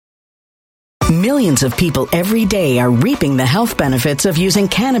Millions of people every day are reaping the health benefits of using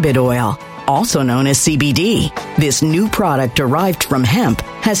cannabis oil, also known as CBD. This new product derived from hemp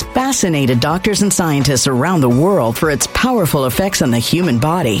has fascinated doctors and scientists around the world for its powerful effects on the human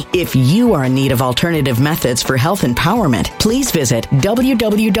body. If you are in need of alternative methods for health empowerment, please visit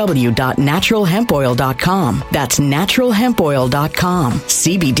www.naturalhempoil.com. That's naturalhempoil.com.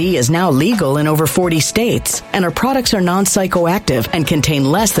 CBD is now legal in over 40 states, and our products are non-psychoactive and contain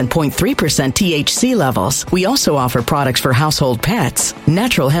less than 0.3% THC levels. We also offer products for household pets.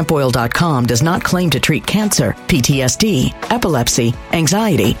 Naturalhempoil.com does not claim to treat cancer, PTSD, epilepsy,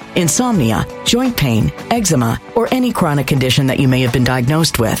 anxiety, insomnia, joint pain, eczema, or any chronic condition that you may have been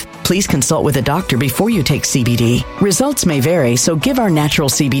diagnosed with. Please consult with a doctor before you take CBD. Results may vary, so give our natural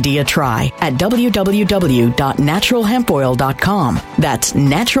CBD a try at www.naturalhempoil.com. That's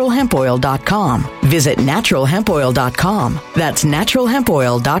naturalhempoil.com. Visit naturalhempoil.com. That's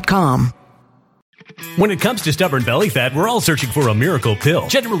naturalhempoil.com. When it comes to stubborn belly fat, we're all searching for a miracle pill.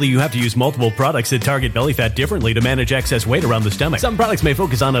 Generally, you have to use multiple products that target belly fat differently to manage excess weight around the stomach. Some products may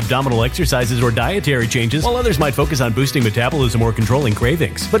focus on abdominal exercises or dietary changes, while others might focus on boosting metabolism or controlling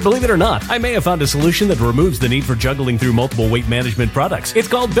cravings. But believe it or not, I may have found a solution that removes the need for juggling through multiple weight management products. It's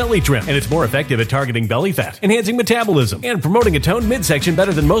called Belly Trim, and it's more effective at targeting belly fat, enhancing metabolism, and promoting a toned midsection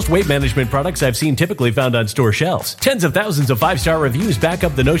better than most weight management products I've seen typically found on store shelves. Tens of thousands of 5-star reviews back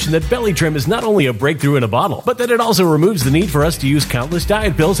up the notion that Belly Trim is not only a breakthrough in a bottle, but that it also removes the need for us to use countless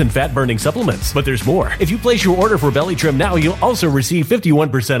diet pills and fat-burning supplements. But there's more. If you place your order for Belly Trim now, you'll also receive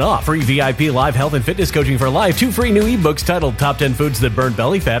 51% off, free VIP live health and fitness coaching for life, 2 free new ebooks titled Top 10 Foods That Burn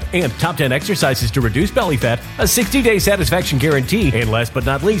Belly Fat and Top 10 Exercises to Reduce Belly Fat, a 60-day satisfaction guarantee, and last but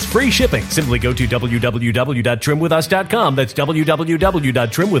not least, free shipping. Simply go to www.trimwithus.com. That's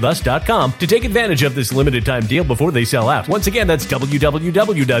www.trimwithus.com to take advantage of this limited time deal before they sell out. Once again, that's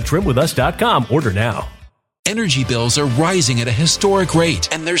www.trimwithus.com. Order now. Energy bills are rising at a historic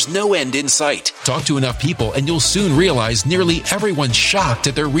rate, and there's no end in sight. Talk to enough people, and you'll soon realize nearly everyone's shocked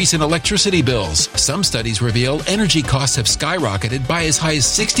at their recent electricity bills. Some studies reveal energy costs have skyrocketed by as high as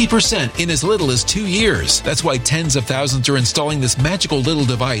 60% in as little as 2 years. That's why tens of thousands are installing this magical little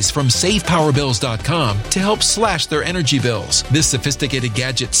device from SavePowerBills.com to help slash their energy bills. This sophisticated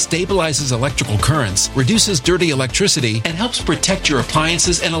gadget stabilizes electrical currents, reduces dirty electricity, and helps protect your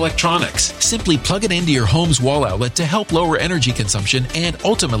appliances and electronics. Simply plug it into your home's wall outlet to help lower energy consumption and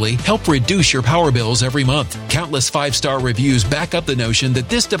ultimately help reduce your power bills every month. Countless 5-star reviews back up the notion that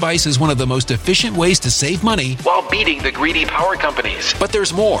this device is one of the most efficient ways to save money while beating the greedy power companies. But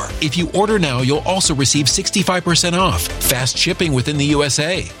there's more. If you order now, you'll also receive 65% off, fast shipping within the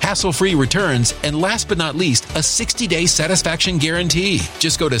USA, hassle-free returns, and last but not least, a 60-day satisfaction guarantee.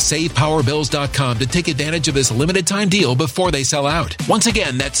 Just go to SavePowerBills.com to take advantage of this limited time deal before they sell out. Once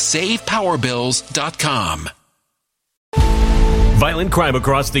again, that's SavePowerBills.com. Violent crime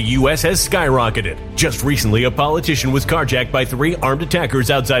across the U.S. has skyrocketed. Just recently, a politician was carjacked by 3 armed attackers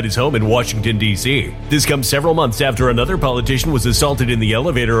outside his home in Washington, D.C. This comes several months after another politician was assaulted in the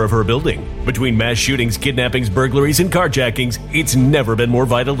elevator of her building. Between mass shootings, kidnappings, burglaries, and carjackings, it's never been more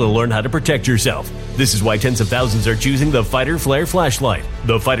vital to learn how to protect yourself. This is why tens of thousands are choosing the Fighter Flare flashlight.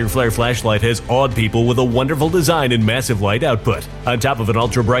 The Fighter Flare flashlight has awed people with a wonderful design and massive light output. On top of an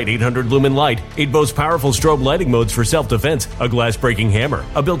ultra-bright 800-lumen light, it boasts powerful strobe lighting modes for self-defense, a glass-breaking hammer,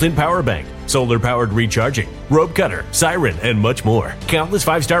 a built-in power bank, solar-powered recharging, rope cutter, siren, and much more. Countless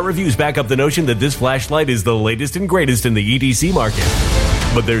 5-star reviews back up the notion that this flashlight is the latest and greatest in the EDC market.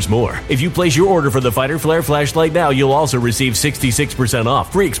 But there's more. If you place your order for the Fighter Flare flashlight now, you'll also receive 66%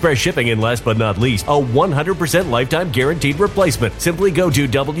 off, free express shipping, and last but not least, a 100% lifetime guaranteed replacement. Simply go to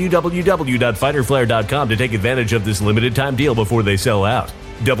www.fighterflare.com to take advantage of this limited time deal before they sell out.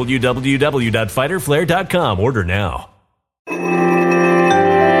 www.fighterflare.com. Order now.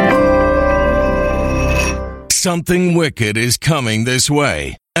 Something wicked is coming this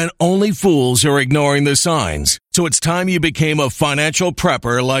way, and only fools are ignoring the signs. So it's time you became a financial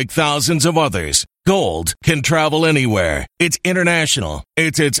prepper like thousands of others. Gold can travel anywhere. It's international.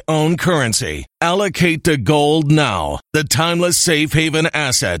 It's its own currency. Allocate to gold now, the timeless safe haven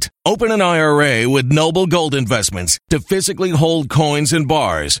asset. Open an IRA with Noble Gold Investments to physically hold coins and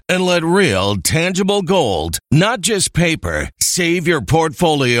bars and let real, tangible gold, not just paper, Save your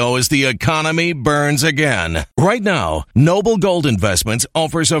portfolio as the economy burns again. Right now, Noble Gold Investments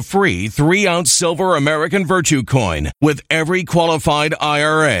offers a free 3-ounce silver American Virtue coin with every qualified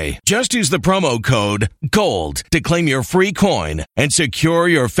IRA. Just use the promo code GOLD to claim your free coin and secure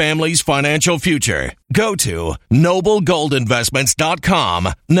your family's financial future. Go to noblegoldinvestments.com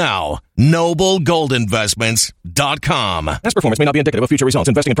now. noblegoldinvestments.com. Past performance may not be indicative of future results.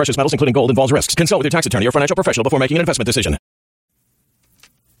 Investing in precious metals, including gold, involves risks. Consult with your tax attorney or financial professional before making an investment decision.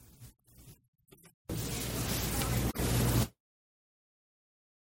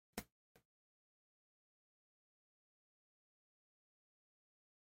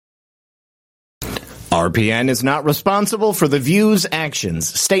 RPN is not responsible for the views, actions,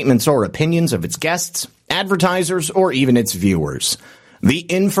 statements, or opinions of its guests, advertisers, or even its viewers. The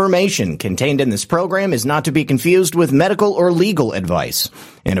information contained in this program is not to be confused with medical or legal advice.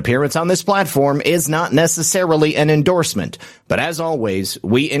 An appearance on this platform is not necessarily an endorsement, but as always,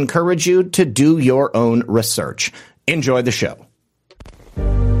 we encourage you to do your own research. Enjoy the show.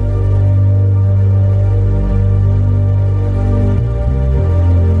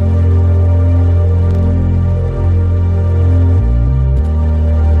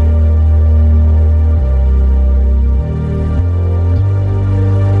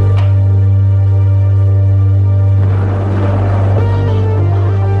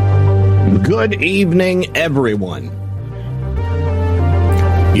 Good evening, everyone.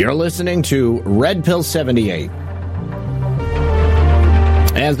 You're listening to Red Pill 78.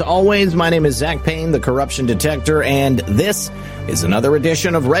 As always, my name is Zach Payne, the Corruption Detector, and this is another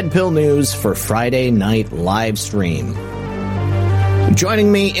edition of Red Pill News for Friday Night Livestream.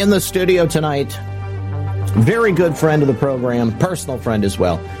 Joining me in the studio tonight, very good friend of the program, personal friend as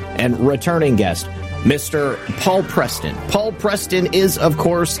well, and returning guest, Mr. Paul Preston. Paul Preston is, of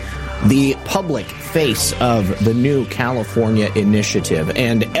course, the public face of the new California initiative.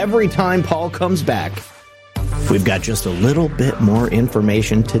 And every time Paul comes back, we've got just a little bit more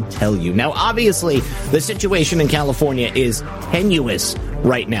information to tell you. Now, obviously, the situation in California is tenuous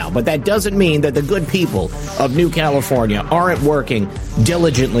right now, but that doesn't mean that the good people of New California aren't working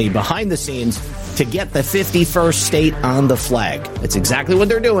diligently behind the scenes to get the 51st state on the flag. That's exactly what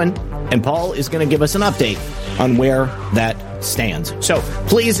they're doing, and Paul is going to give us an update on where that stands. So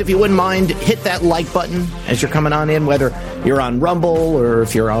please, if you wouldn't mind, hit that like button as you're coming on in, whether you're on Rumble or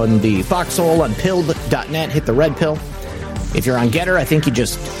if you're on the Foxhole on pilled.net, hit the red pill. If you're on Getter, I think you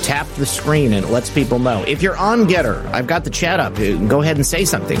just tap the screen and it lets people know. If you're on Getter, I've got the chat up. Go ahead and say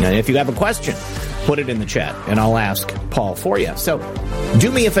something. And if you have a question, put it in the chat and I'll ask Paul for you. So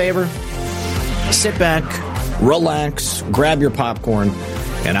do me a favor, sit back, relax, grab your popcorn,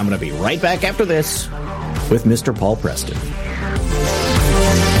 and I'm going to be right back after this with Mr. Paul Preston.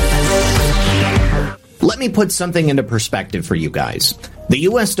 Let me put something into perspective for you guys. The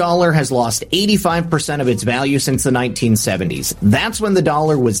U.S. dollar has lost 85% of its value since the 1970s. That's when the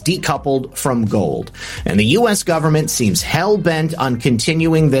dollar was decoupled from gold. And the U.S. government seems hell-bent on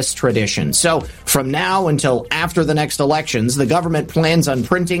continuing this tradition. So from now until after the next elections, the government plans on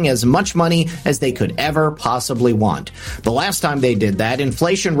printing as much money as they could ever possibly want. The last time they did that,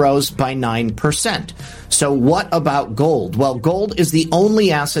 inflation rose by 9%. So what about gold? Well, gold is the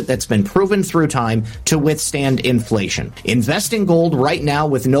only asset that's been proven through time to withstand inflation. Invest in gold right now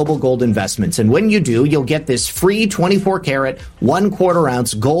with Noble Gold Investments. And when you do, you'll get this free 24-karat, 1/4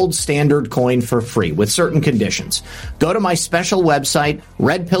 ounce gold standard coin for free with certain conditions. Go to my special website,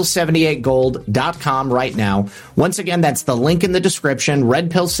 redpill78gold.com right now. Once again, that's the link in the description,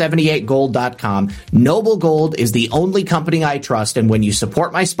 redpill78gold.com. Noble Gold is the only company I trust. And when you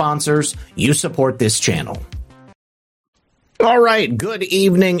support my sponsors, you support this channel. All right. Good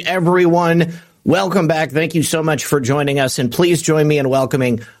evening, everyone. Welcome back. Thank you so much for joining us. And please join me in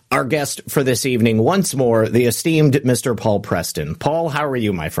welcoming our guest for this evening once more, the esteemed Mr. Paul Preston. Paul, how are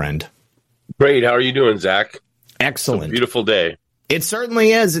you, my friend? Great. How are you doing, Zach? Excellent. It's a beautiful day. It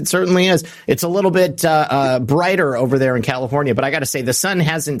certainly is. It certainly is. It's a little bit brighter over there in California, but I got to say the sun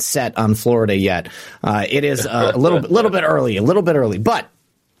hasn't set on Florida yet. It is a little bit early. But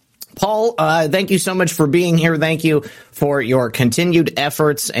Paul, thank you so much for being here. Thank you for your continued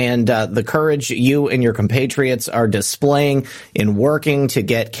efforts and the courage you and your compatriots are displaying in working to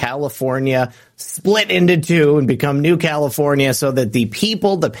get California split into two and become New California so that the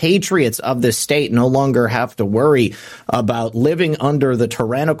people, the patriots of this state, no longer have to worry about living under the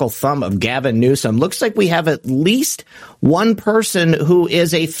tyrannical thumb of Gavin Newsom. Looks like we have at least one person who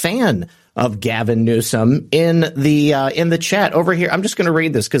is a fan of Gavin Newsom in the chat over here. I'm just going to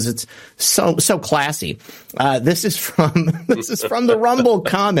read this because it's so classy. This is from the Rumble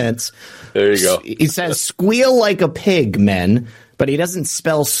comments. There you go. He says, "Squeal like a pig, men." But he doesn't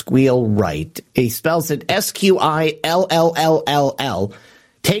spell squeal right. He spells it SQILLLLL.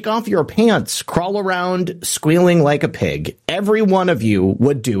 Take off your pants, crawl around squealing like a pig. Every one of you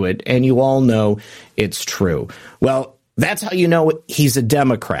would do it, and you all know it's true. Well, that's how you know he's a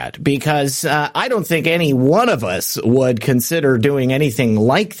Democrat, because I don't think any one of us would consider doing anything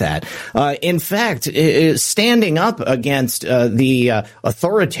like that. In fact, standing up against the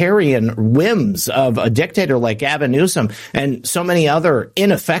authoritarian whims of a dictator like Gavin Newsom and so many other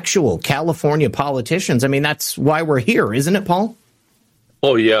ineffectual California politicians, I mean, that's why we're here, isn't it, Paul?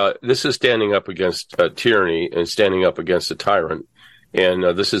 Oh, yeah. This is standing up against tyranny and standing up against a tyrant. And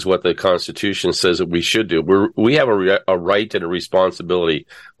this is what the Constitution says that we should do. We have a right and a responsibility.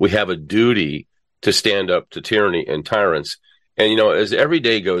 We have a duty to stand up to tyranny and tyrants. And, as every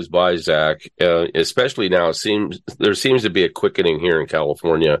day goes by, Zach, especially now, there seems to be a quickening here in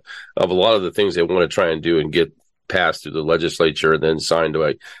California of a lot of the things they want to try and do and get passed through the legislature and then signed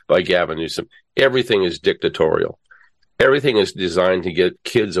by Gavin Newsom. Everything is dictatorial. Everything is designed to get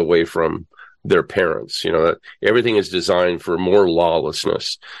kids away from their parents. Everything is designed for more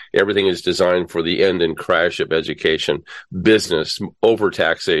lawlessness. Everything is designed for the end and crash of education, business,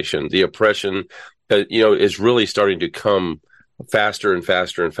 overtaxation. The oppression, is really starting to come faster and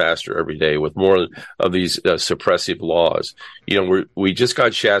faster and faster every day with more of these suppressive laws. We just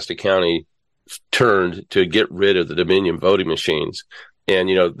got Shasta County turned to get rid of the Dominion voting machines. And,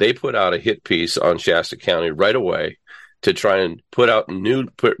 they put out a hit piece on Shasta County right away to try and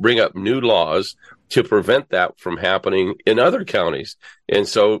bring up new laws to prevent that from happening in other counties. And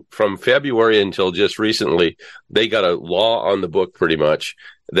so from February until just recently, they got a law on the book pretty much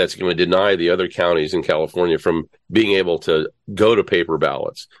that's going to deny the other counties in California from being able to go to paper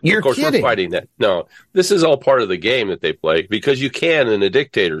ballots. Of course, we're fighting that. No, this is all part of the game that they play because you can in a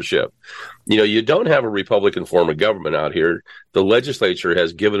dictatorship. You don't have a Republican form of government out here. The legislature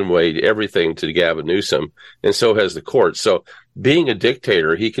has given away everything to Gavin Newsom, and so has the court. So being a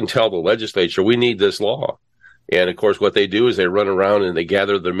dictator, he can tell the legislature, we need this law. And, of course, what they do is they run around and they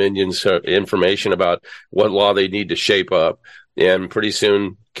gather their minions information about what law they need to shape up. And pretty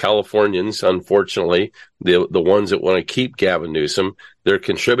soon, Californians, unfortunately, the ones that want to keep Gavin Newsom, they're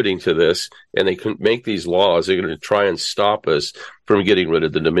contributing to this, and they can make these laws. They're going to try and stop us from getting rid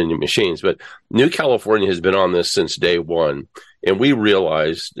of the Dominion machines. But New California has been on this since day one. And we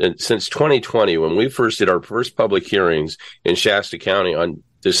realized that since 2020, when we first did our first public hearings in Shasta County on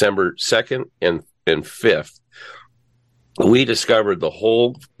December 2nd and 5th, we discovered the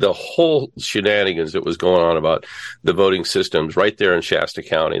whole shenanigans that was going on about the voting systems right there in Shasta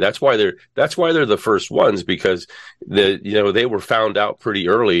County. That's why they're the first ones, because they were found out pretty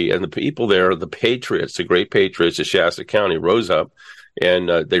early, and the people there, the patriots, the great patriots of Shasta County, rose up and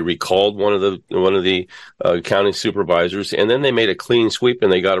they recalled one of the county supervisors, and then they made a clean sweep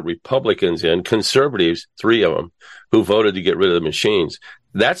and they got Republicans in, conservatives, 3 of them, who voted to get rid of the machines.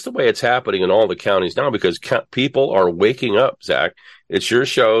 That's the way it's happening in all the counties now, because people are waking up, Zach. It's your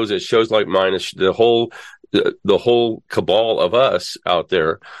shows. It's shows like mine. It's the whole cabal of us out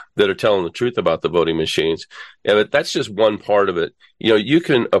there that are telling the truth about the voting machines. And that's just one part of it. You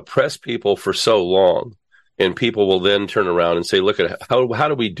can oppress people for so long, and people will then turn around and say, look at how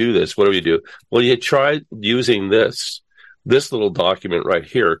do we do this? What do we do? Well, you try using this little document right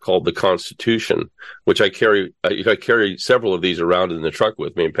here called the Constitution, which I carry several of these around in the truck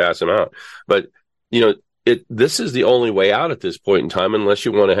with me and pass them out. But, this is the only way out at this point in time, unless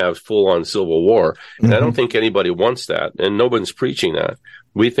you want to have full-on civil war. And I don't think anybody wants that, and no one's preaching that.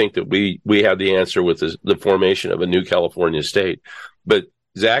 We think that we have the answer with the formation of a new California state. But,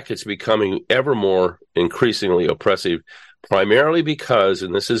 Zach, it's becoming ever more increasingly oppressive, primarily because,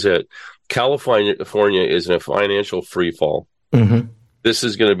 and this is it, California is in a financial freefall. Mm-hmm. This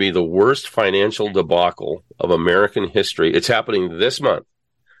is going to be the worst financial debacle of American history. It's happening this month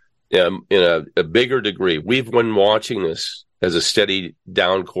in a bigger degree. We've been watching this as a steady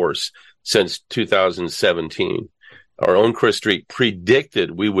down course since 2017. Our own Chris Street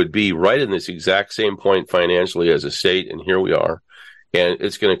predicted we would be right in this exact same point financially as a state, and here we are. And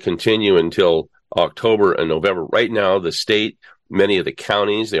it's going to continue until October and November. Right now, the state, many of the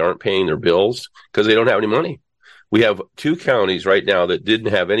counties, they aren't paying their bills because they don't have any money. We have 2 counties right now that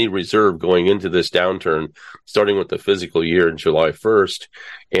didn't have any reserve going into this downturn, starting with the fiscal year in July 1st.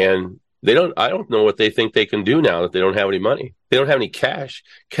 And I don't know what they think they can do now that they don't have any money. They don't have any cash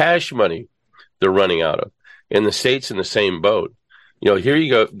money they're running out of. And the state's in the same boat. Here you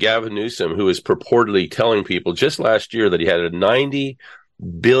go, Gavin Newsom, who is purportedly telling people just last year that he had a $90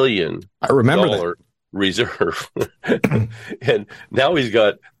 billion reserve. And now he's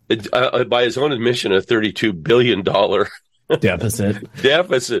got, by his own admission, a $32 billion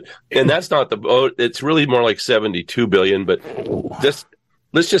deficit. And that's not it's really more like $72 billion, but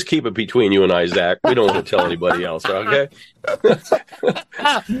let's just keep it between you and I, Zach. We don't want to tell anybody else, okay?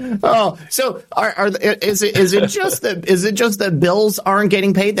 So is it just that bills aren't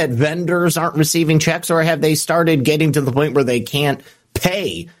getting paid, that vendors aren't receiving checks, or have they started getting to the point where they can't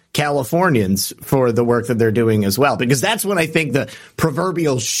pay Californians for the work that they're doing as well? Because that's when I think the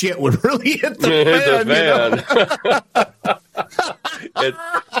proverbial shit would really hit the fan. And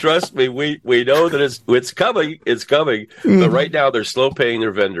trust me, we know that it's coming. It's coming. But right now they're slow paying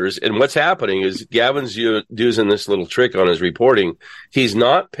their vendors. And what's happening is Gavin's using this little trick on his reporting. He's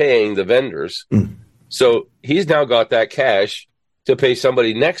not paying the vendors. So he's now got that cash to pay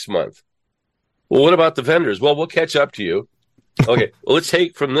somebody next month. Well, what about the vendors? Well, we'll catch up to you. Okay, well, let's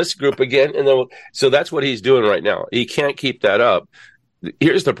take from this group again. And then so that's what he's doing right now. He can't keep that up.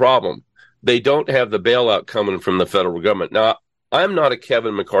 Here's the problem. They don't have the bailout coming from the federal government. Now, I'm not a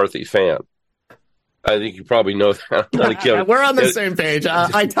Kevin McCarthy fan. I think you probably know that. We're on the same page.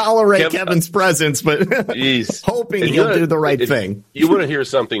 I tolerate Kevin's presence, but hoping he'll do the right thing. You want to hear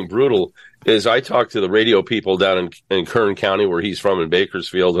something brutal is I talked to the radio people down in Kern County, where he's from, in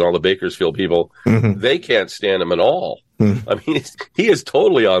Bakersfield, and all the Bakersfield people. They can't stand him at all. I mean, he is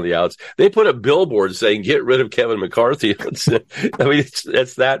totally on the outs. They put a billboard saying, "Get rid of Kevin McCarthy."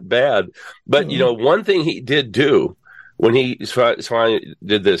 It's that bad. But, one thing he did do when he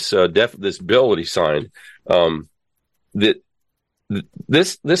did this this bill that he signed,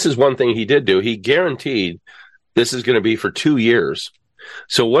 this is one thing he did do. He guaranteed this is going to be for 2 years.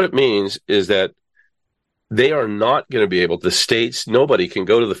 So what it means is that they are not going to be able, the states, nobody can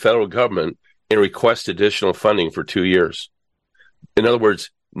go to the federal government and request additional funding for 2 years. In other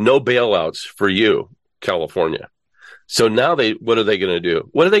words, no bailouts for you, California. So now what are they going to do?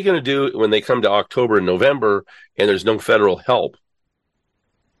 What are they going to do when they come to October and November and there's no federal help?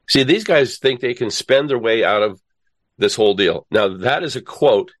 See, these guys think they can spend their way out of this whole deal. Now, that is a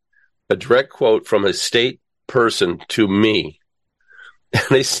direct quote from a state person to me.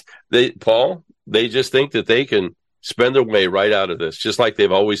 Paul, they just think that they can spend their way right out of this, just like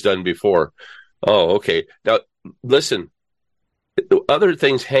they've always done before. Oh, okay. Now, listen, other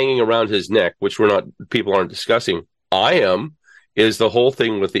things hanging around his neck, which people aren't discussing, is the whole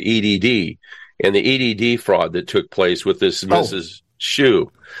thing with the EDD and the EDD fraud that took place with this Mrs.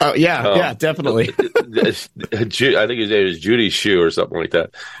 Shu. Oh, yeah, definitely. I think his name is Judy Shu or something like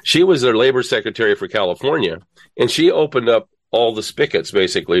that. She was their labor secretary for California, and she opened up all the spigots,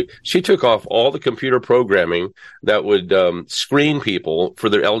 basically. She took off all the computer programming that would screen people for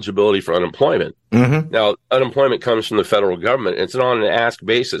their eligibility for unemployment. Now, unemployment comes from the federal government. It's on an ask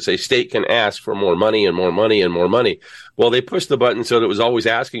basis. A state can ask for more money and more money and more money. Well, they pushed the button so that it was always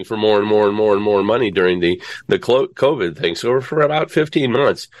asking for more and more and more and more money during the COVID thing. So for about 15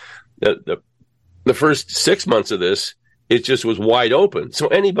 months, the first 6 months of this, it just was wide open. So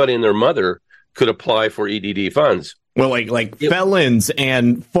anybody and their mother could apply for EDD funds. Well, like felons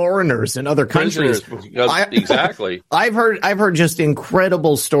and foreigners in other countries. Exactly. I've heard just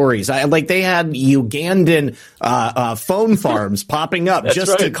incredible stories. They had Ugandan phone farms popping up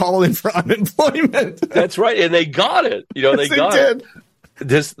to call in for unemployment. That's right, and they got it. They got it.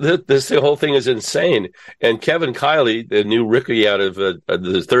 This whole thing is insane. And Kevin Kiley, the new rookie out of the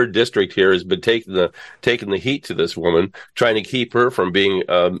 3rd district here, has been taking the heat to this woman, trying to keep her from being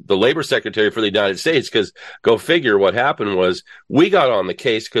the labor secretary for the United States. Because go figure, what happened was we got on the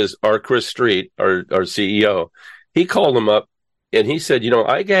case because our Chris Street, our CEO, he called him up and he said,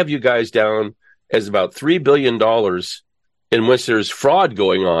 I have you guys down as about $3 billion in which there's fraud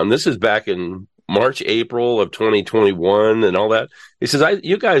going on. This is back in March, April of 2021 and all that. He says,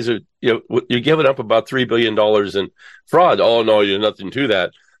 you guys are, you're giving up about $3 billion in fraud. Oh, no, there's nothing to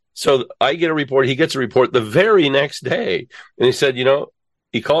that. So I get a report. He gets a report the very next day. And he said,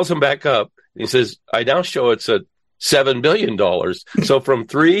 he calls him back up. And he says, I now show it's at $7 billion. So from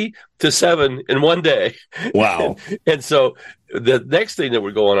 3 to 7 in one day. Wow. And so the next thing that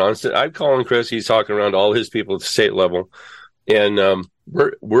we're going on, so I'm calling Chris. He's talking around to all his people at the state level. And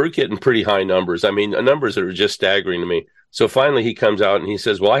we're getting pretty high numbers. I mean, numbers that are just staggering to me. So finally he comes out and he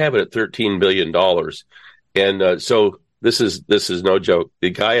says, well, I have it at $13 billion. And so this is no joke.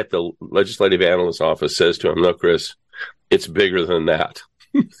 The guy at the legislative analyst office says to him, no, Chris, it's bigger than that.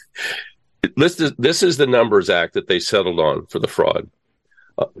 This is the numbers act that they settled on for the fraud.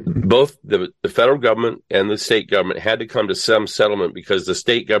 both the federal government and the state government had to come to some settlement because the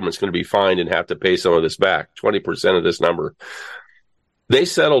state government's going to be fined and have to pay some of this back, 20% of this number. They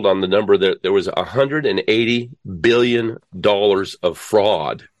settled on the number that there was $180 billion of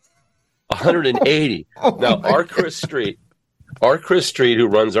fraud. 180. Now, our Chris Street, who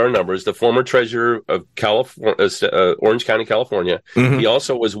runs our numbers, the former treasurer of Orange County, California, he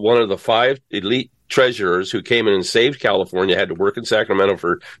also was one of the 5 elite treasurers who came in and saved California, had to work in Sacramento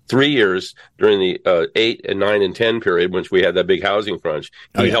for 3 years during the 8 and 9 and 10 period, when we had that big housing crunch.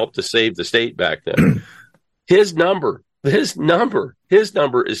 He helped to save the state back then. His number is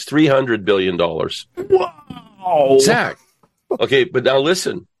 $300 billion. Wow. Zach. Okay, but now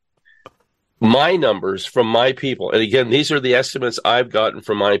listen. My numbers from my people, and again, these are the estimates I've gotten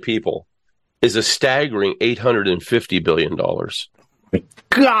from my people, is a staggering $850 billion. God,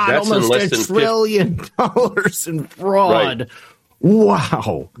 that's almost $1 trillion in fraud. Right.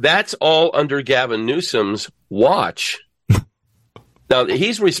 Wow. That's all under Gavin Newsom's watch. Now,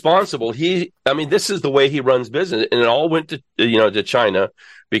 he's responsible. This is the way he runs business. And it all went to China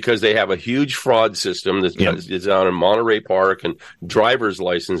because they have a huge fraud system that's down in Monterey Park and driver's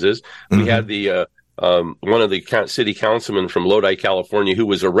licenses. We had the one of the city councilmen from Lodi, California, who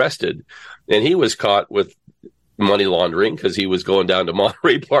was arrested, and he was caught with money laundering because he was going down to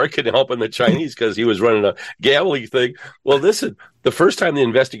Monterey Park and helping the Chinese because he was running a gambling thing. Well, listen, the first time the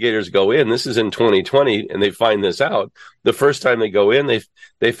investigators go in, this is in 2020, and they find this out. The first time they go in,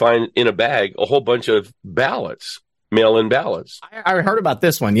 they find in a bag a whole bunch of ballots, mail-in ballots. I heard about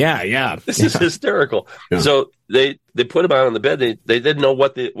this one. Yeah. This is hysterical. Yeah. So they put him out on the bed. They didn't know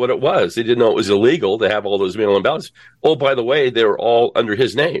what it was. They didn't know it was illegal to have all those mail-in ballots. Oh, by the way, they were all under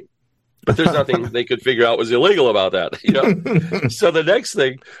his name. But there's nothing they could figure out was illegal about that, So the next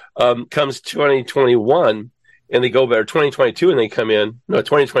thing comes 2021, and they go back 2022, and they come in. No,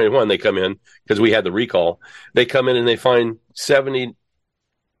 2021 they come in because we had the recall. They come in and they find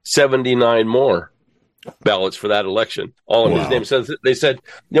 79 more ballots for that election, all in his name. So they said,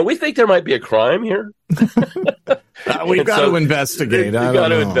 we think there might be a crime here. We've got to investigate. We've got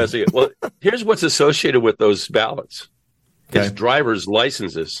to investigate. Well, here's what's associated with those ballots. Okay. It's driver's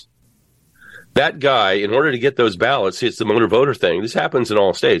licenses. That guy, in order to get those ballots, it's the motor voter thing. This happens in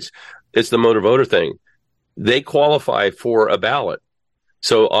all states. It's the motor voter thing. They qualify for a ballot.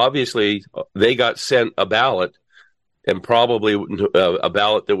 So obviously they got sent a ballot, and probably a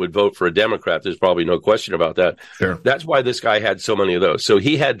ballot that would vote for a Democrat. There's probably no question about that. Sure. That's why this guy had so many of those. So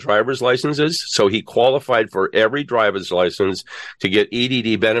he had driver's licenses. So he qualified for every driver's license to get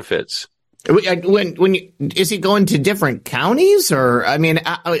EDD benefits. Is he going to different counties, or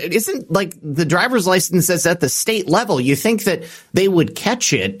isn't like the driver's license that's at the state level? You think that they would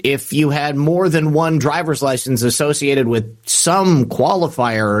catch it if you had more than one driver's license associated with some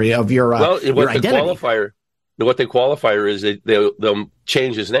qualifier of your identity? What the qualifier is, they'll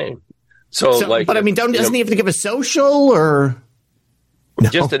change his name. Doesn't he have to give a social or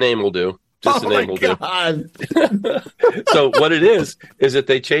just a name will do? Just a name will do. So what it is that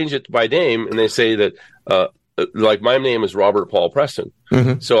they change it by name, and they say that, like my name is Robert Paul Preston.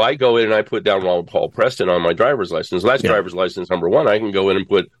 Mm-hmm. So I go in and I put down Robert Paul Preston on my driver's license. Well, that's driver's license number 1. I can go in and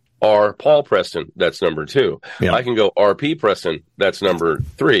put R. Paul Preston. That's number 2. Yep. I can go R.P. Preston. That's number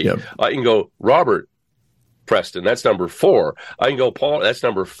 3. Yep. I can go Robert Preston. That's number 4. I can go Paul. That's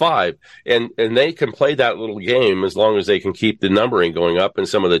number 5. And they can play that little game as long as they can keep the numbering going up and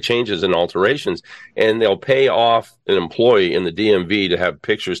some of the changes and alterations. And they'll pay off an employee in the DMV to have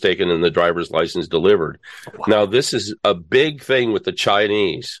pictures taken and the driver's license delivered. Wow. Now, this is a big thing with the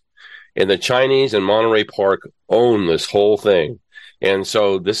Chinese. And the Chinese in Monterey Park own this whole thing. And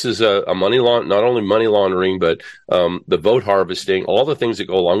so this is a not only money laundering, but the vote harvesting, all the things that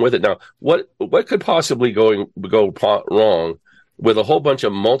go along with it. Now, what could possibly go wrong with a whole bunch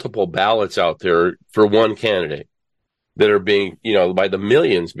of multiple ballots out there for one candidate that are being, by the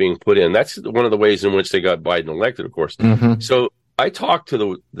millions being put in? That's one of the ways in which they got Biden elected, of course. Mm-hmm. So I talked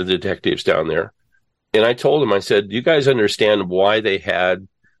to the detectives down there, and I told them, I said, do you guys understand why they had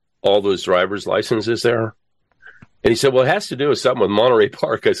all those driver's licenses there? And he said, well, it has to do with something with Monterey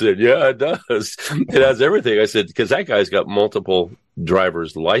Park. I said, yeah, it does. It has everything. I said, because that guy's got multiple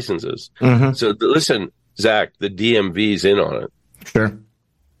driver's licenses. Mm-hmm. So listen, Zach, the DMV's in on it. Sure.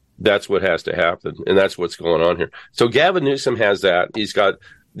 That's what has to happen. And that's what's going on here. So Gavin Newsom has that. He's got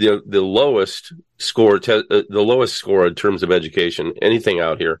the lowest score, the lowest score in terms of education, anything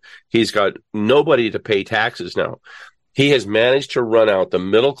out here. He's got nobody to pay taxes now. He has managed to run out the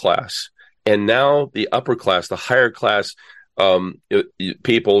middle class. And now the upper class, the higher class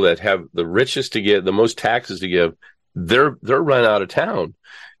people that have the richest to give, the most taxes to give, they're run out of town.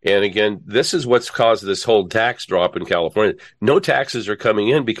 And again, this is what's caused this whole tax drop in California. No taxes are coming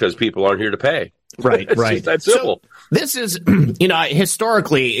in because people aren't here to pay. Right, it's right. Just that simple. So this is,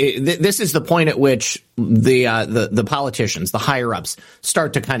 historically, this is the point at which the politicians, the higher ups,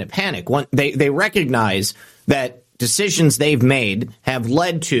 start to kind of panic. They recognize that decisions they've made have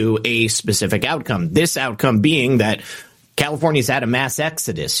led to a specific outcome. This outcome being that California's had a mass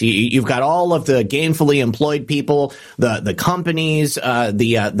exodus. You've got all of the gainfully employed people, the companies,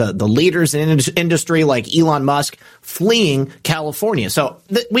 the leaders in industry like Elon Musk fleeing California. So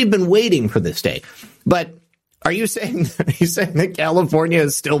we've been waiting for this day. But are you saying that California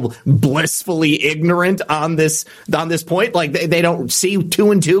is still blissfully ignorant on this point? Like they don't see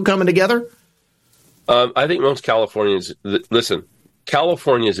 2 and 2 coming together? I think most Californians listen.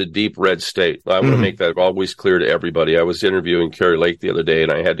 California is a deep red state. I want to make that always clear to everybody. I was interviewing Kerry Lake the other day,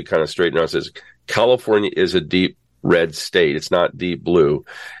 and I had to kind of straighten out. It says California is a deep red state. It's not deep blue.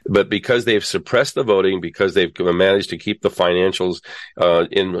 But because they've suppressed the voting, because they've managed to keep the financials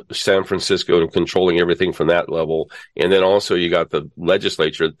in San Francisco and controlling everything from that level, and then also you got the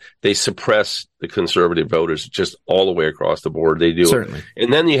legislature, they suppress the conservative voters just all the way across the board. They do. Certainly.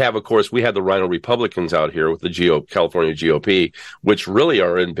 And then you have, of course, we have the Rhino Republicans out here with the California GOP, which really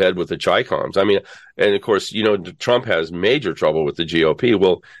are in bed with the Chi-Coms. I mean, and of course, Trump has major trouble with the GOP.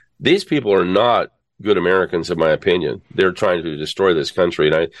 Well, these people are not good Americans, in my opinion. They're trying to destroy this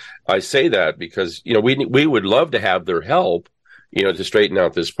country. And I say that because, we would love to have their help, to straighten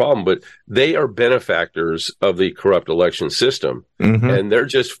out this problem, but they are benefactors of the corrupt election system. And they're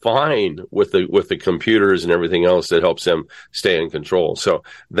just fine with the computers and everything else that helps them stay in control. So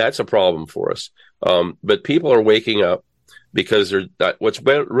that's a problem for us. But people are waking up because what's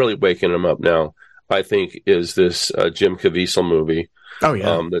really waking them up now, I think, is this Jim Caviezel movie. Oh,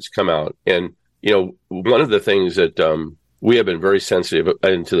 yeah. That's come out. And one of the things that we have been very sensitive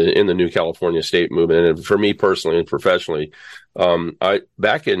in the New California State Movement, and for me personally and professionally,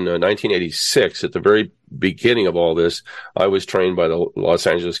 back in 1986, at the very beginning of all this, I was trained by the Los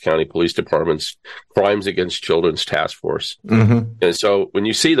Angeles County Police Department's Crimes Against Children's Task Force. And so when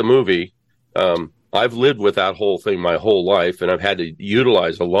you see the movie, I've lived with that whole thing my whole life, and I've had to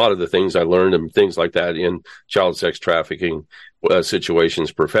utilize a lot of the things I learned and things like that in child sex trafficking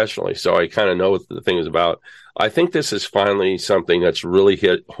situations professionally. So I kind of know what the thing is about. I think this is finally something that's really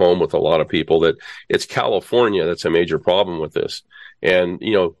hit home with a lot of people, that it's California that's a major problem with this. And,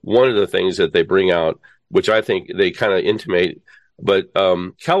 one of the things that they bring out, which I think they kind of intimate, but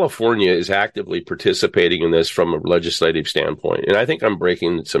California is actively participating in this from a legislative standpoint. And I think I'm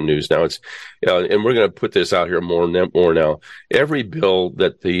breaking some news now. It's and we're going to put this out here more now. Every bill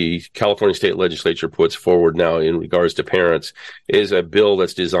that the California State Legislature puts forward now in regards to parents is a bill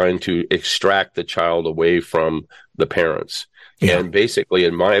that's designed to extract the child away from the parents. Yeah. And basically,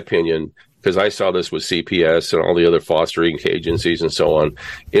 in my opinion, because I saw this with CPS and all the other fostering agencies and so on,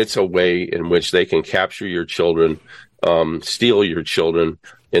 it's a way in which they can capture your children, steal your children,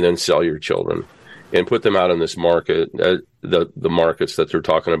 and then sell your children and put them out in this market, the markets that they're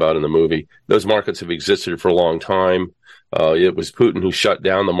talking about in the movie. Those markets have existed for a long time. It was Putin who shut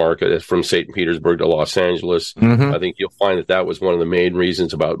down the market from St. Petersburg to Los Angeles. I think you'll find that was one of the main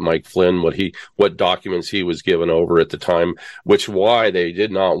reasons about Mike Flynn, what documents he was given over at the time, why they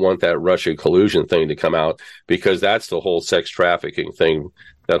did not want that Russia collusion thing to come out, because that's the whole sex trafficking thing.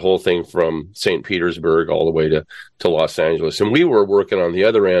 That whole thing from St. Petersburg all the way to Los Angeles. And we were working on the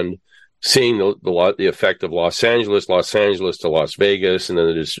other end, seeing the effect of Los Angeles to Las Vegas, and then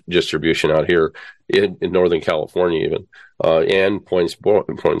the distribution out here in Northern California even, and points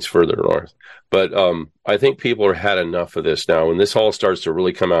further north. But I think people have had enough of this now. When this all starts to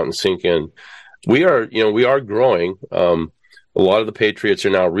really come out and sink in, we are growing. A lot of the patriots are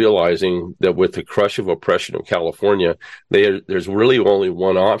now realizing that with the crush of oppression of California, there's really only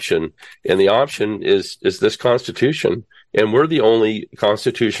one option, and the option is this Constitution. And we're the only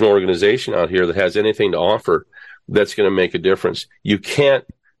constitutional organization out here that has anything to offer that's going to make a difference. You can't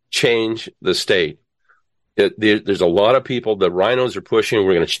change the state. There's a lot of people, the rhinos are pushing,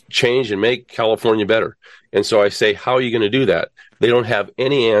 we're going to change and make California better. And so I say, how are you going to do that? They don't have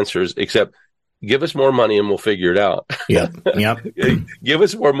any answers except give us more money and we'll figure it out. Yep. Give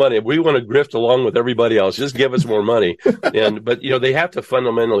us more money. We want to grift along with everybody else. Just give us more money. But they have to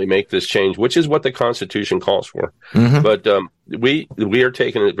fundamentally make this change, which is what the Constitution calls for. But we are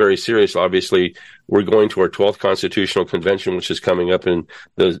taking it very serious. Obviously, we're going to our 12th Constitutional Convention, which is coming up in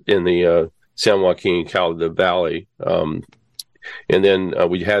the San Joaquin Valley And then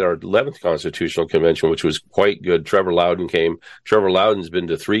we had our 11th Constitutional Convention, which was quite good. Trevor Loudon came. Trevor Loudon's been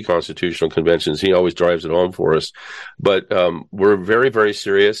to 3 constitutional conventions. He always drives it home for us. But we're very, very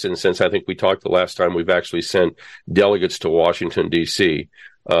serious. And since I think we talked the last time, we've actually sent delegates to Washington, D.C.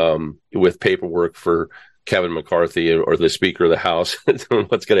 With paperwork for Kevin McCarthy or the Speaker of the House. What's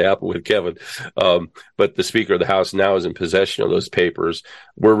going to happen with Kevin? But the Speaker of the House now is in possession of those papers.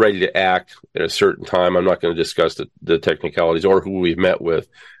 We're ready to act at a certain time. I'm not going to discuss the technicalities or who we've met with,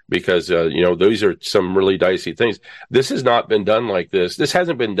 because, those are some really dicey things. This has not been done like this. This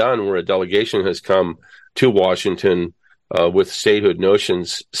hasn't been done where a delegation has come to Washington with statehood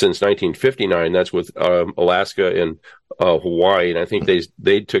notions since 1959. That's with Alaska and Hawaii. And I think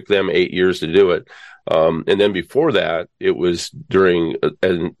they took them 8 years to do it. And then before that, it was during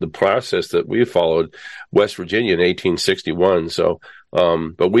the process that we followed, West Virginia in 1861. So,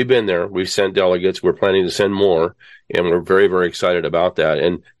 but we've been there. We've sent delegates. We're planning to send more, and we're very, very excited about that.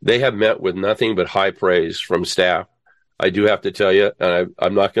 And they have met with nothing but high praise from staff. I do have to tell you, and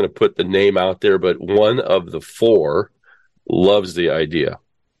I'm not going to put the name out there, but one of the 4 loves the idea,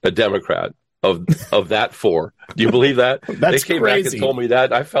 a Democrat. Of that 4. Do you believe that? That's they came crazy. back and told me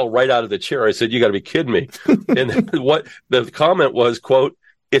that. I fell right out of the chair. I said, "You got to be kidding me." And what the comment was, quote,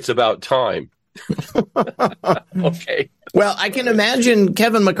 "It's about time." Okay. Well, I can imagine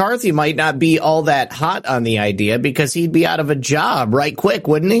Kevin McCarthy might not be all that hot on the idea because he'd be out of a job right quick,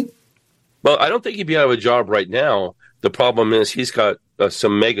 wouldn't he? Well, I don't think he'd be out of a job right now. The problem is he's got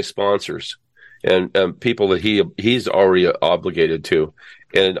some mega sponsors and people that he's already obligated to.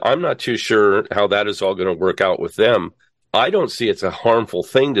 And I'm not too sure how that is all going to work out with them. I don't see it's a harmful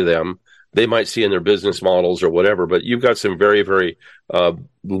thing to them. They might see in their business models or whatever, but you've got some very, very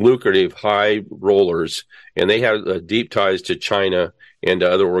lucrative high rollers, and they have deep ties to China and to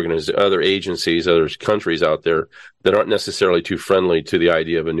other agencies, other countries out there that aren't necessarily too friendly to the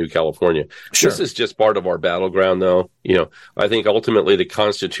idea of a new California. Sure. This is just part of our battleground, though. I think ultimately the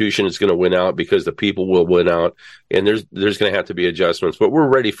Constitution is going to win out because the people will win out, and there's going to have to be adjustments. But we're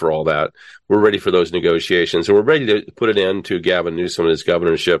ready for all that. We're ready for those negotiations, and we're ready to put an end to Gavin Newsom and his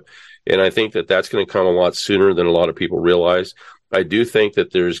governorship. And I think that that's going to come a lot sooner than a lot of people realize. I do think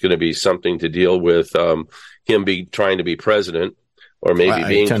that there's going to be something to deal with him trying to be president. Or maybe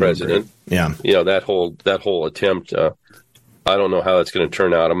being president. Yeah. That whole attempt. I don't know how that's going to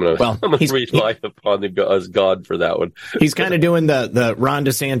turn out. I'm going to rely upon as God for that one. He's kind of doing the Ron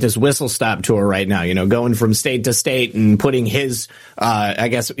DeSantis whistle stop tour right now, going from state to state and putting his,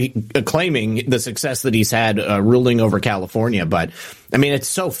 claiming the success that he's had ruling over California. But, it's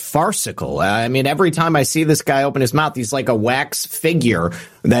so farcical. Every time I see this guy open his mouth, he's like a wax figure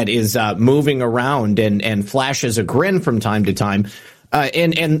that is moving around and flashes a grin from time to time.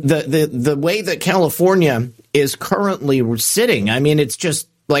 And the way that California is currently sitting, it's just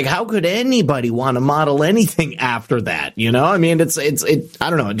like, how could anybody want to model anything after that? I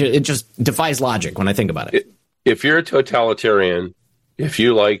don't know. It just defies logic when I think about it. If you're a totalitarian, if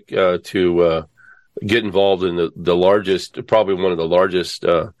you like to get involved in the largest, probably one of the largest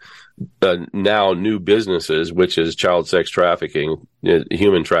now new businesses, which is child sex trafficking,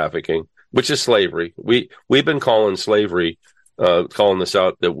 human trafficking, which is slavery. We've been calling slavery. Calling this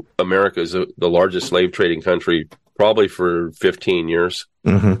out, that America is the largest slave trading country probably for 15 years.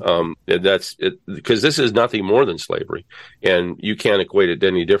 Mm-hmm. That's it, because this is nothing more than slavery, and you can't equate it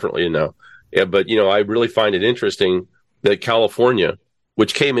any differently now. Yeah, but I really find it interesting that California,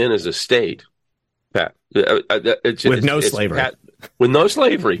 which came in as a state, Pat, with no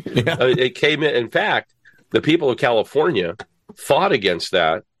slavery, yeah. It came in. In fact, the people of California fought against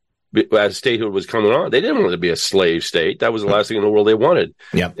that. As statehood was coming on, they didn't want to be a slave state. That was the last thing in the world they wanted.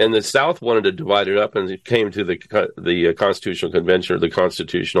 Yep. And the South wanted to divide it up, and it came to the Constitutional Convention, or the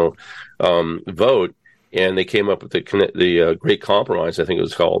constitutional vote, and they came up with the Great Compromise, I think it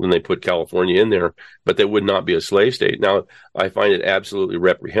was called, and they put California in there, but they would not be a slave state. Now, I find it absolutely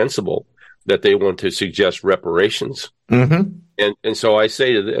reprehensible that they want to suggest reparations. Mm-hmm. And so I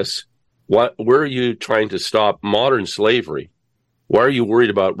say to this, where are you trying to stop modern slavery? Why are you worried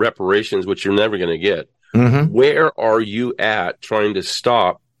about reparations, which you're never going to get? Mm-hmm. Where are you at trying to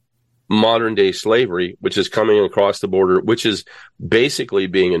stop modern day slavery, which is coming across the border, which is basically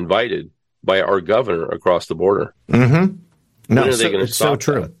being invited by our governor across the border? Mm-hmm. No, it's so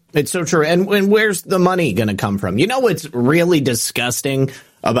true. That? It's so true. And where's the money going to come from? What's really disgusting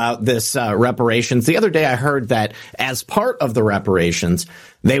about this reparations? The other day I heard that as part of the reparations,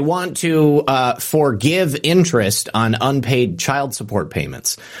 they want to forgive interest on unpaid child support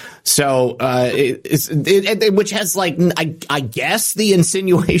payments. So, which has like, I guess the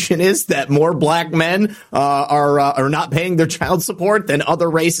insinuation is that more black men are not paying their child support than other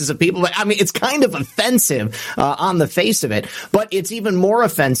races of people. But I mean, it's kind of offensive on the face of it, but it's even more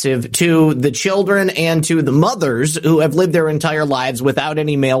offensive to the children and to the mothers who have lived their entire lives without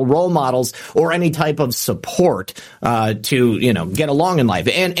any male role models or any type of support to, get along in life.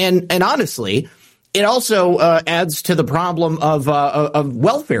 And honestly, it also adds to the problem of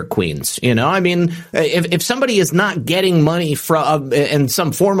welfare queens. I mean, if somebody is not getting money from and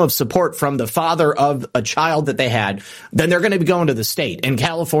some form of support from the father of a child that they had, then they're going to be going to the state. And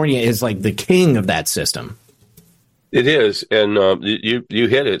California is like the king of that system. It is, and you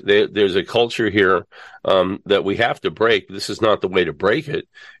hit it. There's a culture here that we have to break. This is not the way to break it.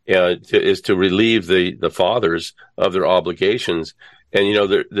 Is to relieve the fathers of their obligations. And,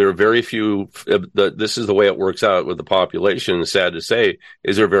 there are very few, this is the way it works out with the population, sad to say,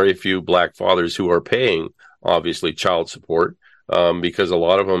 is there are very few black fathers who are paying, obviously, child support, because a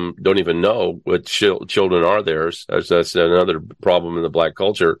lot of them don't even know what children are theirs. That's another problem in the black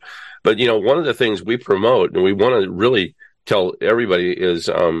culture. But, one of the things we promote and we want to really tell everybody is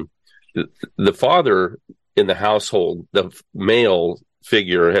the father in the household, the male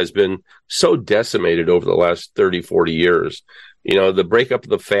figure, has been so decimated over the last 30, 40 years. The breakup of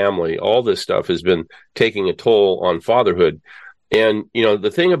the family, all this stuff has been taking a toll on fatherhood. And,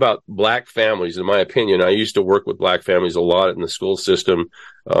 the thing about black families, in my opinion, I used to work with black families a lot in the school system.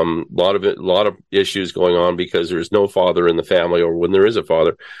 A lot of issues going on because there's no father in the family, or when there is a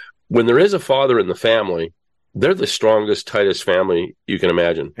father. When there is a father in the family, they're the strongest, tightest family you can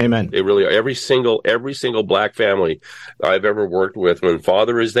imagine. Amen. They really are. Every single black family I've ever worked with, when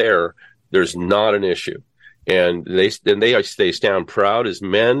father is there, there's not an issue. And they stand proud as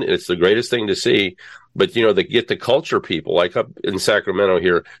men. It's the greatest thing to see. But, they get the culture people, like up in Sacramento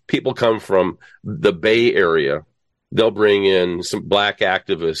here, people come from the Bay Area. They'll bring in some black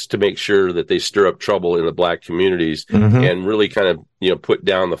activists to make sure that they stir up trouble in the black communities and really kind of, put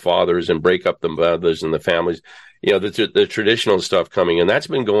down the fathers and break up the mothers and the families. The traditional stuff coming in. That's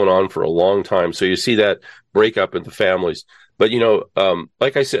been going on for a long time. So you see that breakup in the families. But,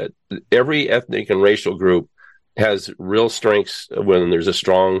 like I said, every ethnic and racial group has real strengths when there's a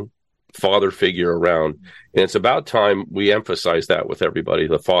strong father figure around. And it's about time we emphasize that with everybody.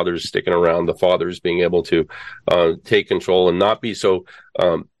 The fathers sticking around, the fathers being able to take control and not be so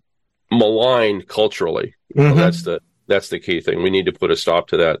maligned culturally. That's the key thing. We need to put a stop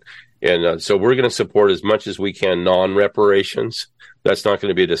to that. And so we're going to support as much as we can non-reparations. That's not going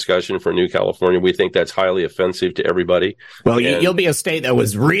to be a discussion for New California. We think that's highly offensive to everybody. Well, you'll be a state that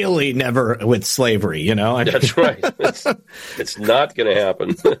was really never with slavery, That's right. It's not going to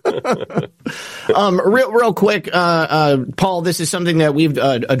happen. Real quick, Paul, this is something that we've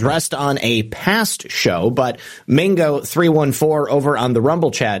addressed on a past show, but Mingo 314 over on the Rumble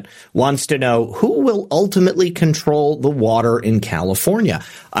chat wants to know who will ultimately control the water in California.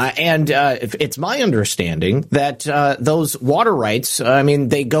 And it's my understanding that those water rights,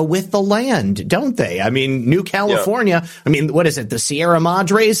 they go with the land, don't they? New California, what is it, the Sierra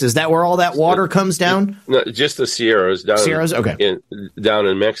Madres? Is that where all that water comes down? No, just the Sierras. Okay. Down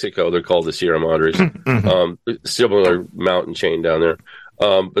in Mexico, they're called the Sierra Madres. Similar mountain chain down there.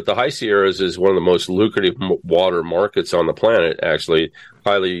 But the High Sierras is one of the most lucrative water markets on the planet, actually.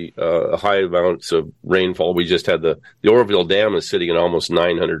 High amounts of rainfall. We just had the Oroville Dam is sitting at almost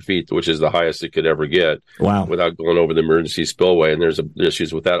 900 feet, which is the highest it could ever get. Wow. Without going over the emergency spillway. And there's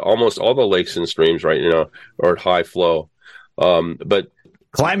issues with that. Almost all the lakes and streams right now are at high flow. But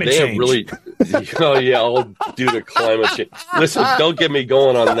climate change. Really, all due to climate change. Listen, don't get me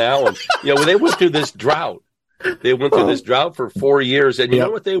going on that one. When they went through this drought. They went through this drought for 4 years, and you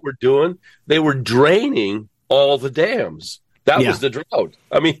know what they were doing? They were draining all the dams. That was the drought.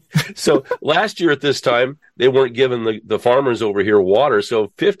 So last year at this time, they weren't giving the farmers over here water.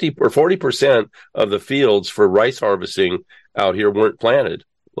 So 50 or 40% of the fields for rice harvesting out here weren't planted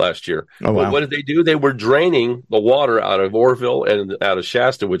last year. Oh, wow. Well, what did they do? They were draining the water out of Oroville and out of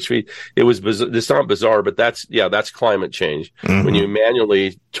Shasta, which it was bizarre. It's not bizarre, but that's climate change. When you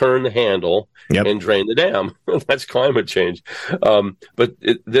manually turn the handle and drain the dam, that's climate change. But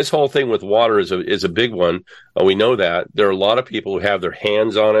this whole thing with water is a big one. We know that there are a lot of people who have their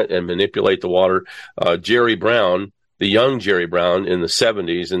hands on it and manipulate the water. Jerry Brown, the young Jerry Brown in the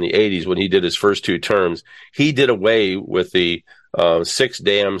 70s and the 80s, when he did his first two terms, he did away with the 6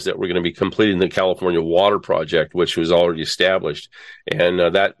 dams that were going to be completing the California Water Project, which was already established. And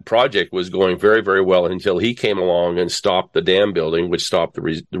that project was going very, very well until he came along and stopped the dam building, which stopped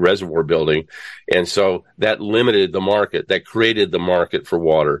the reservoir building. And so that limited the market, that created the market for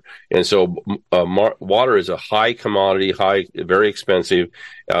water. And so water is a high commodity, very expensive.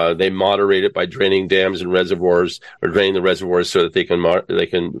 They moderate it by draining dams and reservoirs, or draining the reservoirs so that they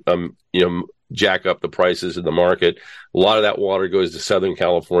can jack up the prices in the market. A lot of that water goes to Southern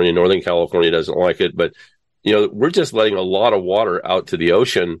California. Northern California doesn't like it, but we're just letting a lot of water out to the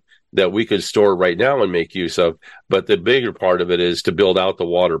ocean that we could store right now and make use of. But the bigger part of it is to build out the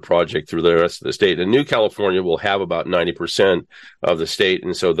water project through the rest of the state. And New California will have about 90% of the state,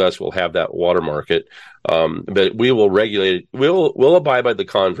 and so thus we'll have that water market. But we will regulate it. We'll abide by the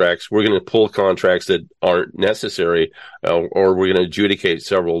contracts. We're going to pull contracts that aren't necessary, or we're going to adjudicate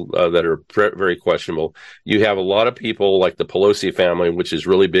several that are very questionable. You have a lot of people like the Pelosi family, which is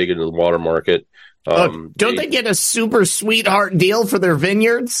really big into the water market. Don't they get a super sweetheart deal for their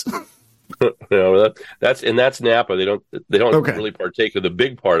vineyards? That's Napa. They don't really partake of the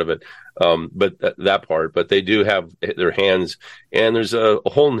big part of it, but that part. But they do have their hands, and there's a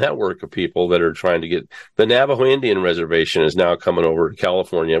whole network of people that are trying to get. The Navajo Indian Reservation is now coming over to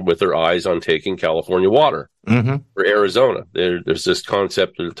California with their eyes on taking California water for Arizona. There's this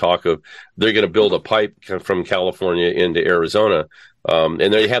concept of talk of they're going to build a pipe from California into Arizona.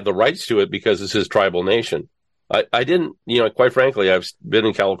 And they have the rights to it because this is tribal nation. I didn't, quite frankly, I've been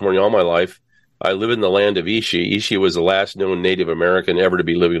in California all my life. I live in the land of Ishi. Ishi was the last known Native American ever to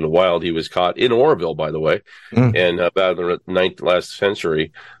be living in the wild. He was caught in Oroville, by the way, and about the last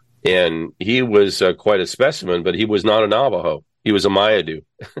century. And he was quite a specimen, but he was not a Navajo. He was a Mayadu.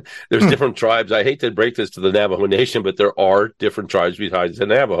 There's different tribes. I hate to break this to the Navajo Nation, but there are different tribes besides the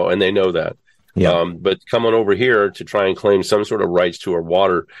Navajo, and they know that. Yeah. But coming over here to try and claim some sort of rights to our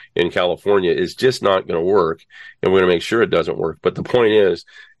water in California is just not going to work, and we're going to make sure it doesn't work. But the point is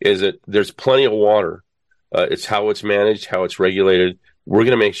that there's plenty of water. It's how it's managed, how it's regulated. We're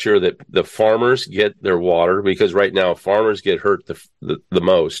going to make sure that the farmers get their water, because right now farmers get hurt the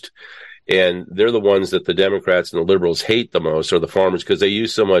most, and they're the ones that the Democrats and the liberals hate the most, are the farmers, because they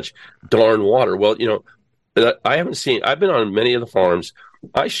use so much darn water. Well, I've been on many of the farms.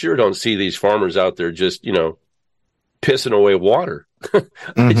 I sure don't see these farmers out there just, pissing away water.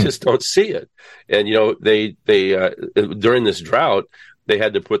 I just don't see it. And, they during this drought, they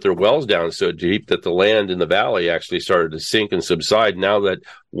had to put their wells down so deep that the land in the valley actually started to sink and subside. Now that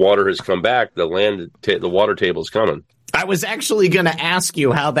water has come back, the water table is coming. I was actually going to ask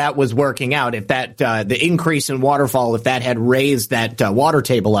you how that was working out, if that the increase in waterfall, if that had raised that water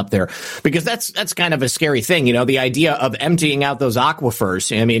table up there, because that's kind of a scary thing, the idea of emptying out those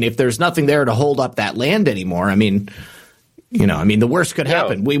aquifers. I mean, if there's nothing there to hold up that land anymore, the worst could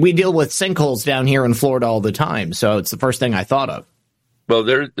happen. We deal with sinkholes down here in Florida all the time, so it's the first thing I thought of. Well,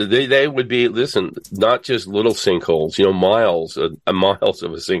 they would be, not just little sinkholes, miles of a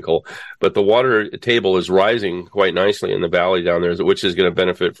sinkhole, but the water table is rising quite nicely in the valley down there, which is going to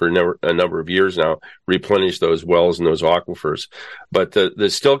benefit for a number of years now, replenish those wells and those aquifers. But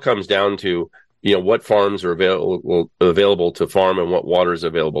this still comes down to, what farms are available to farm and what water is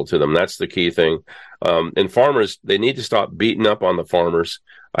available to them. That's the key thing. And farmers, they need to stop beating up on the farmers.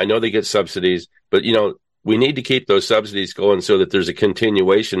 I know they get subsidies, but, we need to keep those subsidies going so that there's a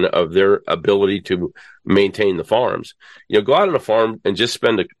continuation of their ability to maintain the farms. Go out on a farm and just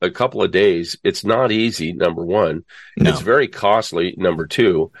spend a couple of days. It's not easy, number one. No. It's very costly, number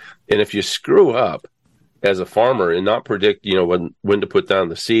two. And if you screw up as a farmer and not predict, when to put down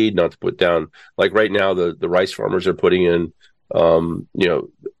the seed, not to put down, like right now, the rice farmers are putting in, pesticide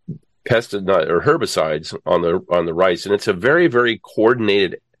or herbicides on the rice. And it's a very, very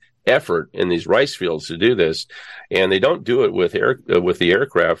coordinated effort in these rice fields to do this, and they don't do it with the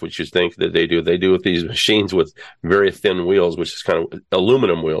aircraft, which you think that they do. They do with these machines with very thin wheels, which is kind of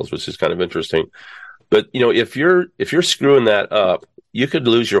aluminum wheels, which is kind of interesting. But if you're screwing that up, you could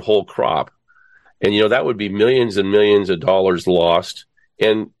lose your whole crop, and that would be millions and millions of dollars lost.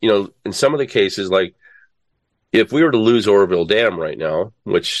 And in some of the cases, like if we were to lose Oroville Dam right now,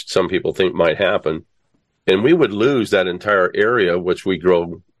 which some people think might happen, and we would lose that entire area which we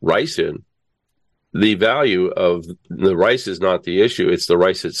grow rice in, the value of the rice is not the issue. It's the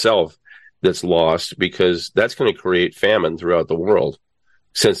rice itself that's lost, because that's going to create famine throughout the world,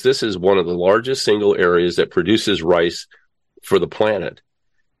 since this is one of the largest single areas that produces rice for the planet.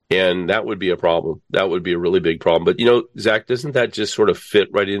 And that would be a problem. That would be a really big problem. But, Zach, doesn't that just sort of fit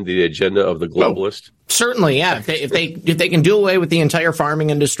right into the agenda of the globalist? Certainly, yeah. If they can do away with the entire farming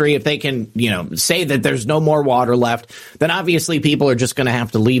industry, if they can, say that there's no more water left, then obviously people are just going to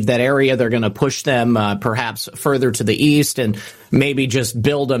have to leave that area. They're going to push them perhaps further to the east and maybe just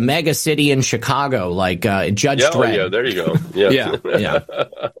build a mega city in Chicago, like Judge Dredd. Yeah, there you go. Yeah.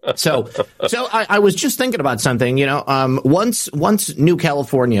 So I was just thinking about something. Once New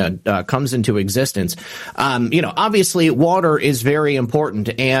California comes into existence, obviously water is very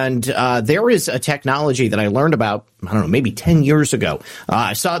important, and there is a technology that I learned about, I don't know, maybe 10 years ago.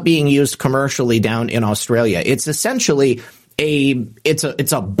 I saw it being used commercially down in Australia. It's essentially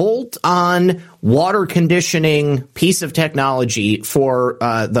it's a bolt-on water conditioning piece of technology for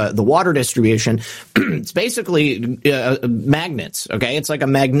the water distribution. It's basically magnets. Okay, it's like a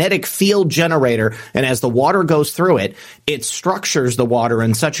magnetic field generator, and as the water goes through it, it structures the water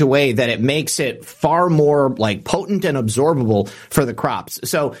in such a way that it makes it far more like potent and absorbable for the crops.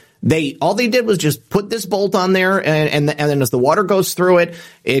 So all they did was just put this bolt on there, and then as the water goes through it,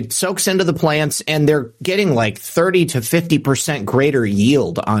 it soaks into the plants, and they're getting like 30 to 50% greater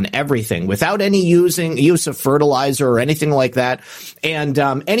yield on everything without any use of fertilizer or anything like that. And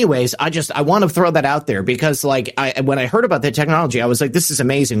anyways, I want to throw that out there because when I heard about that technology, I was like, this is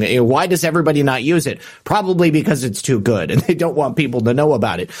amazing. Why does everybody not use it? Probably because it's too good and they don't want people to know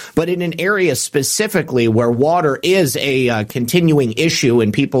about it. But in an area specifically where water is a continuing issue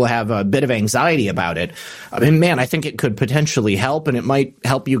and people have a bit of anxiety about it, I mean, man, I think it could potentially help, and it might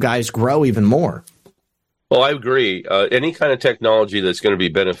help you guys grow even more. Well, I agree. Any kind of technology that's going to be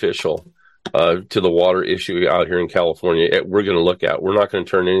beneficial to the water issue out here in California, we're going to look at. We're not going to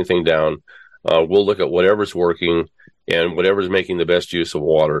turn anything down. We'll look at whatever's working and whatever's making the best use of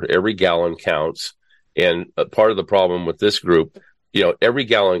water. Every gallon counts. And part of the problem with this group, every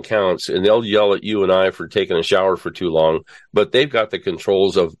gallon counts, and they'll yell at you and I for taking a shower for too long, but they've got the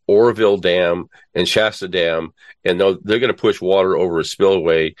controls of Oroville Dam and Shasta Dam, and they're going to push water over a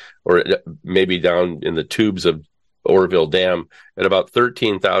spillway or maybe down in the tubes of Oroville Dam at about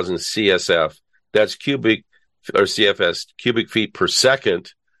 13,000 CSF. That's CFS, cubic feet per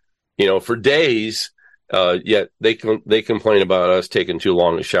second, for days. Yet they complain about us taking too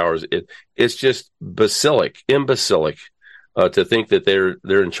long in showers. It's just imbecilic. To think that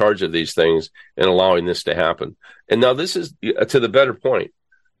they're in charge of these things and allowing this to happen. And now this is to the better point.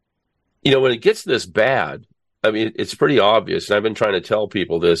 When it gets this bad, I mean, it's pretty obvious. And I've been trying to tell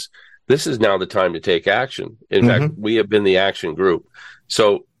people this. This is now the time to take action. In fact, we have been the action group.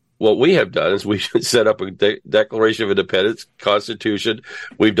 So what we have done is we've set up a Declaration of Independence, Constitution.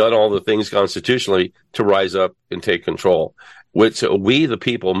 We've done all the things constitutionally to rise up and take control. Which we the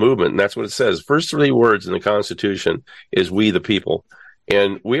people movement, and that's what it says. First 3 words in the Constitution is we the people.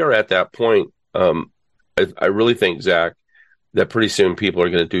 And we are at that point. I really think, Zach, that pretty soon people are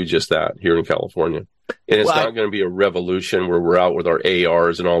going to do just that here in California. And it's not going to be a revolution where we're out with our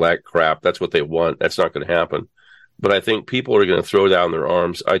ARs and all that crap. That's what they want. That's not going to happen. But I think people are going to throw down their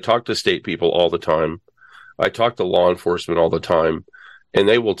arms. I talk to state people all the time. I talk to law enforcement all the time. And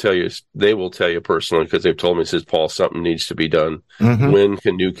they will tell you personally, because they've told me, says, Paul, something needs to be done. When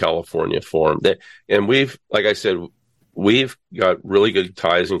can New California form? And like I said, we've got really good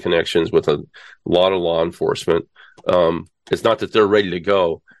ties and connections with a lot of law enforcement. It's not that they're ready to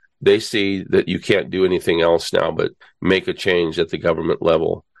go. They see that you can't do anything else now but make a change at the government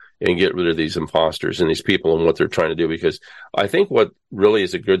level and get rid of these imposters and these people and what they're trying to do. Because I think what really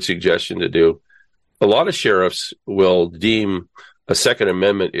is a good suggestion to do, a lot of sheriffs will deem a Second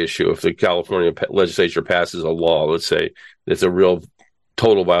Amendment issue if the California legislature passes a law, let's say, that's a real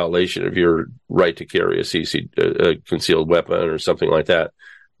total violation of your right to carry a concealed weapon or something like that.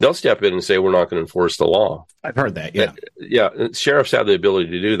 They'll step in and say, we're not going to enforce the law. I've heard that, yeah. Yeah, sheriffs have the ability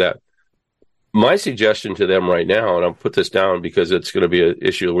to do that. My suggestion to them right now, and I'll put this down because it's going to be an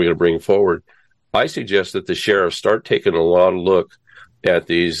issue that we're going to bring forward, I suggest that the sheriffs start taking a lot of look at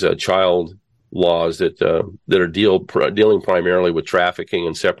these child laws that are dealing primarily with trafficking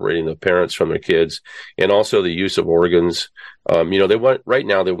and separating the parents from their kids, and also the use of organs. They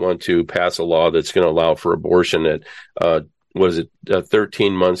want to pass a law that's going to allow for abortion at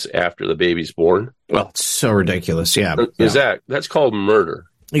 13 months after the baby's born. Well, it's so ridiculous. Yeah, that's called murder.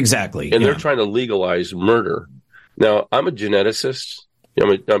 Exactly, and they're trying to legalize murder. Now, I'm a geneticist.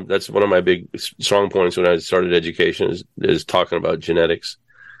 That's one of my big strong points when I started education is talking about genetics.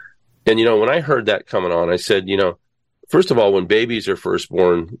 And, when I heard that coming on, I said, first of all, when babies are first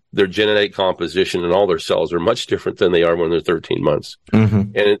born, their genetic composition and all their cells are much different than they are when they're 13 months.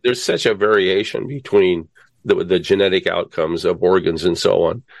 And there's such a variation between the genetic outcomes of organs and so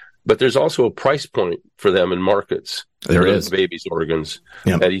on. But there's also a price point for them in markets. There is babies' organs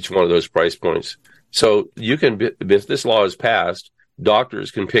at each one of those price points. So if this law is passed,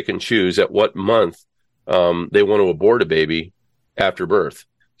 doctors can pick and choose at what month they want to abort a baby after birth.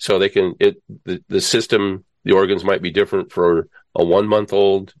 So they can, the system, the organs might be different for a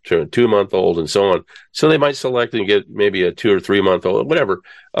 1-month-old to a 2-month-old and so on. So they might select and get maybe a 2 or 3-month-old, whatever.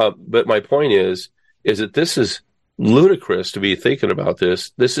 But my point is that this is ludicrous to be thinking about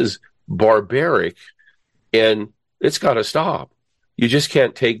this. This is barbaric, and it's got to stop. You just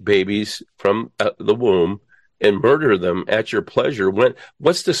can't take babies from the womb and murder them at your pleasure.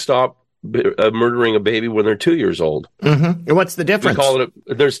 What's to stop murdering a baby when they're 2 years old? Mm-hmm. And what's the difference? We call it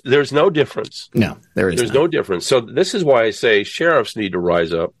there's no difference. No, there's no difference. So this is why I say sheriffs need to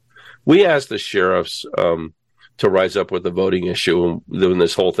rise up. We asked the sheriffs to rise up with the voting issue when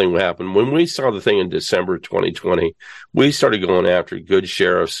this whole thing happened. When we saw the thing in December 2020, we started going after good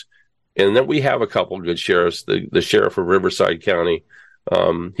sheriffs. And then we have a couple of good sheriffs. The sheriff of Riverside County,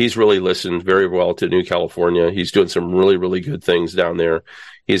 he's really listened very well to New California. He's doing some really, really good things down there.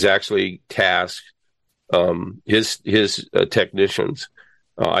 He's actually tasked his technicians,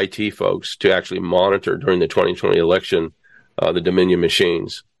 IT folks, to actually monitor during the 2020 election the Dominion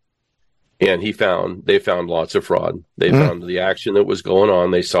machines. And they found lots of fraud. They found the action that was going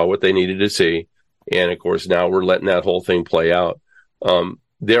on. They saw what they needed to see. And of course, now we're letting that whole thing play out.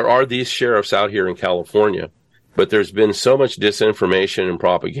 There are these sheriffs out here in California, but there's been so much disinformation and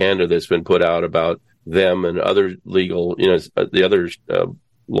propaganda that's been put out about them and other legal, the other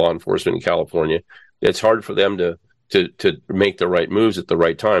law enforcement in California. It's hard for them to make the right moves at the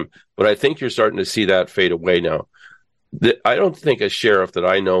right time. But I think you're starting to see that fade away now. I don't think a sheriff that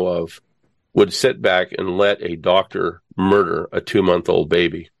I know of would sit back and let a doctor murder a 2-month-old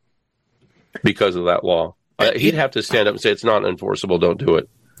baby because of that law. He'd have to stand up and say, it's not enforceable, don't do it.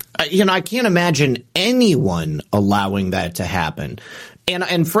 I can't imagine anyone allowing that to happen.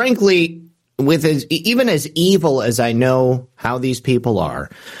 And frankly, even as evil as I know how these people are,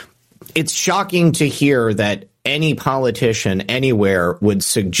 it's shocking to hear that any politician anywhere would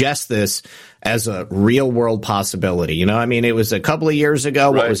suggest this as a real world possibility. It was a couple of years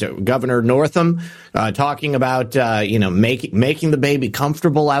ago. Right. What was it? Governor Northam talking about, making the baby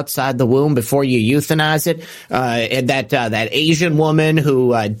comfortable outside the womb before you euthanize it. And that Asian woman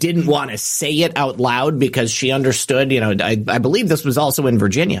who didn't want to say it out loud because she understood, I believe this was also in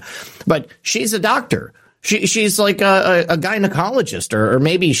Virginia, but she's a doctor. She's like a gynecologist, or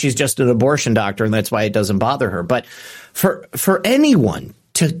maybe she's just an abortion doctor, and that's why it doesn't bother her. But for anyone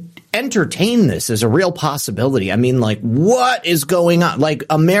to entertain this as a real possibility, what is going on?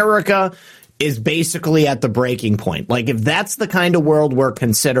 America is basically at the breaking point. If that's the kind of world we're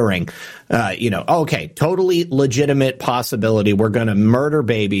considering, okay, totally legitimate possibility. We're going to murder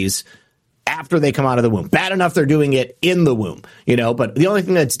babies after they come out of the womb. Bad enough they're doing it in the womb, but the only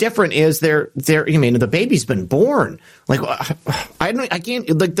thing that's different is the baby's been born. I can't,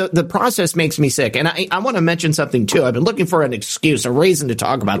 the process makes me sick. And I want to mention something too. I've been looking for an excuse, a reason to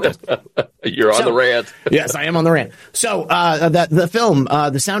talk about this. You're on the rant. Yes, I am on the rant. So, the film,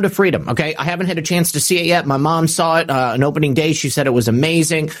 The Sound of Freedom. Okay. I haven't had a chance to see it yet. My mom saw it, on opening day. She said it was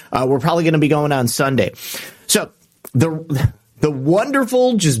amazing. We're probably going to be going on Sunday. So the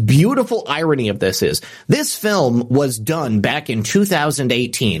wonderful, just beautiful irony of this is this film was done back in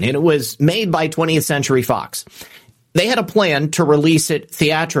 2018, and it was made by 20th Century Fox. They had a plan to release it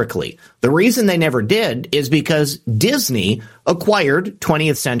theatrically. The reason they never did is because Disney acquired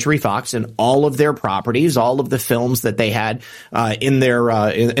 20th Century Fox and all of their properties, all of the films that they had in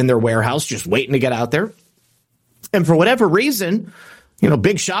their warehouse, just waiting to get out there. And for whatever reason,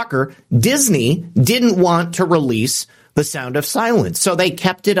 big shocker, Disney didn't want to release The Sound of Silence. So they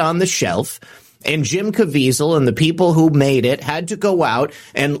kept it on the shelf, and Jim Caviezel and the people who made it had to go out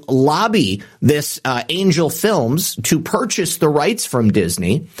and lobby this Angel Films to purchase the rights from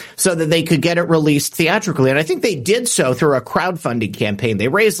Disney so that they could get it released theatrically. And I think they did so through a crowdfunding campaign. They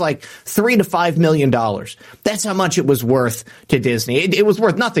raised like $3 to $5 million. That's how much it was worth to Disney. It was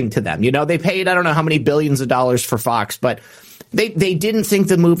worth nothing to them. They paid, I don't know how many billions of dollars for Fox, but They didn't think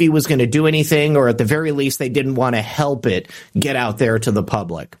the movie was going to do anything, or at the very least, they didn't want to help it get out there to the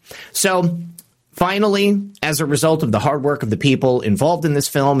public. So finally, as a result of the hard work of the people involved in this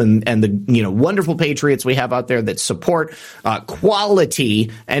film and the wonderful patriots we have out there that support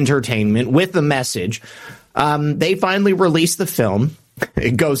quality entertainment with the message, they finally released the film.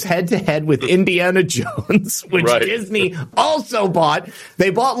 It goes head to head with Indiana Jones, which right. Disney also bought. They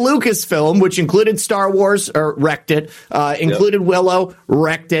bought Lucasfilm, which included Star Wars, or wrecked it, included Willow,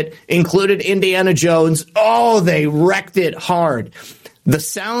 wrecked it, included Indiana Jones. Oh, they wrecked it hard. The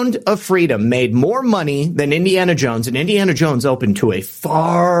Sound of Freedom made more money than Indiana Jones, and Indiana Jones opened to a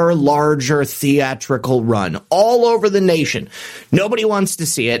far larger theatrical run all over the nation. Nobody wants to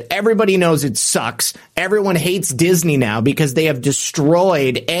see it. Everybody knows it sucks. Everyone hates Disney now because they have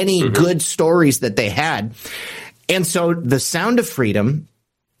destroyed any good stories that they had. And so The Sound of Freedom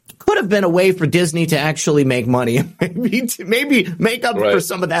could have been a way for Disney to actually make money, maybe make up for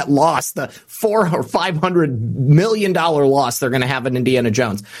some of that loss, the $400 or $500 million loss they're going to have in Indiana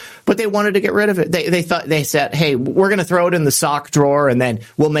Jones. But they wanted to get rid of it. They said, hey, we're going to throw it in the sock drawer and then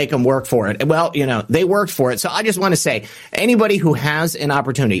we'll make them work for it. Well, they worked for it. So I just want to say, anybody who has an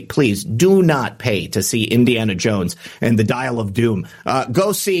opportunity, please do not pay to see Indiana Jones and the Dial of Doom.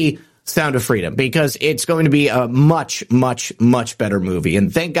 Go see Sound of Freedom, because it's going to be a much, much, much better movie.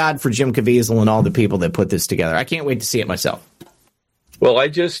 And thank God for Jim Caviezel and all the people that put this together. I can't wait to see it myself. Well, I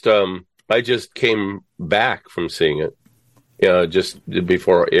just came back from seeing it just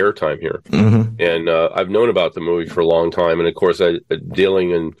before airtime here. And I've known about the movie for a long time. And of course,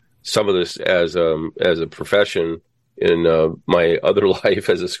 dealing in some of this as a profession in my other life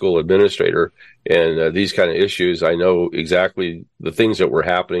as a school administrator, and these kind of issues, I know exactly the things that were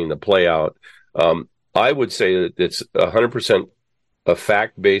happening to play out. I would say that it's 100% a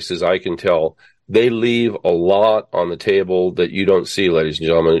fact base, as I can tell. They leave a lot on the table that you don't see, ladies and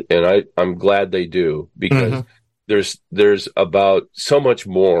gentlemen, and I'm glad they do, because there's about so much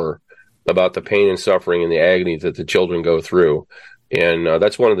more about the pain and suffering and the agony that the children go through, and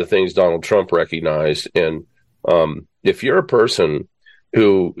that's one of the things Donald Trump recognized. And if you're a person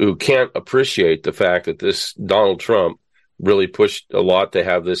who can't appreciate the fact that this Donald Trump really pushed a lot to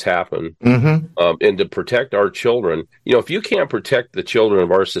have this happen, and to protect our children, if you can't protect the children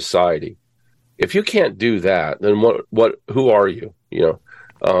of our society, if you can't do that, then who are you?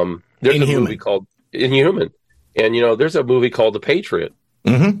 There's Inhuman. A movie called Inhuman, and there's a movie called The Patriot,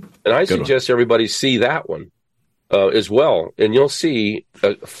 and I suggest everybody see that one as well, and you'll see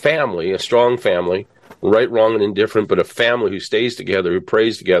a strong family. Right, wrong, and indifferent, but a family who stays together, who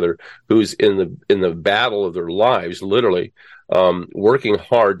prays together, who's in the battle of their lives, literally working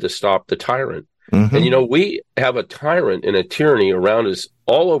hard to stop the tyrant. And we have a tyrant and a tyranny around us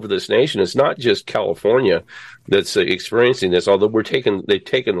all over this nation. It's not just California that's experiencing this, although they've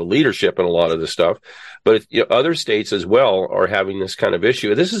taken the leadership in a lot of this stuff. But other states as well are having this kind of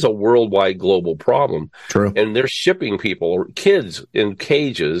issue. This is a worldwide global problem. True. And they're shipping people, kids in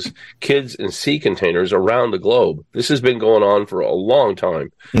cages, kids in sea containers around the globe. This has been going on for a long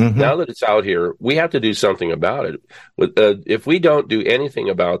time. Now that it's out here, we have to do something about it. If we don't do anything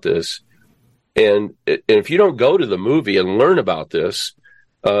about this, and if you don't go to the movie and learn about this,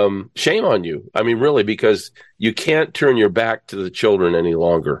 shame on you. I mean, really, because you can't turn your back to the children any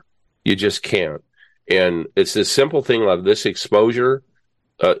longer. You just can't. And it's this simple thing like this exposure.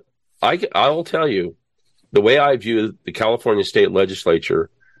 I'll tell you, the way I view the California state legislature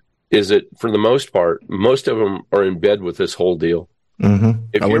is that, for the most part, most of them are in bed with this whole deal.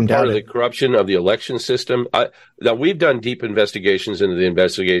 If you're part of the corruption of the election system, now we've done deep investigations into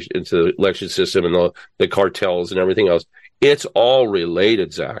the election system and the cartels and everything else. It's all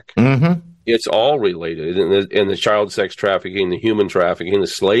related, Zach. It's all related. And the child sex trafficking, the human trafficking, the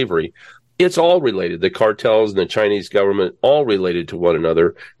slavery. It's all related. The cartels and the Chinese government, all related to one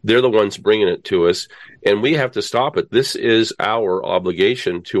another. They're the ones bringing it to us, and we have to stop it. This is our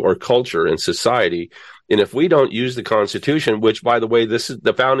obligation to our culture and society. And if we don't use the Constitution, which, by the way, this is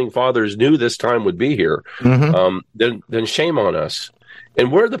the founding fathers knew this time would be here, then shame on us.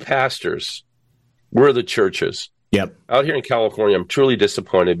 And we're the pastors. We're the churches. Yep. Out here in California, I'm truly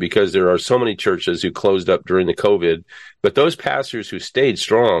disappointed because there are so many churches who closed up during the COVID, but those pastors who stayed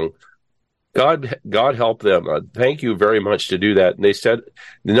strong, God help them. Thank you very much to do that. And they said,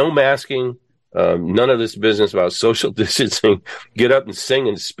 no masking, none of this business about social distancing. Get up and sing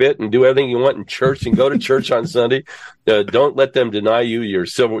and spit and do everything you want in church and go to church on Sunday. Don't let them deny you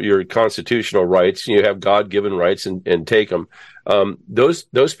your constitutional rights. You have God-given rights and take them.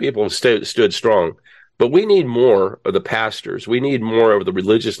 Those people stood strong. But we need more of the pastors. We need more of the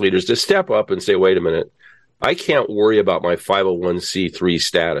religious leaders to step up and say, wait a minute. I can't worry about my 501c3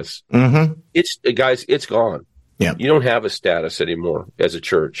 status. It's gone. Yeah. You don't have a status anymore as a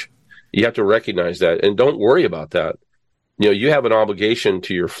church. You have to recognize that, and don't worry about that. You have an obligation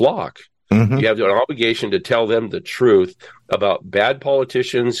to your flock. You have an obligation to tell them the truth about bad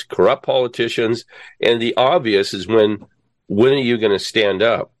politicians, corrupt politicians, and the obvious is when are you going to stand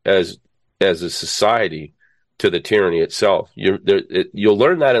up as a society to the tyranny itself? You'll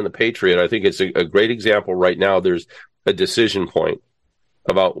learn that in The Patriot. I think it's a great example right now. There's a decision point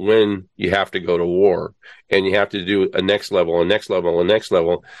about when you have to go to war, and you have to do a next level, a next level, a next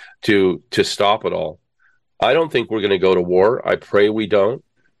level to stop it all. I don't think we're going to go to war. I pray we don't.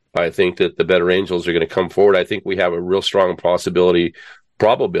 I think that the better angels are going to come forward. I think we have a real strong probability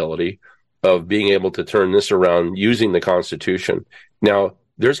of being able to turn this around using the Constitution. Now,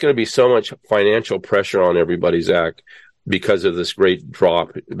 there's going to be so much financial pressure on everybody, Zach, because of this great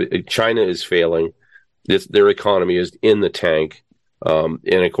drop. China is failing. Their economy is in the tank. And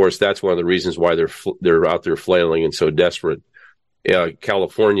of course, that's one of the reasons why they're out there flailing and so desperate.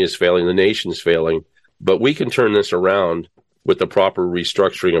 California is failing. The nation's failing. But we can turn this around with the proper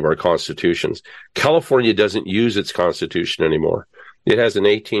restructuring of our constitutions. California doesn't use its constitution anymore. It has an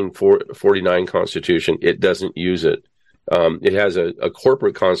 1849 constitution. It doesn't use it. It has a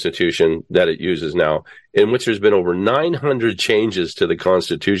corporate constitution that it uses now, in which there's been over 900 changes to the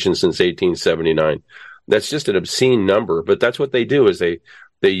constitution since 1879. That's just an obscene number, but that's what they do, is they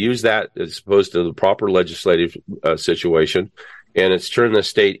use that as opposed to the proper legislative situation, and it's turned the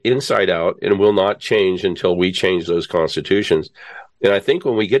state inside out and will not change until we change those constitutions. And I think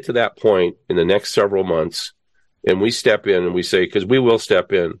when we get to that point in the next several months, and we step in and we say, because we will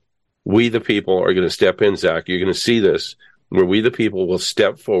step in, we the people are going to step in, Zach. You're going to see this, where we the people will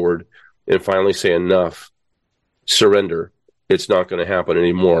step forward and finally say, enough, surrender. It's not going to happen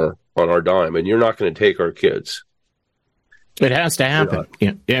anymore on our dime, and you're not going to take our kids. It has to happen.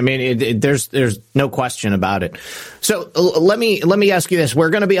 Yeah. I mean, there's no question about it. So let me ask you this. We're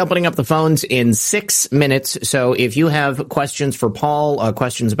going to be opening up the phones in 6 minutes. So if you have questions for Paul,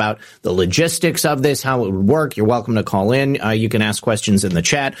 questions about the logistics of this, how it would work, you're welcome to call in. You can ask questions in the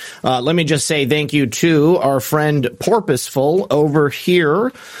chat. Let me just say thank you to our friend Porpoiseful over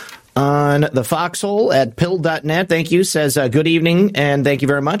here on the foxhole at pill.net. Thank you. Says, good evening, and thank you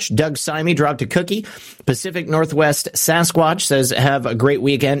very much. Doug Simey dropped a cookie. Pacific Northwest Sasquatch says, have a great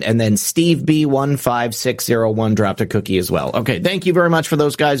weekend. And then Steve B15601 dropped a cookie as well. Okay, thank you very much for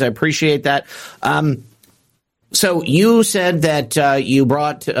those guys. I appreciate that. So you said that you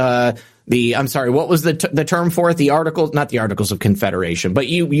brought I'm sorry, what was the term for it? The articles, not the Articles of Confederation, but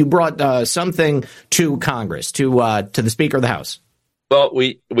you brought something to Congress, to the Speaker of the House. Well,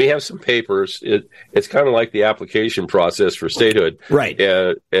 we have some papers. It's kind of like the application process for statehood. Right.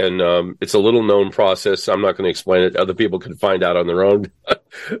 And it's a little known process. I'm not going to explain it. Other people can find out on their own.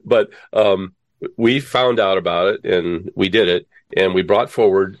 But we found out about it, and we did it, and we brought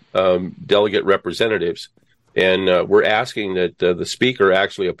forward delegate representatives. And we're asking that the Speaker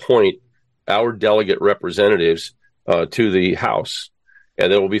actually appoint our delegate representatives to the House. And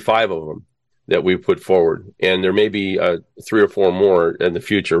there will be 5 of them that we put forward. And there may be 3 or 4 more in the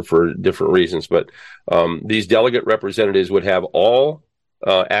future for different reasons. But these delegate representatives would have all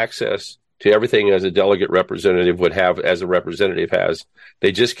access to everything as a delegate representative would have, as a representative has.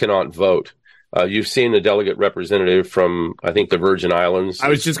 They just cannot vote. You've seen the delegate representative from, I think, the Virgin Islands. I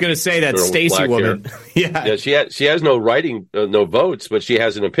was just going to say that Stacy woman. Yeah, she has no writing, no votes, but she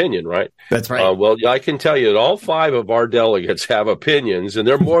has an opinion, right? That's right. Well, I can tell you that all 5 of our delegates have opinions, and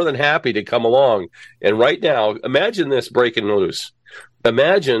they're more than happy to come along. And right now, imagine this breaking loose.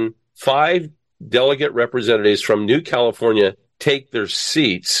 Imagine 5 delegate representatives from New California take their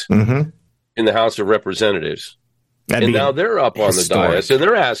seats in the House of Representatives. And now they're up on the dais, and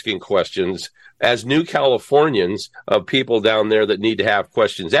they're asking questions as New Californians of people down there that need to have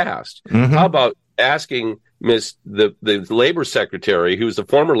questions asked. How about asking the labor secretary, who's the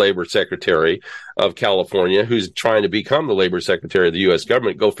former labor secretary of California, who's trying to become the labor secretary of the U.S.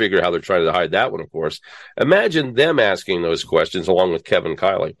 government? Go figure how they're trying to hide that one, of course. Imagine them asking those questions along with Kevin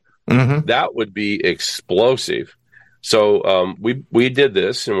Kiley. That would be explosive. So we did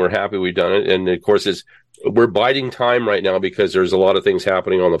this, and we're happy we've done it. And, of course, we're biding time right now because there's a lot of things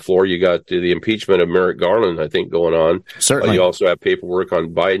happening on the floor. You got the impeachment of Merrick Garland, I think, going on. Certainly. You also have paperwork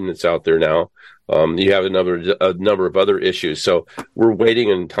on Biden that's out there now. You have a number of other issues. So we're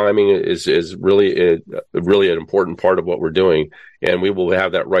waiting, and timing is really an important part of what we're doing. And we will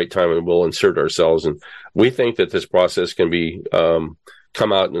have that right time, and we'll insert ourselves. And we think that this process can be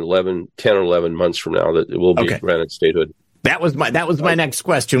come out in 10 or 11 months from now, that it will be granted statehood. That was my next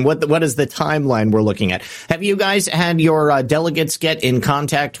question. What is the timeline we're looking at? Have you guys had your delegates get in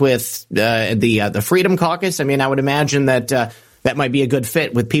contact with the Freedom Caucus? I mean, I would imagine that that might be a good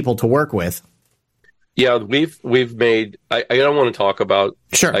fit with people to work with. Yeah, we've made. I don't want to talk about.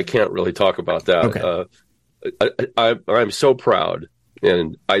 Sure, I can't really talk about that. Okay. I'm so proud,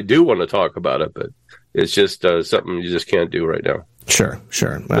 and I do want to talk about it, but it's just something you just can't do right now. Sure.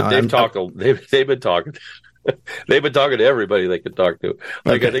 Well, but they've been talking. They've been talking to everybody they could talk to.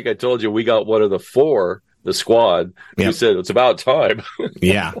 Like, I think I told you, we got one of the 4 the squad who said it's about time.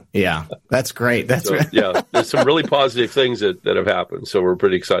 Yeah. That's great. That's so, yeah. There's some really positive things that have happened. So we're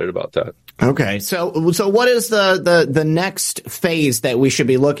pretty excited about that. Okay. So what is the next phase that we should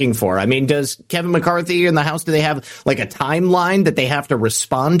be looking for? I mean, does Kevin McCarthy and the House, do they have like a timeline that they have to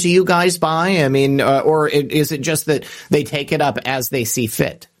respond to you guys by? I mean, or is it just that they take it up as they see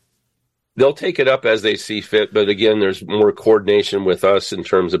fit? They'll take it up as they see fit, but again, there's more coordination with us in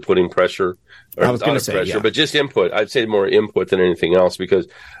terms of putting pressure. Or I was going to say, pressure, but just input. I'd say more input than anything else, because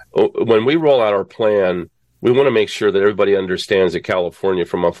when we roll out our plan, we want to make sure that everybody understands that California,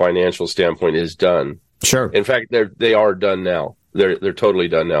 from a financial standpoint, is done. Sure. In fact, they are done now. They're totally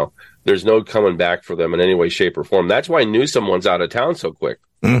done now. There's no coming back for them in any way, shape, or form. That's why Newsom wants out of town so quick.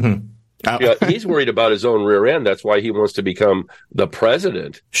 Mm-hmm. He's worried about his own rear end. That's why he wants to become the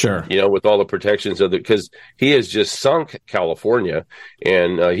president. Sure. With all the protections of because he has just sunk California,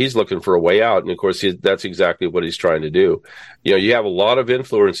 and he's looking for a way out. And of course, that's exactly what he's trying to do. You have a lot of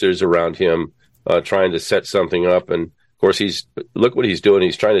influencers around him trying to set something up. And of course, look what he's doing.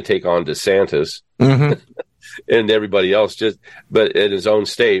 He's trying to take on DeSantis. Mm-hmm. And everybody else but in his own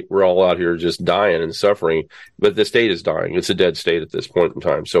state, we're all out here just dying and suffering. But the state is dying; it's a dead state at this point in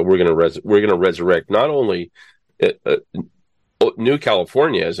time. So we're going to resurrect not only New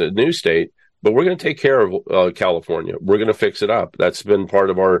California as a new state, but we're going to take care of California. We're going to fix it up. That's been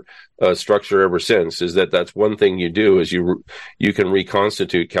part of our structure ever since. Is that's one thing you do is you can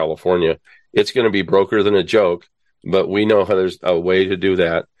reconstitute California. It's going to be broker than a joke, but we know how there's a way to do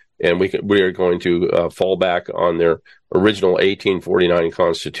that. And we are going to fall back on their original 1849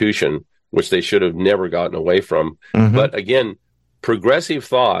 Constitution, which they should have never gotten away from. Mm-hmm. But again, progressive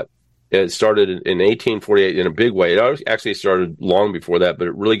thought, it started in 1848 in a big way. It actually started long before that, but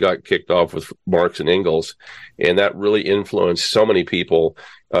it really got kicked off with Marx and Engels. And that really influenced so many people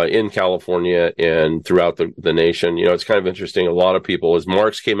in California and throughout the nation. It's kind of interesting. A lot of people, as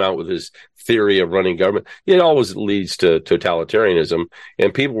Marx came out with his theory of running government, it always leads to totalitarianism.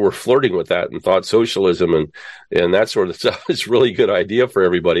 And people were flirting with that and thought socialism and that sort of stuff is a really good idea for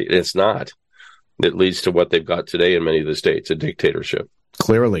everybody. And it's not. It leads to what they've got today in many of the states, a dictatorship.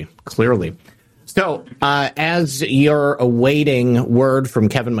 Clearly. So, as you're awaiting word from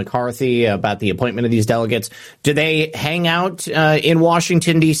Kevin McCarthy about the appointment of these delegates, do they hang out in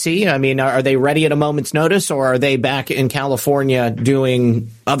Washington, D.C.? I mean, are they ready at a moment's notice, or are they back in California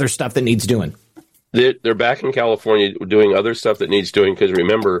doing other stuff that needs doing? They're back in California doing other stuff that needs doing, because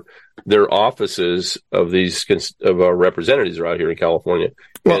remember, their offices of our representatives are out here in California.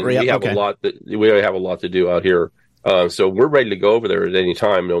 And we have a lot to do out here. So we're ready to go over there at any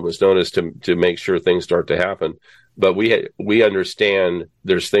time, moment's notice, to make sure things start to happen. But we understand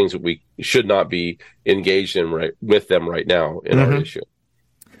there's things that we should not be engaged in with them right now in our issue.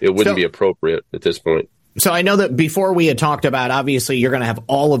 It wouldn't be appropriate at this point. So I know that before we had talked about, obviously, you're going to have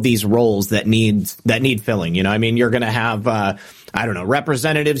all of these roles that need filling. I mean, you're going to have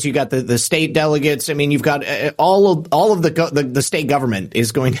representatives. You got the state delegates. I mean, you've got all of the state government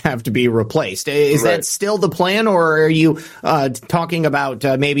is going to have to be replaced. Is that still the plan, or are you talking about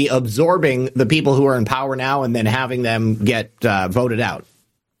maybe absorbing the people who are in power now and then having them get voted out?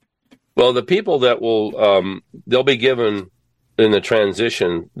 Well, the people that will they'll be given in the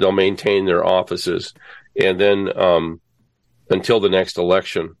transition, they'll maintain their offices. And then until the next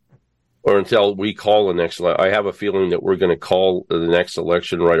election, or until we call the next election, I have a feeling that we're going to call the next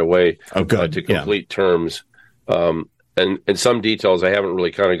election right away to complete terms. And some details I haven't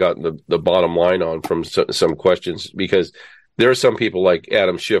really kind of gotten the bottom line on from some questions, because there are some people like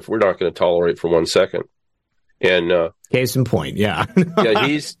Adam Schiff we're not going to tolerate for 1 second. And case in point, yeah,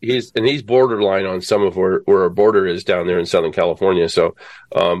 he's borderline on some of where our border is down there in Southern California. So,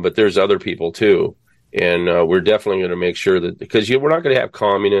 but there's other people too. And we're definitely going to make sure that, because we're not going to have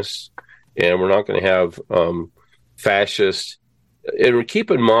communists and we're not going to have fascists. And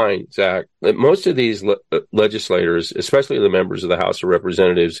keep in mind, Zach, that most of these legislators, especially the members of the House of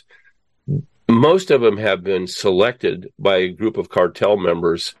Representatives, most of them have been selected by a group of cartel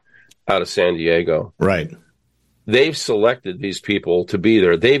members out of San Diego. Right. They've selected these people to be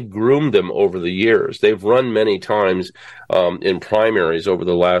there. They've groomed them over the years. They've run many times in primaries over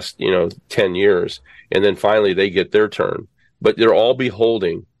the last 10 years. And then finally they get their turn. But they're all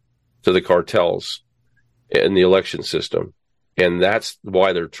beholding to the cartels in the election system. And that's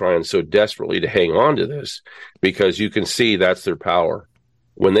why they're trying so desperately to hang on to this, because you can see that's their power.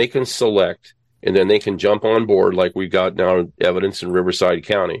 When they can select and then they can jump on board, like we've got now evidence in Riverside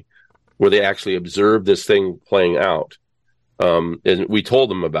County, where they actually observed this thing playing out. And we told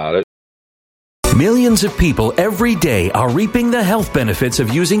them about it. Millions of people every day are reaping the health benefits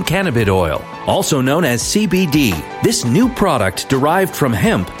of using cannabis oil, also known as CBD. This new product derived from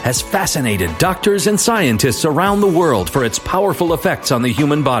hemp has fascinated doctors and scientists around the world for its powerful effects on the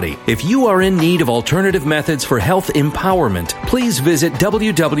human body. If you are in need of alternative methods for health empowerment, please visit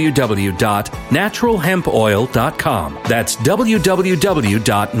www.naturalhempoil.com. That's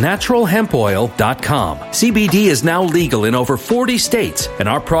www.naturalhempoil.com. CBD is now legal in over 40 states, and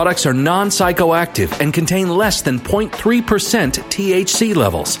our products are non-psychoactive and contain less than 0.3% THC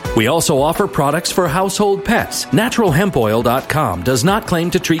levels. We also offer products for household pets. NaturalHempOil.com does not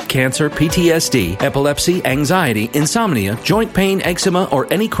claim to treat cancer, PTSD, epilepsy, anxiety, insomnia, joint pain, eczema, or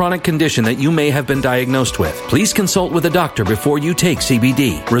any chronic condition that you may have been diagnosed with. Please consult with a doctor before you take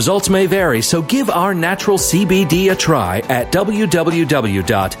CBD. Results may vary, so give our natural CBD a try at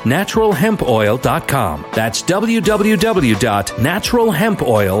www.naturalhempoil.com. That's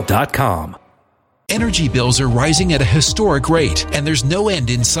www.naturalhempoil.com. Energy bills are rising at a historic rate, and there's no end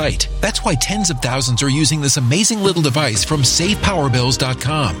in sight. That's why tens of thousands are using this amazing little device from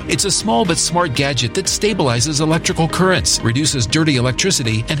SavePowerBills.com. It's a small but smart gadget that stabilizes electrical currents, reduces dirty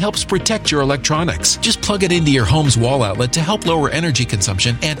electricity, and helps protect your electronics. Just plug it into your home's wall outlet to help lower energy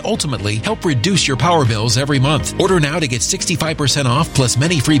consumption and ultimately help reduce your power bills every month. Order now to get 65% off plus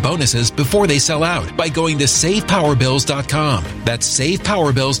many free bonuses before they sell out by going to SavePowerBills.com. That's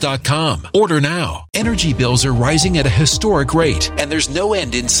SavePowerBills.com. Order now. Energy bills are rising at a historic rate, and there's no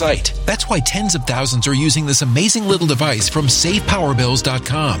end in sight. That's why tens of thousands are using this amazing little device from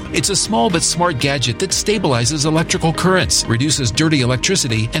SavePowerBills.com. It's a small but smart gadget that stabilizes electrical currents, reduces dirty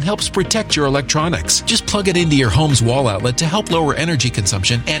electricity, and helps protect your electronics. Just plug it into your home's wall outlet to help lower energy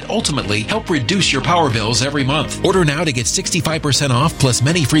consumption and ultimately help reduce your power bills every month. Order now to get 65% off plus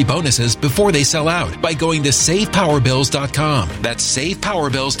many free bonuses before they sell out by going to SavePowerBills.com. That's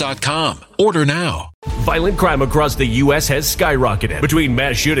SavePowerBills.com. Order now. Violent crime across the U.S. has skyrocketed. Between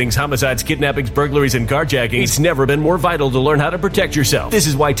mass shootings, homicides, kidnappings, burglaries, and carjackings, it's never been more vital to learn how to protect yourself. This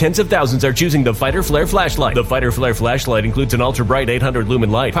is why tens of thousands are choosing the Fighter Flare flashlight. The Fighter Flare flashlight includes an ultra-bright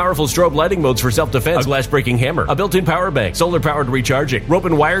 800-lumen light, powerful strobe lighting modes for self-defense, a glass-breaking hammer, a built-in power bank, solar-powered recharging, rope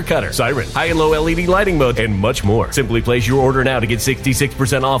and wire cutter, siren, high and low LED lighting mode, and much more. Simply place your order now to get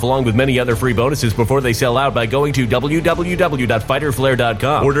 66% off along with many other free bonuses before they sell out by going to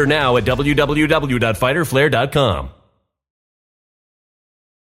www.fighterflare.com. Order now at www.fighterflare.com.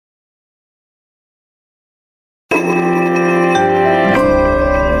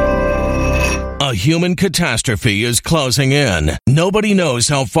 A human catastrophe is closing in. Nobody knows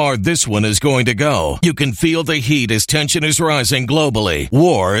how far this one is going to go. You can feel the heat as tension is rising globally.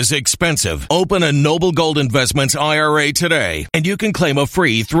 War is expensive. Open a Noble Gold Investments IRA today, and you can claim a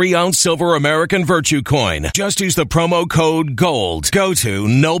free 3-ounce silver American Virtue coin. Just use the promo code GOLD. Go to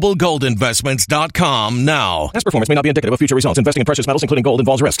noblegoldinvestments.com now. Past performance may not be indicative of future results. Investing in precious metals, including gold,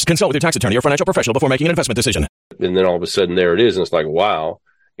 involves risks. Consult with your tax attorney or financial professional before making an investment decision. And then all of a sudden there it is, and it's like, wow.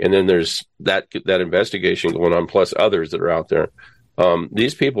 And then there's that investigation going on, plus others that are out there.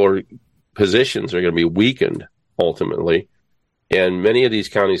 These positions are going to be weakened ultimately, and many of these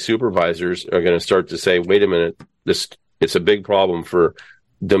county supervisors are going to start to say, "Wait a minute, it's a big problem for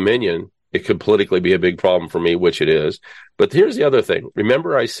Dominion. It could politically be a big problem for me," which it is. But here's the other thing: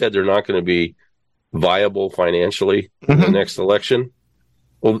 remember, I said they're not going to be viable financially in the next election.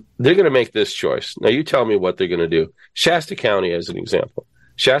 Well, they're going to make this choice. Now, you tell me what they're going to do. Shasta County, as an example.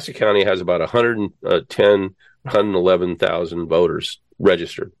 Shasta County has about 111,000 voters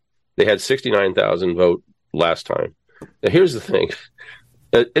registered. They had 69,000 vote last time. Now, here's the thing.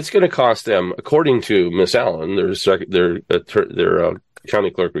 It's going to cost them, according to Miss Allen, their county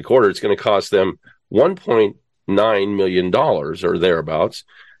clerk recorder, it's going to cost them $1.9 million or thereabouts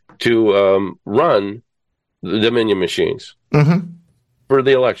to run the Dominion machines for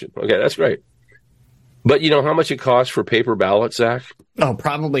the election. Okay, that's great. But you know how much it costs for paper ballots, Zach? Oh,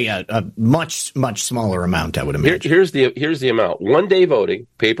 probably a much, much smaller amount, I would imagine. Here's the amount. 1 day voting,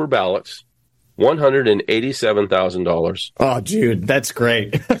 paper ballots, $187,000. Oh, dude, that's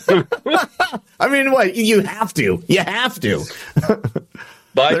great. I mean, what? You have to. You have to.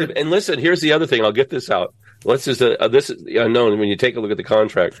 And listen, here's the other thing. I'll get this out. This is unknown when you take a look at the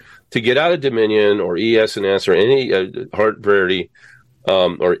contract. To get out of Dominion or ES&S or any Hart Verity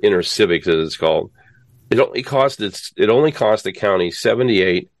or Inner Civics, as it's called, it only cost the county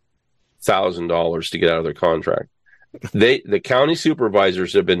 $78,000 to get out of their contract. The county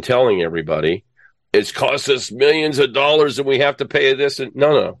supervisors have been telling everybody it's cost us millions of dollars and we have to pay this. And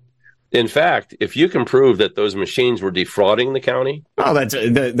no. In fact, if you can prove that those machines were defrauding the county, that's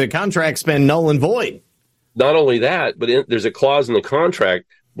the contract's been null and void. Not only that, but there's a clause in the contract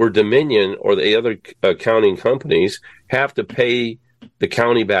where Dominion or the other accounting companies have to pay the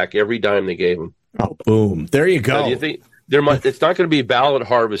county back every dime they gave them. Oh, boom. There you go. Do you think it's not going to be ballot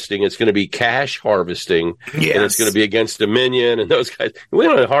harvesting. It's going to be cash harvesting. Yes. And it's going to be against Dominion and those guys. We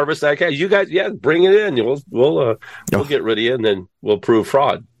don't harvest that cash. You guys, bring it in. We'll get rid of you, and then we'll prove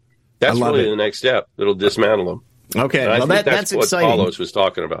fraud. That's really the next step. It'll dismantle them. Okay. Well, that's what exciting. Paulos was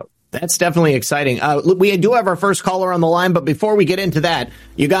talking about. That's definitely exciting. We do have our first caller on the line, but before we get into that,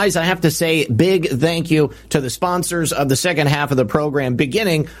 you guys, I have to say big thank you to the sponsors of the second half of the program,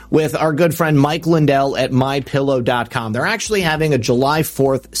 beginning with our good friend Mike Lindell at MyPillow.com. They're actually having a July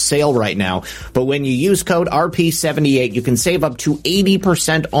 4th sale right now, but when you use code RP78, you can save up to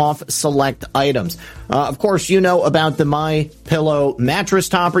 80% off select items. Of course, you know about the MyPillow mattress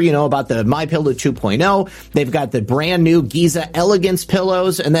topper. You know about the MyPillow 2.0. They've got the brand new Giza Elegance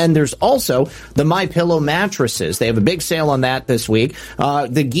pillows, and then there's also the MyPillow mattresses. They have a big sale on that this week.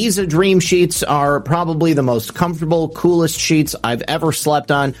 The Giza Dream Sheets are probably the most comfortable, coolest sheets I've ever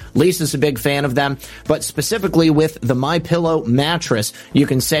slept on. Lisa's a big fan of them. But specifically with the MyPillow mattress, you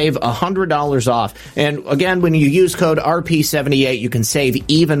can save $100 off. And again, when you use code RP78, you can save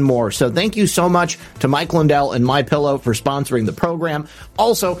even more. So thank you so much to Mike Lindell and MyPillow for sponsoring the program.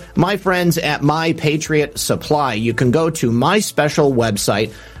 Also, my friends at My Patriot Supply. You can go to my special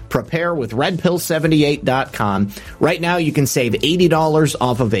website, preparewithredpill78.com. Right now, you can save $80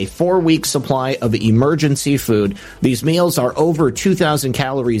 off of a 4-week supply of emergency food. These meals are over 2,000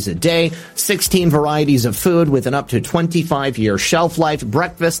 calories a day, 16 varieties of food with an up to 25-year shelf life,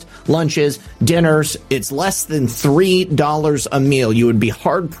 breakfast, lunches, dinners. It's less than $3 a meal. You would be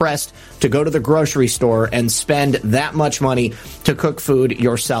hard-pressed to go to the grocery store and spend that much money to cook food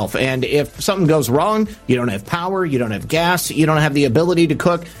yourself. And if something goes wrong, you don't have power, you don't have gas, you don't have the ability to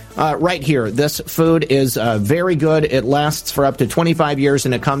cook, right here, this food is very good. It lasts for up to 25 years,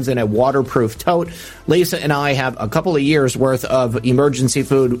 and it comes in a waterproof tote. Lisa and I have a couple of years' worth of emergency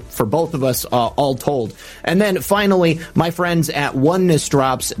food for both of us, all told. And then finally, my friends at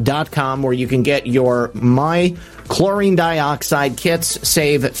onenessdrops.com, where you can get your My Chlorine Dioxide kits.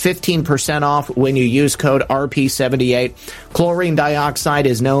 Save 15% off when you use code RP78. Chlorine dioxide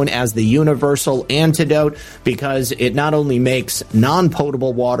is known as the universal antidote because it not only makes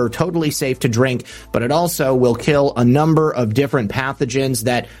non-potable water totally safe to drink, but it also will kill a number of different pathogens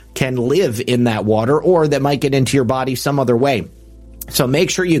that can live in that water or that might get into your body some other way. So make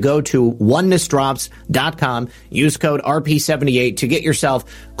sure you go to onenessdrops.com, use code RP78 to get yourself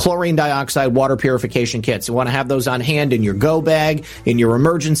chlorine dioxide water purification kits. You want to have those on hand in your go bag, in your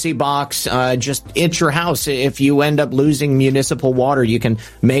emergency box, just at your house. If you end up losing municipal water, you can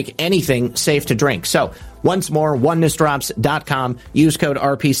make anything safe to drink. So once more, onenessdrops.com, use code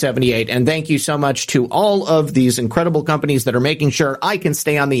RP78. And thank you so much to all of these incredible companies that are making sure I can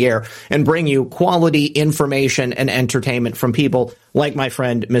stay on the air and bring you quality information and entertainment from people like my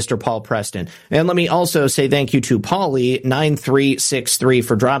friend, Mr. Paul Preston. And let me also say thank you to Paulie9363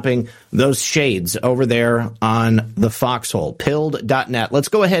 for dropping those shades over there on the foxhole, pilled.net. Let's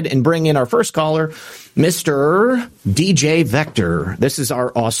go ahead and bring in our first caller, Mr. DJ Vector. This is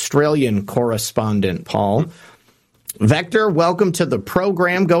our Australian correspondent, Paul. Vector, welcome to the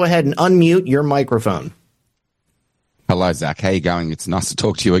program. Go ahead and unmute your microphone. Hello, Zach. How you going? It's nice to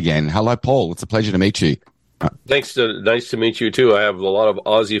talk to you again. Hello, Paul. It's a pleasure to meet you. Nice to meet you, too. I have a lot of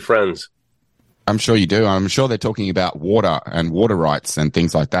Aussie friends. I'm sure you do. I'm sure they're talking about water and water rights and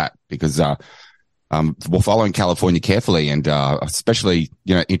things like that because we're following California carefully and especially,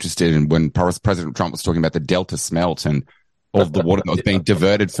 interested in when President Trump was talking about the Delta smelt and all of the water that was being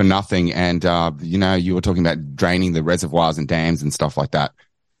diverted for nothing. And, you were talking about draining the reservoirs and dams and stuff like that,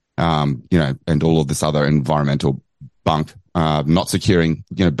 and all of this other environmental bunk, not securing,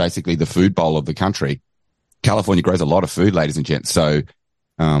 basically the food bowl of the country. California grows a lot of food, ladies and gents. So,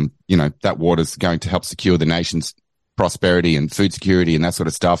 that water is going to help secure the nation's prosperity and food security and that sort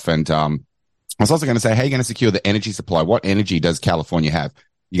of stuff. And I was also going to say, how are you going to secure the energy supply? What energy does California have?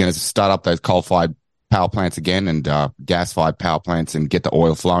 You're going to start up those coal-fired power plants again and gas-fired power plants and get the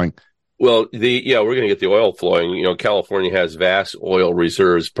oil flowing? Well, we're going to get the oil flowing. California has vast oil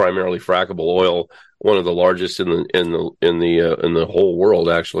reserves, primarily frackable oil, one of the largest in the whole world.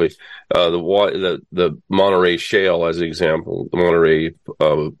 Actually, the Monterey Shale, as an example, the Monterey,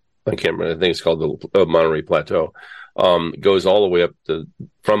 I can't remember. I think it's called the Monterey Plateau. Goes all the way up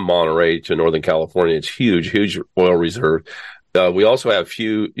from Monterey to Northern California. It's huge oil reserve. We also have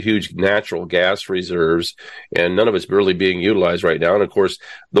huge natural gas reserves, and none of it's really being utilized right now. And of course,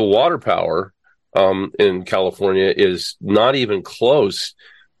 the water power in California is not even close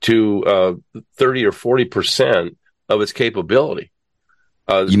to 30 or 40% of its capability.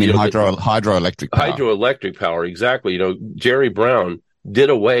 You mean hydroelectric power? Hydroelectric power, exactly. Jerry Brown did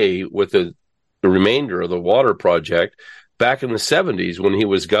away with the remainder of the water project back in the 70s when he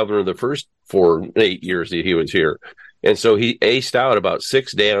was governor the first 8 years that he was here. And so he aced out about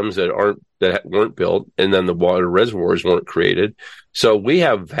 6 dams that weren't built, and then the water reservoirs weren't created. So we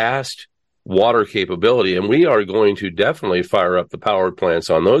have vast water capability, and we are going to definitely fire up the power plants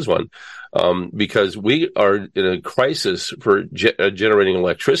on those because we are in a crisis for generating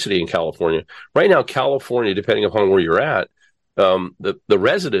electricity in California. Right now, California, depending upon where you're at, the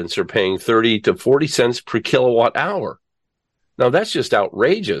residents are paying 30 to 40 cents per kilowatt hour. Now that's just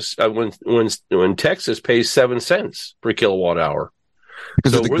outrageous. When Texas pays 7 cents per kilowatt hour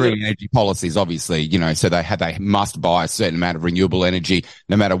because of the green energy policies, obviously, so they must buy a certain amount of renewable energy,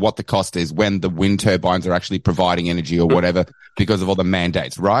 no matter what the cost is, when the wind turbines are actually providing energy or whatever, because of all the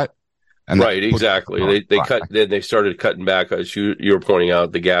mandates, right? Right, exactly. They started cutting back, as you were pointing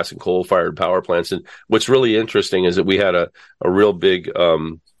out, the gas and coal-fired power plants. And what's really interesting is that we had a real big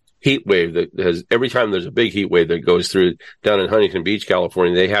heat wave that has, every time there's a big heat wave that goes through down in Huntington Beach,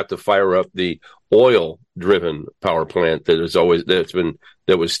 California, they have to fire up the oil-driven power plant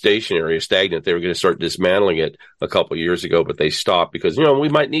that was stationary or stagnant. They were going to start dismantling it a couple of years ago, but they stopped because, we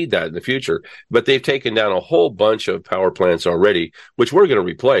might need that in the future. But they've taken down a whole bunch of power plants already, which we're going to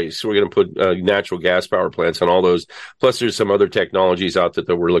replace. We're going to put natural gas power plants on all those. Plus, there's some other technologies out there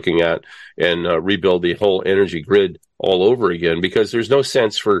that we're looking at and rebuild the whole energy grid all over again, because there's no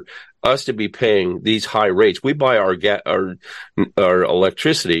sense for us to be paying these high rates. We buy our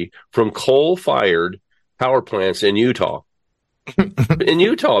electricity from coal-fired power plants in Utah. In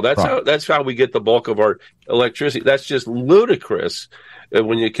Utah, that's how we get the bulk of our electricity. That's just ludicrous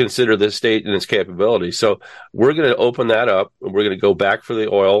when you consider the state and its capability. So we're going to open that up, and we're going to go back for the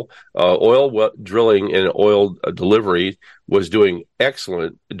oil. Drilling and oil delivery was doing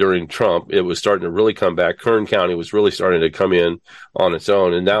excellent during Trump. It was starting to really come back. Kern County was really starting to come in on its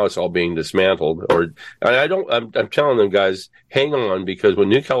own, and now it's all being dismantled. I'm telling them, guys, hang on, because when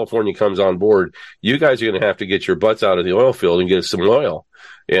New California comes on board, you guys are going to have to get your butts out of the oil field and get some oil.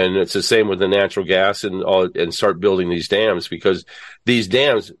 And it's the same with the natural gas and start building these dams, because these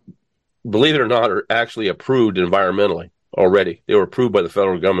dams, believe it or not, are actually approved environmentally already. They were approved by the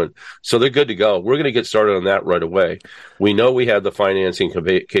federal government. So they're good to go. We're going to get started on that right away. We know we have the financing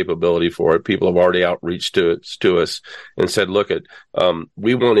capability for it. People have already outreached to us and said, look,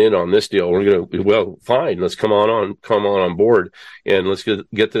 we want in on this deal. We're going to, well, fine, let's come on board, and let's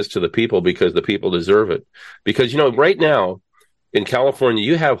get this to the people, because the people deserve it. Because, right now in California,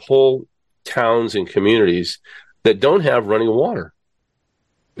 you have whole towns and communities that don't have running water.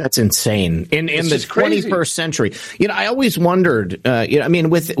 That's insane. In the 21st century. I always wondered,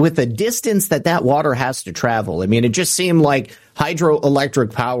 with the distance that water has to travel, it just seemed like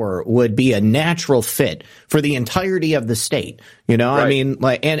hydroelectric power would be a natural fit for the entirety of the state. Right.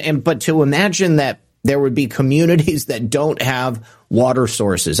 But to imagine that there would be communities that don't have water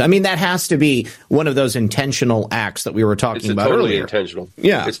sources. That has to be one of those intentional acts that we were talking about totally earlier. Intentional.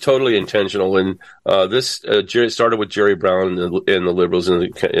 Yeah. It's totally intentional. And this started with Jerry Brown and the liberals in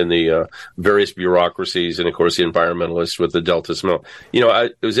the various bureaucracies, and, of course, the environmentalists with the Delta smell.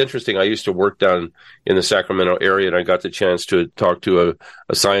 It was interesting. I used to work down in the Sacramento area, and I got the chance to talk to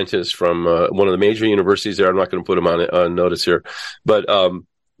a scientist from one of the major universities there. I'm not going to put him on notice here. But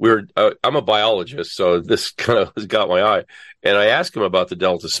I'm a biologist, so this kind of has got my eye. And I asked him about the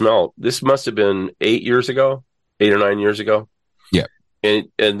Delta smelt. This must have been 8 or 9 years ago. Yeah. And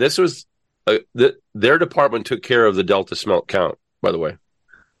this was their department took care of the Delta smelt count, by the way.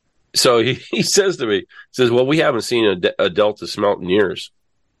 So he says to me, well, we haven't seen a Delta smelt in years.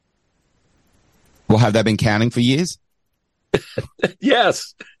 Well, have they been counting for years?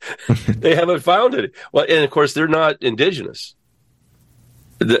 Yes. They haven't found it. Well, and of course, they're not indigenous.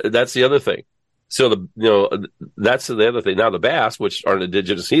 That's the other thing. So that's the other thing. Now the bass, which aren't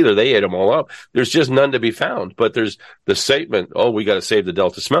indigenous either, they ate them all up. There's just none to be found. But there's the statement, we got to save the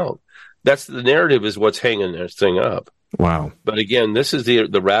Delta smelt. That's the narrative, is what's hanging this thing up. Wow. But again, this is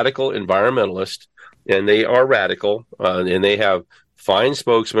the radical environmentalist, and they are radical, and they have fine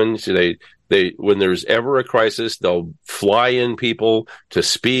spokesmen. So they when there's ever a crisis, they'll fly in people to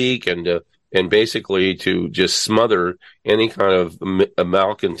speak and basically to just smother any kind of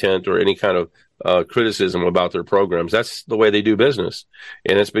malcontent or any kind of criticism about their programs. That's the way they do business.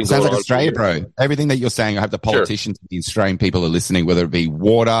 And it's been going on. Sounds like Australia, bro. Everything that you're saying, I hope the politicians, the Australian people are listening, whether it be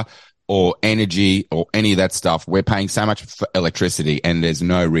water or energy or any of that stuff. We're paying so much for electricity, and there's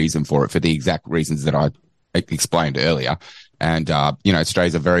no reason for it, for the exact reasons that I explained earlier. And,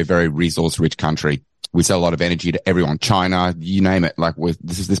 Australia's a very, very resource-rich country. we sell a lot of energy to everyone, China, you name it. Like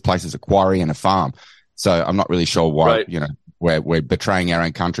this place is a quarry and a farm. So I'm not really sure why, we're betraying our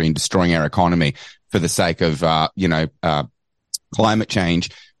own country and destroying our economy for the sake of, climate change,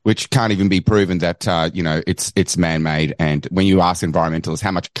 which can't even be proven that, it's man-made. And when you ask environmentalists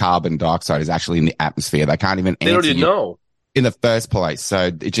how much carbon dioxide is actually in the atmosphere, they can't even answer. They don't even know in the first place. So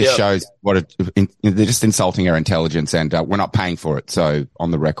it just shows they're just insulting our intelligence, and we're not paying for it. So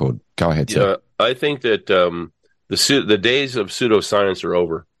on the record, go ahead. Yeah, I think that the days of pseudoscience are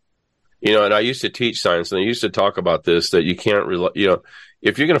over. And I used to teach science, and I used to talk about this, that you can't rely,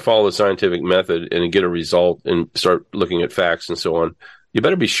 if you're going to follow the scientific method and get a result and start looking at facts and so on, you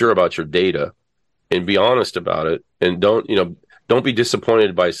better be sure about your data and be honest about it. And don't be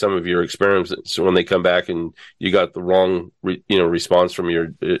disappointed by some of your experiments when they come back and you got the wrong, response from your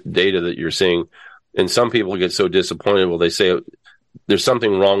data that you're seeing. And some people get so disappointed. Well, they say there's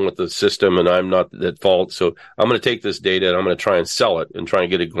something wrong with the system and I'm not at fault. So I'm going to take this data and I'm going to try and sell it and try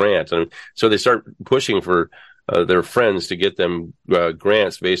and get a grant. And so they start pushing for their friends to get them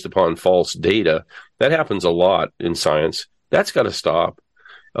grants based upon false data. That happens a lot in science. That's got to stop.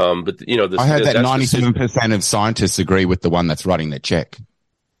 I heard that 97% of scientists agree with the one that's writing the check.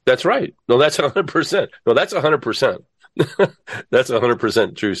 That's right. No, that's 100%. No, that's 100%. That's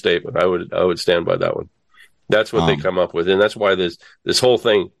 100% true statement. I would stand by that one. That's what they come up with. And that's why this whole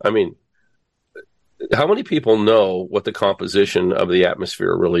thing, I mean, how many people know what the composition of the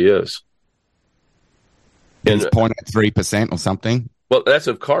atmosphere really is? It's 0.3% or something. Well, that's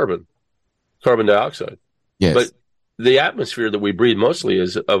of carbon dioxide. Yes. But the atmosphere that we breathe mostly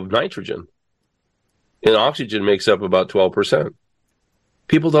is of nitrogen. And oxygen makes up about 12%.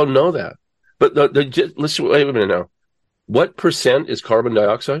 People don't know that. But let's wait a minute now. What percent is carbon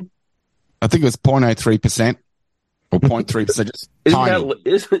dioxide? I think it was 0.03% or 0.3%. Just tiny.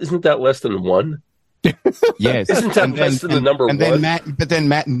 Isn't that less than 1? Yes. Isn't that less than the number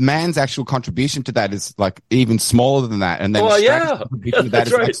 1? Man's actual contribution to that is like even smaller than that. And then contribution to that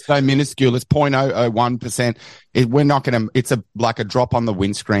is like so minuscule. It's 0.001%. We're not going to, it's like a drop on the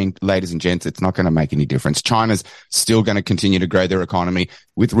windscreen, ladies and gents. It's not going to make any difference. China's still going to continue to grow their economy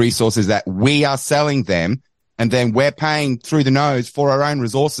with resources that we are selling them. And then we're paying through the nose for our own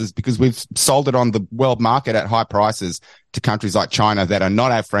resources because we've sold it on the world market at high prices to countries like China that are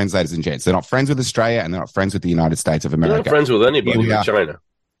not our friends, ladies and gents. They're not friends with Australia and they're not friends with the United States of America. They're not friends with anybody in China.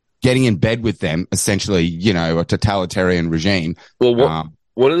 Getting in bed with them, essentially, a totalitarian regime. Well,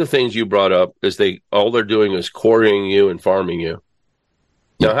 one of the things you brought up is all they're doing is quarrying you and farming you.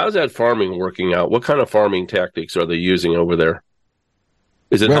 Now, how's that farming working out? What kind of farming tactics are they using over there?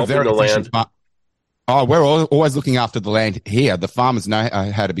 Is it helping the land? We're always looking after the land here. The farmers know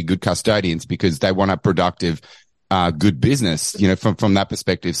how to be good custodians because they want a productive, good business, from that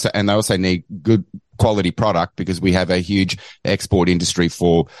perspective. So, and they also need good quality product because we have a huge export industry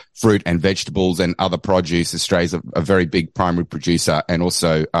for fruit and vegetables and other produce. Australia's a very big primary producer and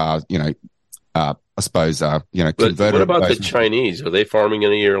also, converter. But what about the Chinese? Are they farming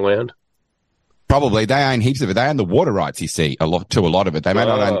any of your land? Probably. They own heaps of it. They own the water rights, you see, a lot of it. They may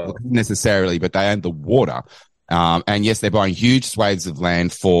not own necessarily, but they own the water. And yes, they're buying huge swathes of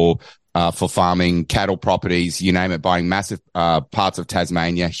land for farming, cattle properties, you name it, buying massive, parts of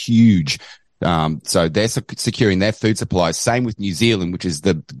Tasmania, huge. So they're securing their food supplies. Same with New Zealand, which is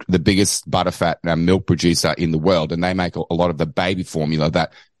the biggest butterfat milk producer in the world. And they make a lot of the baby formula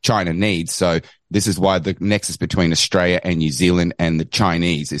that China needs. So this is why the nexus between Australia and New Zealand and the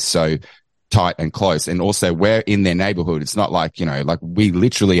Chinese is so tight and close. And also we're in their neighborhood. It's not like, like we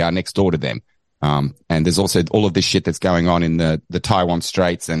literally are next door to them. And there's also all of this shit that's going on in the Taiwan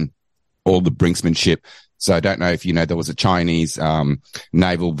Straits and all the brinksmanship. So I don't know if there was a Chinese,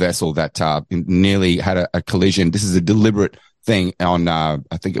 naval vessel that, nearly had a collision. This is a deliberate thing on, I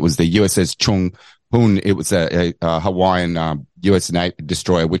think it was the USS Chung Hun. It was a Hawaiian, US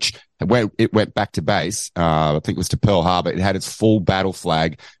destroyer, which it went back to base. I think it was to Pearl Harbor. It had its full battle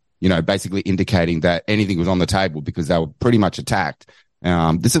flag, basically indicating that anything was on the table because they were pretty much attacked.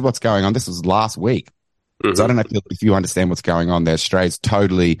 This is what's going on. This was last week. Mm-hmm. So I don't know if you understand what's going on there. Australia's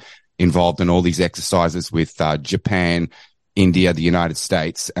totally involved in all these exercises with Japan, India, the United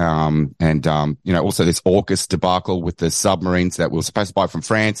States, and also this AUKUS debacle with the submarines that we were supposed to buy from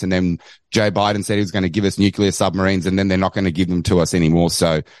France. And then Joe Biden said he was going to give us nuclear submarines and then they're not going to give them to us anymore.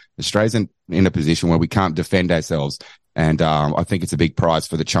 So Australia's in a position where we can't defend ourselves. And I think it's a big prize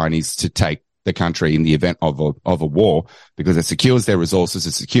for the Chinese to take the country in the event of a war because it secures their resources,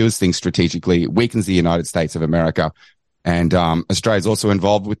 it secures things strategically, it weakens the United States of America. And Australia's also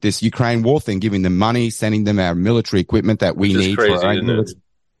involved with this Ukraine war thing, giving them money, sending them our military equipment that we need for our own military.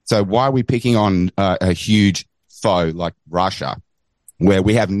 So why are we picking on a huge foe like Russia, where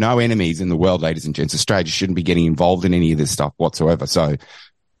we have no enemies in the world, ladies and gents? Australia shouldn't be getting involved in any of this stuff whatsoever. So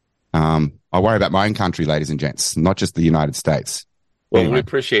I worry about my own country, ladies and gents, not just the United States. Well, anyway. We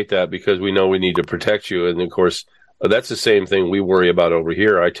appreciate that because we know we need to protect you. And, of course, that's the same thing we worry about over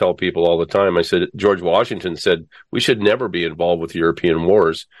here. I tell people all the time, I said, George Washington said, we should never be involved with European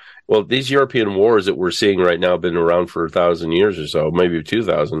wars. Well, these European wars that we're seeing right now have been around for 1,000 years or so, maybe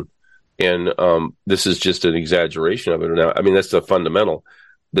 2,000. And this is just an exaggeration of it now. I mean, that's the fundamental,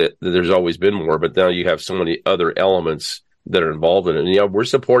 that there's always been more, but now you have so many other elements that are involved in it. And, we're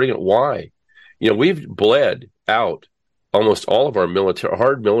supporting it. Why? We've bled out almost all of our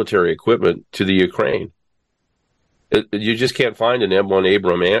hard military equipment to the Ukraine. You just can't find an M1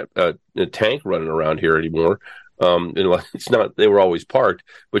 Abrams a tank running around here anymore. It's not; they were always parked.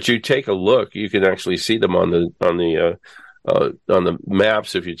 But you take a look, you can actually see them on the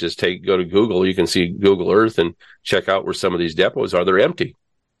maps. If you just go to Google, you can see Google Earth and check out where some of these depots are. They're empty.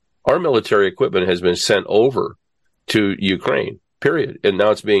 Our military equipment has been sent over to Ukraine. Period. And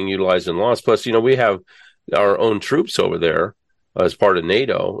now it's being utilized and lost. Plus, we have our own troops over there as part of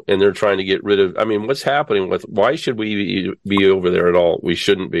NATO, and they're trying to get rid of. I mean, what's happening with? Why should we be over there at all? We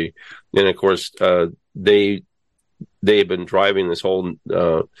shouldn't be. And of course, they've been driving this whole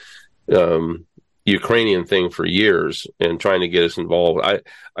Ukrainian thing for years and trying to get us involved.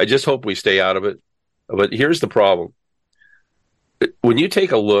 I just hope we stay out of it. But here's the problem: when you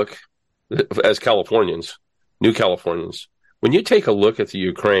take a look, as Californians, new Californians, when you take a look at the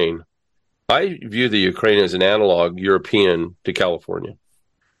Ukraine. I view the Ukraine as an analog European to California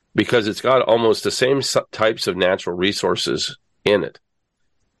because it's got almost the same types of natural resources in it.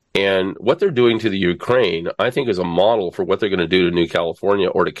 And what they're doing to the Ukraine, I think, is a model for what they're going to do to New California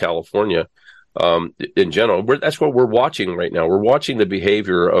or to California in general. That's what we're watching right now. We're watching the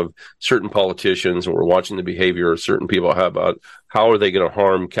behavior of certain politicians, and we're watching the behavior of certain people about how are they going to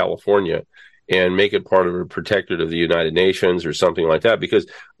harm California and make it part of a protectorate of the United Nations or something like that. Because,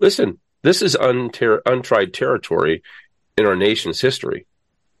 listen, this is untried territory in our nation's history.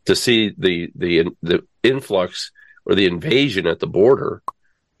 To see the influx or the invasion at the border,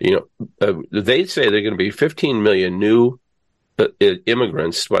 they say they're going to be 15 million new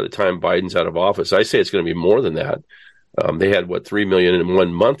immigrants by the time Biden's out of office. I say it's going to be more than that. They had 3 million in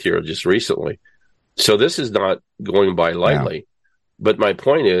 1 month here just recently. So this is not going by lightly. Yeah. But my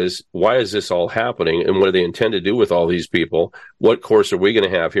point is, why is this all happening, and what do they intend to do with all these people? What course are we going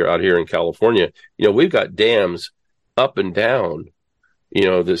to have out here in California? We've got dams up and down,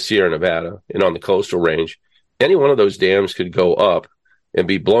 the Sierra Nevada and on the coastal range. Any one of those dams could go up and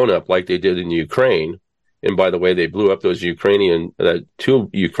be blown up like they did in Ukraine. And by the way, they blew up those 2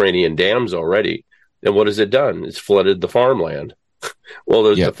 Ukrainian dams already. And what has it done? It's flooded the farmland. Well,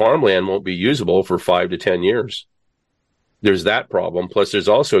 the farmland won't be usable for 5 to 10 years. There's that problem. Plus, there's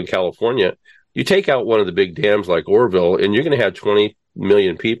also in California, you take out one of the big dams like Oroville, and you're going to have 20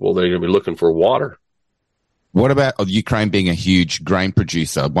 million people that are going to be looking for water. What about Ukraine being a huge grain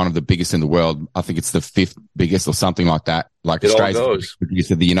producer, one of the biggest in the world? I think it's the 5th biggest or something like that. Like Australia's the biggest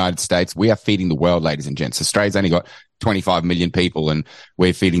producer of the United States. We are feeding the world, ladies and gents. Australia's only got 25 million people, and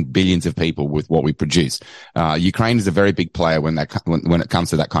we're feeding billions of people with what we produce. Ukraine is a very big player when it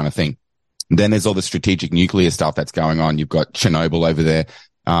comes to that kind of thing. Then there's all the strategic nuclear stuff that's going on. You've got Chernobyl over there.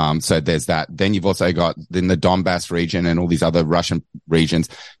 So there's that. Then you've also got in the Donbass region and all these other Russian regions.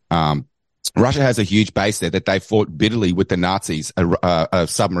 Russia has a huge base there that they fought bitterly with the Nazis, a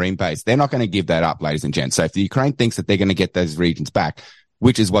submarine base. They're not going to give that up, ladies and gents. So if the Ukraine thinks that they're going to get those regions back,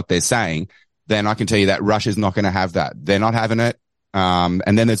 which is what they're saying, then I can tell you that Russia's not going to have that. They're not having it.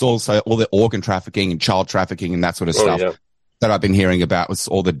 And then there's also all the organ trafficking and child trafficking and that sort of stuff. Yeah. That I've been hearing about with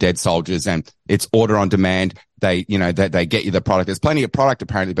all the dead soldiers, and it's order on demand. They get you the product. There's plenty of product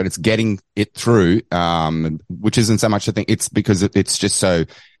apparently, but it's getting it through, which isn't so much the thing. It's because it's just so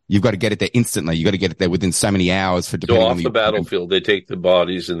you've got to get it there instantly. You got to get it there within so many hours for depending on the battlefield. They take the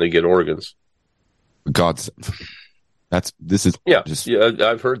bodies and they get organs. I've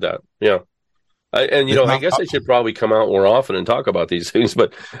heard that. Yeah. I guess I should probably come out more often and talk about these things,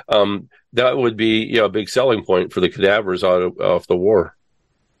 but that would be a big selling point for the cadavers off the war.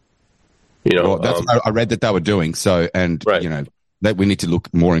 That's I read that they were doing so, and right. That we need to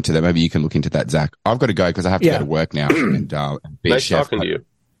look more into that. Maybe you can look into that, Zach. I've got to go because I have to go to work now. And be nice talking to you.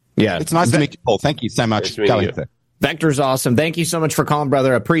 Yeah, it's nice to meet you, Paul. Thank you so much. Nice Vector's awesome. Thank you so much for calling,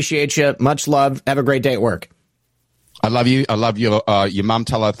 brother. Appreciate you. Much love. Have a great day at work. I love you. I love your mum.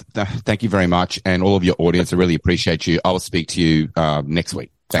 Tell her thank you very much, and all of your audience. I really appreciate you. I will speak to you next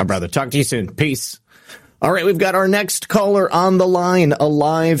week. Thanks. Brother. Talk to you soon. Peace. All right, we've got our next caller on the line,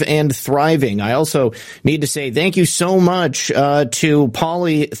 alive and thriving. I also need to say thank you so much to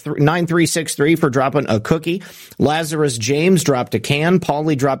Paulie9363 for dropping a cookie. Lazarus James dropped a can.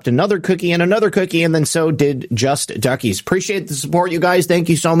 Paulie dropped another cookie, and then so did Just Duckies. Appreciate the support, you guys. Thank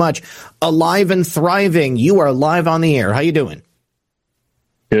you so much. Alive and thriving. You are live on the air. How you doing?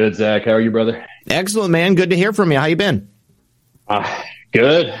 Good, Zach. How are you, brother? Excellent, man. Good to hear from you. How you been?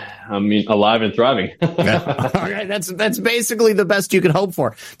 Good. I mean, alive and thriving. All right, that's basically the best you could hope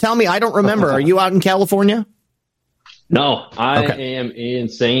for. Tell me, I don't remember. Are you out in California? No, I am in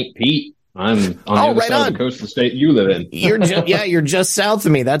St. Pete. I'm on the other side of the coast of the state you live in. You're just south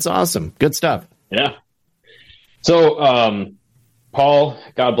of me. That's awesome. Good stuff. Yeah. So, Paul,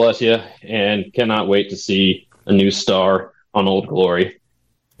 God bless you, and cannot wait to see a new star on Old Glory.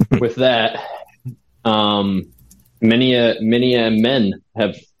 With that, many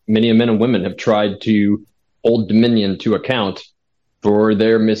men and women have tried to hold Dominion to account for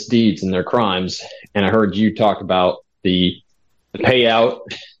their misdeeds and their crimes. And I heard you talk about the payout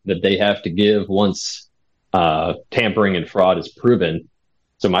that they have to give once tampering and fraud is proven.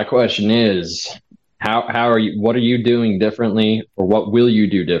 So my question is, what are you doing differently, or what will you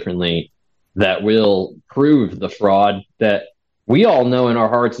do differently that will prove the fraud that we all know in our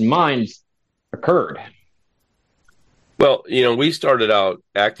hearts and minds occurred? Well, we started out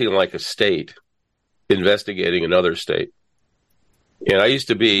acting like a state, investigating another state. And I used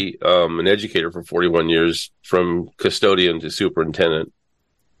to be an educator for 41 years, from custodian to superintendent.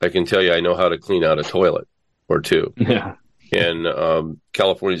 I can tell you I know how to clean out a toilet or two. Yeah. And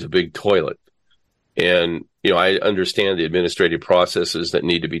California's a big toilet. And, I understand the administrative processes that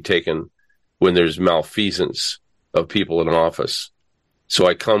need to be taken when there's malfeasance of people in office. So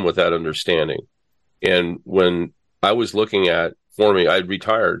I come with that understanding. And when I was looking at, I'd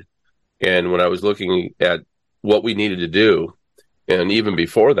retired. And when I was looking at what we needed to do, and even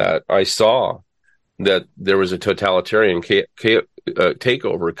before that, I saw that there was a totalitarian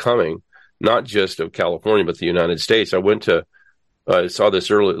takeover coming, not just of California, but the United States. I saw this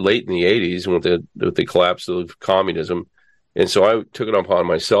late in the 80s with the collapse of communism. And so I took it upon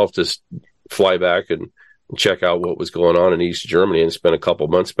myself to fly back and check out what was going on in East Germany, and spent a couple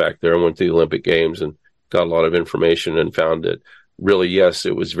months back there. I went to the Olympic Games and got a lot of information, and found that really, yes,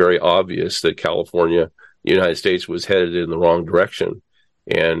 it was very obvious that California, the United States, was headed in the wrong direction.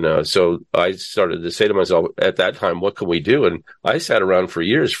 And so I started to say to myself at that time, what can we do? And I sat around for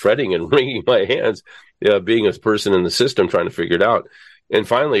years fretting and wringing my hands, being a person in the system, trying to figure it out. And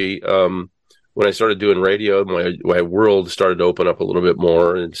finally, when I started doing radio, my world started to open up a little bit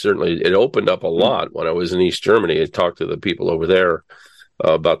more. And certainly it opened up a lot when I was in East Germany. I talked to the people over there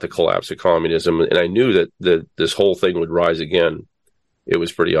about the collapse of communism. And I knew that this whole thing would rise again. It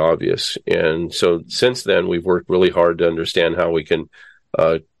was pretty obvious. And so since then, we've worked really hard to understand how we can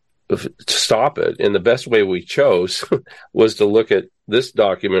stop it. And the best way we chose was to look at this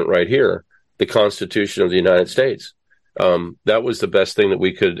document right here, the Constitution of the United States. That was the best thing that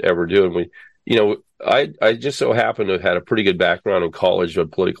we could ever do. And I just so happened to have had a pretty good background in college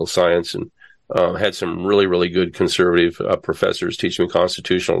of political science, and had some really, really good conservative professors teaching me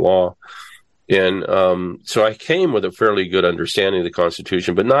constitutional law. And so I came with a fairly good understanding of the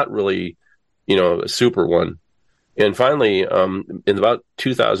Constitution, but not really, a super one. And finally, in about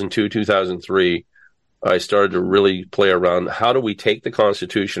 2002, 2003, I started to really play around. How do we take the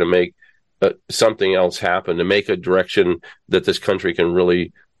Constitution and make something else happen, to make a direction that this country can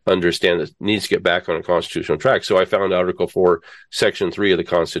really understand that needs to get back on a constitutional track? So I found Article 4, Section 3 of the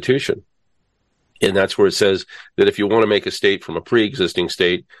Constitution. And that's where it says that if you want to make a state from a pre-existing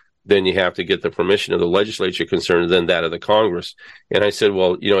state, then you have to get the permission of the legislature concerned, and then that of the Congress. And I said,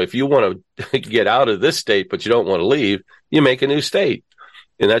 well, if you want to get out of this state, but you don't want to leave, you make a new state.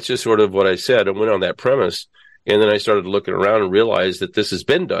 And that's just sort of what I said. I went on that premise. And then I started looking around and realized that this has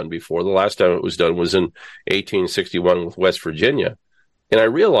been done before. The last time it was done was in 1861 with West Virginia. And I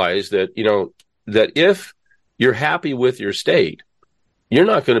realized that, that if you're happy with your state, you're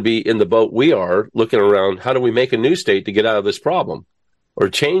not going to be in the boat we are, looking around, how do we make a new state to get out of this problem or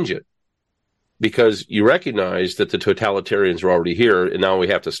change it? Because you recognize that the totalitarians are already here, and now we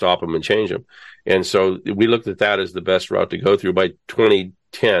have to stop them and change them. And so we looked at that as the best route to go through. By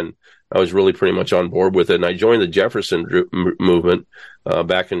 2010, I was really pretty much on board with it. And I joined the Jefferson movement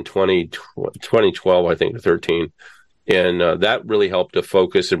back in 2012, I think, or 13. And that really helped to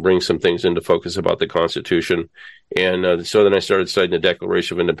focus and bring some things into focus about the Constitution. And so then I started studying the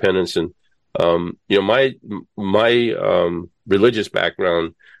Declaration of Independence. And, my religious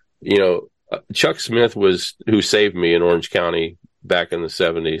background, Chuck Smith was who saved me in Orange County back in the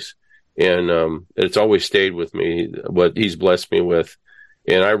 70s. And it's always stayed with me, what he's blessed me with.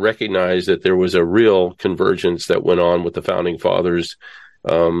 And I recognize that there was a real convergence that went on with the founding fathers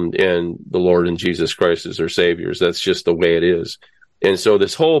and the Lord and Jesus Christ as their saviors. That's just the way it is. And so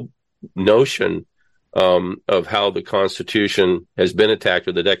this whole notion of how the Constitution has been attacked,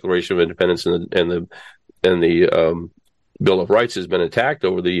 or the Declaration of Independence and the Bill of Rights has been attacked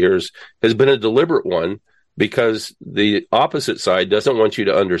over the years, has been a deliberate one, because the opposite side doesn't want you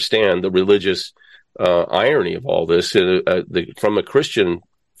to understand the religious irony of all this from a Christian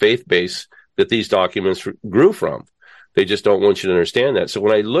faith base that these documents grew from. They just don't want you to understand that. So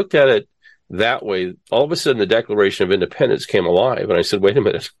when I looked at it that way, all of a sudden the Declaration of Independence came alive. And I said, wait a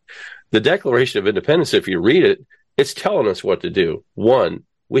minute. The Declaration of Independence, if you read it, it's telling us what to do. One,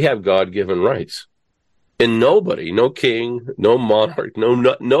 we have God-given rights. And nobody, no king, no monarch,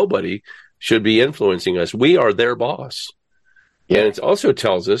 nobody should be influencing us. We are their boss. Yeah. And it also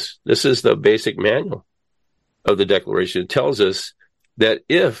tells us, this is the basic manual of the Declaration, it tells us that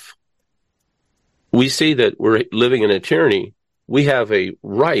if we see that we're living in a tyranny, we have a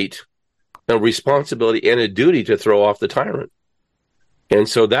right, a responsibility, and a duty to throw off the tyrant. And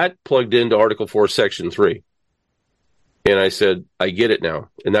so that plugged into Article 4, Section 3. And I said, I get it now.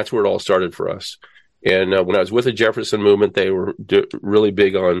 And that's where it all started for us. And when I was with the Jefferson movement, they were really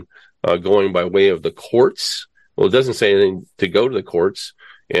big on going by way of the courts. Well, it doesn't say anything to go to the courts,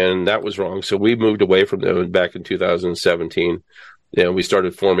 and that was wrong. So we moved away from them back in 2017. And we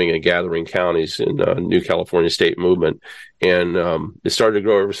started forming and gathering counties in New California State Movement, and it started to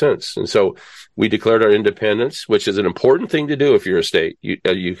grow ever since. And so we declared our independence, which is an important thing to do if you're a state.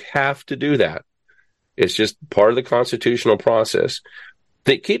 You have to do that. It's just part of the constitutional process.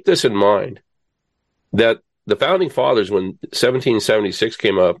 Keep this in mind, that the Founding Fathers, when 1776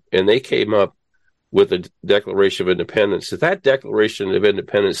 came up, and they came up with the Declaration of Independence, that Declaration of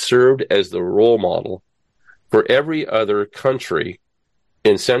Independence served as the role model for every other country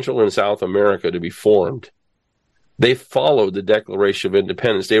in Central and South America to be formed. They followed the Declaration of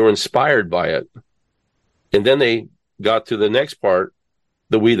Independence. They were inspired by it. And then they got to the next part,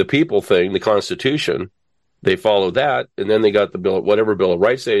 the We the People thing, the Constitution. They followed that, and then they got the whatever Bill of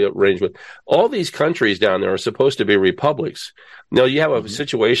Rights they arranged with. All these countries down there are supposed to be republics. Now, you have a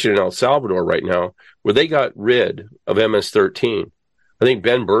situation in El Salvador right now where they got rid of MS-13. I think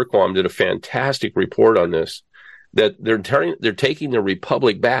Ben Berquam did a fantastic report on this, that they're taking the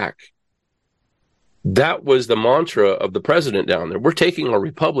republic back. That was the mantra of the president down there. We're taking our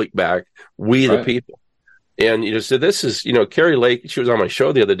republic back, we the people. And, so this is, Carrie Lake, she was on my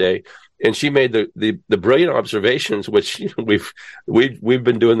show the other day, and she made the brilliant observations, which we've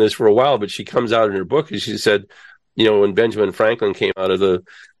been doing this for a while, but she comes out in her book and she said, when Benjamin Franklin came out of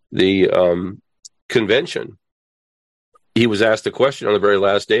the convention, he was asked a question on the very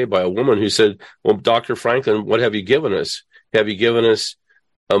last day by a woman who said, well, Dr. Franklin, what have you given us? Have you given us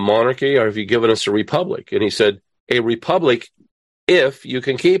a monarchy, or have you given us a republic? And he said, a republic, if you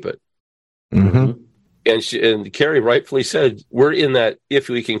can keep it. Mm-hmm. And Carrie rightfully said, we're in that if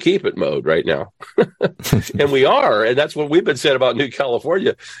we can keep it mode right now. And we are. And that's what we've been said about New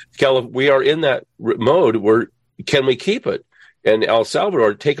California. We are in that mode where can we keep it? And El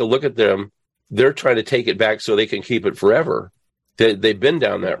Salvador, take a look at them. They're trying to take it back so they can keep it forever. They've been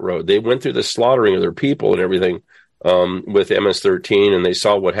down that road. They went through the slaughtering of their people and everything with MS-13, and they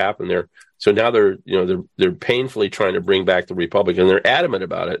saw what happened there. So now they're painfully trying to bring back the republic, and they're adamant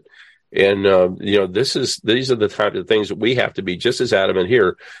about it. And, these are the type of things that we have to be just as adamant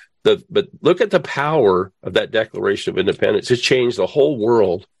here. But look at the power of that Declaration of Independence. It changed the whole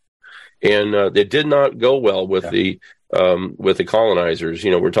world. And it did not go well with the colonizers.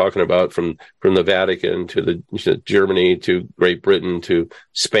 We're talking about from the Vatican to the Germany to Great Britain to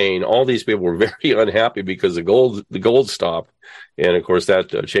Spain. All these people were very unhappy because the gold stopped. And of course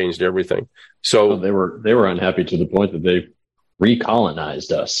that changed everything. So they were unhappy to the point that they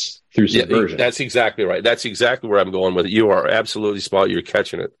recolonized us through subversion. Yeah, that's exactly right. That's exactly where I'm going with it. You are absolutely spot. You're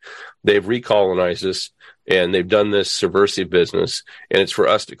catching it. They've recolonized us, and they've done this subversive business, and it's for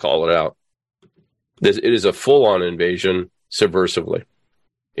us to call it out. It is a full-on invasion subversively.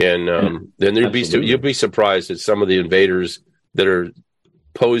 And then you'd be surprised at some of the invaders that are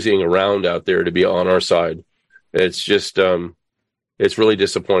posing around out there to be on our side. It's just, it's really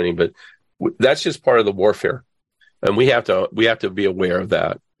disappointing, but that's just part of the warfare. And we have to be aware of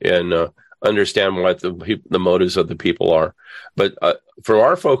that and understand what the motives of the people are. But for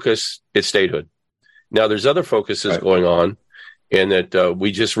our focus, it's statehood. Now, there's other focuses going on, and that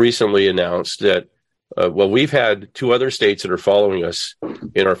we just recently announced that, we've had two other states that are following us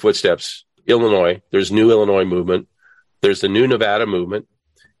in our footsteps. Illinois, there's New Illinois movement. There's the New Nevada movement.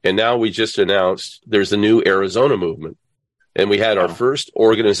 And now we just announced there's a new Arizona movement. And we had our first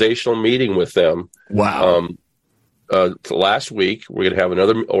organizational meeting with them. Wow. Last week. We're going to have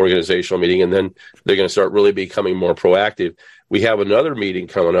another organizational meeting, and then they're going to start really becoming more proactive. We have another meeting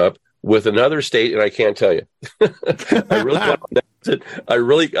coming up with another state, and I can't tell you.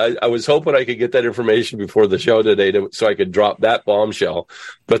 I was hoping I could get that information before the show today so I could drop that bombshell.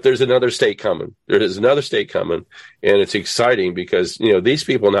 But there's another state coming. There is another state coming, and it's exciting because, these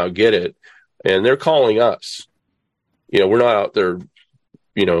people now get it, and they're calling us. We're not out there,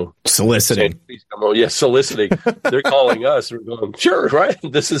 soliciting. Soliciting. They're calling us. We're going, sure, right?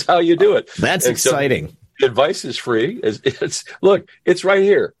 This is how you do it. That's exciting. So, the advice is free. Look, it's right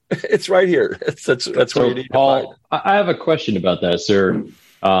here. It's right here. That's what you need, Paul, to find. I have a question about that, sir.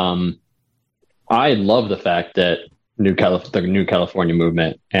 I love the fact that the New California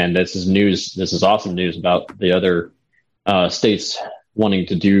movement, and this is news. This is awesome news about the other states wanting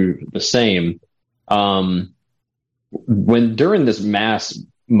to do the same. During this mass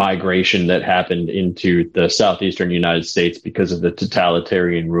migration that happened into the southeastern United States because of the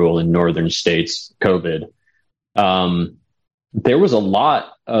totalitarian rule in northern states, COVID, there was a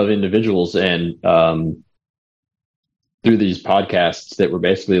lot of individuals and through these podcasts that were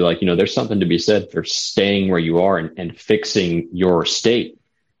basically like, there's something to be said for staying where you are and fixing your state.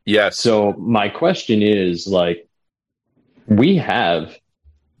 Yes. So my question is,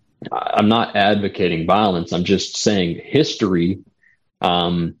 I'm not advocating violence. I'm just saying history.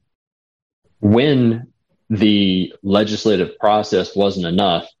 When the legislative process wasn't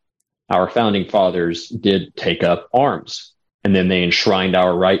enough, our founding fathers did take up arms, and then they enshrined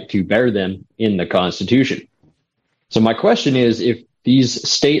our right to bear them in the Constitution. So my question is, if these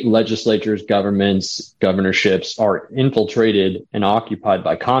state legislatures, governments, governorships are infiltrated and occupied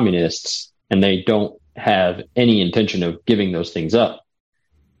by communists, and they don't have any intention of giving those things up,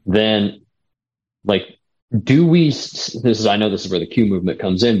 then I know this is where the Q movement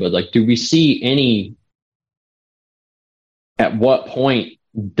comes in, but do we see at what point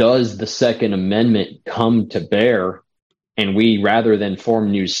does the Second Amendment come to bear, and we, rather than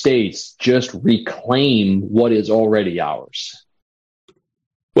form new states, just reclaim what is already ours?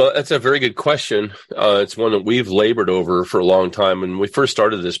 Well, that's a very good question. It's one that we've labored over for a long time. And we first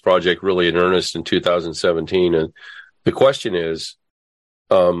started this project really in earnest in 2017. And the question is,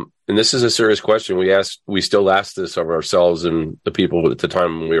 and this is a serious question. We still ask this of ourselves and the people at the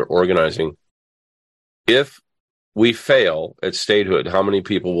time when we were organizing. If we fail at statehood, how many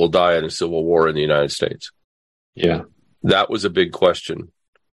people will die in a civil war in the United States? Yeah. That was a big question.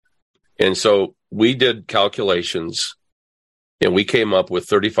 And so we did calculations, and we came up with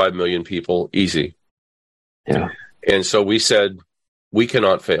 35 million people easy. Yeah. And so we said, we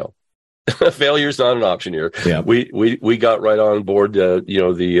cannot fail. Failure is not an option here. Yeah. We got right on board,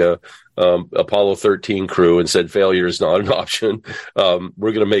 the Apollo 13 crew and said, failure is not an option. We're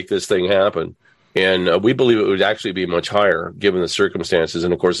going to make this thing happen. And we believe it would actually be much higher given the circumstances.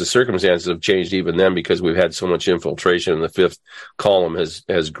 And of course, the circumstances have changed even then because we've had so much infiltration, and the fifth column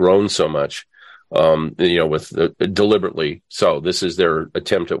has grown so much, deliberately. So this is their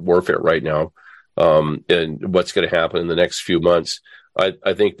attempt at warfare right now. And what's going to happen in the next few months.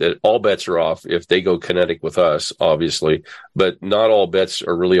 I think that all bets are off if they go kinetic with us, obviously, but not all bets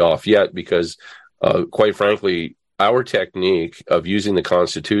are really off yet because, quite frankly, our technique of using the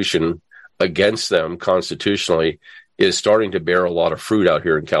Constitution against them constitutionally is starting to bear a lot of fruit out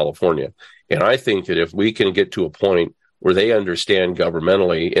here in California. And I think that if we can get to a point where they understand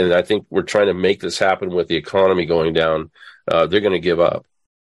governmentally, and I think we're trying to make this happen with the economy going down, they're going to give up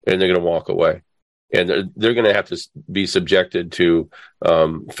and they're going to walk away. And they're going to have to be subjected to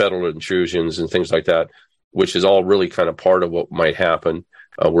federal intrusions and things like that, which is all really kind of part of what might happen.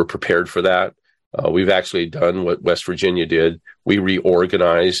 We're prepared for that. We've actually done what West Virginia did. We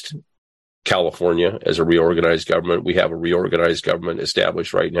reorganized California as a reorganized government. We have a reorganized government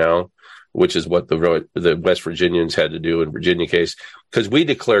established right now, which is what the West Virginians had to do in Virginia case, because we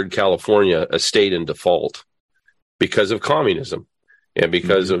declared California a state in default because of communism. And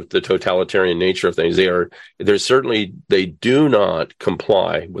because of the totalitarian nature of things, they do not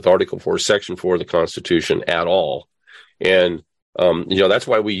comply with Article 4, Section 4 of the Constitution at all. And, that's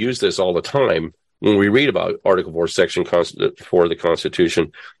why we use this all the time when we read about Article 4, Section 4 of the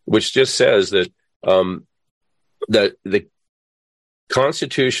Constitution, which just says that, that the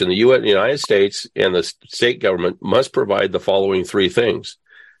Constitution, the United States and the state government must provide the following three things: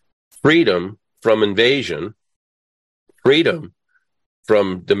 freedom from invasion, freedom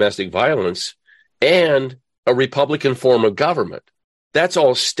from domestic violence, and a Republican form of government. That's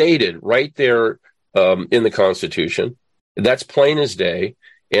all stated right there in the Constitution. That's plain as day.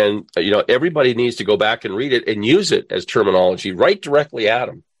 And, everybody needs to go back and read it and use it as terminology right directly at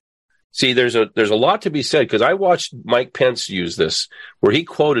them. See, there's a lot to be said, because I watched Mike Pence use this, where he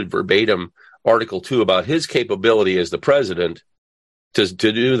quoted verbatim Article 2 about his capability as the president to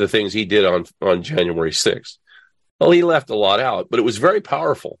do the things he did on January 6th. Well, he left a lot out, but it was very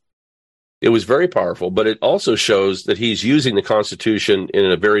powerful. It was very powerful, but it also shows that he's using the Constitution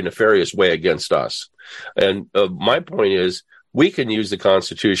in a very nefarious way against us. And my point is, we can use the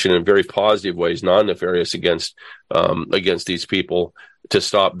Constitution in very positive ways, non-nefarious against these people, to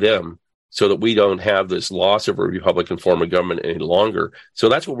stop them, so that we don't have this loss of a Republican form of government any longer. So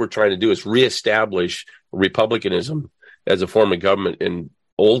that's what we're trying to do, is reestablish Republicanism as a form of government in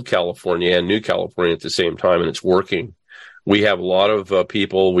old California and new California at the same time, and it's working. We have a lot of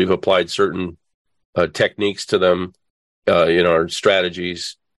people, we've applied certain techniques to them in our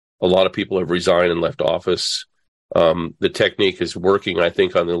strategies. A lot of people have resigned and left office. The technique is working, I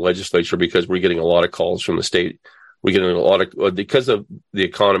think, on the legislature, because we're getting a lot of calls from the state. We're getting a lot of, because of the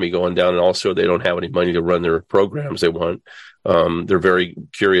economy going down, and also they don't have any money to run their programs they want. They're very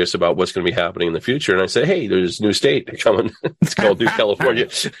curious about what's going to be happening in the future. And I say, hey, there's a new state coming. It's called New California.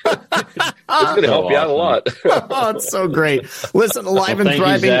 It's going to help you out a lot. Oh, it's so great. Listen, Alive and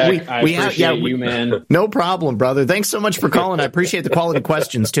Thriving. We have you, man. No problem, brother. Thanks so much for calling. I appreciate the quality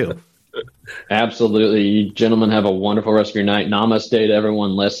questions, too. Absolutely. You gentlemen have a wonderful rest of your night. Namaste to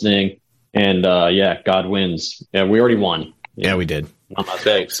everyone listening. And God wins. Yeah, we already won. Yeah, we did.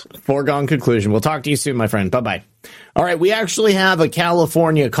 Thanks. Foregone conclusion. We'll talk to you soon, my friend. Bye-bye. All right, we actually have a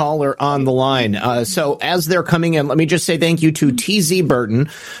California caller on the line. So as they're coming in, let me just say thank you to TZ Burton,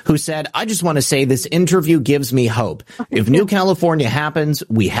 who said, I just want to say this interview gives me hope. If New California happens,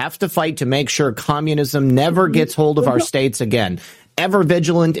 we have to fight to make sure communism never gets hold of our states again. Ever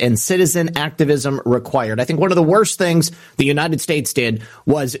vigilant and citizen activism required. I think one of the worst things the United States did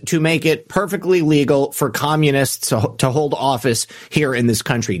was to make it perfectly legal for communists to hold office here in this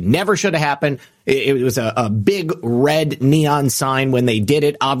country. Never should have happened. It was a big red neon sign when they did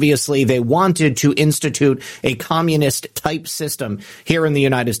it. Obviously, they wanted to institute a communist type system here in the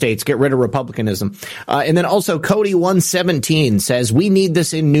United States, get rid of republicanism. And then also Cody 117 says, we need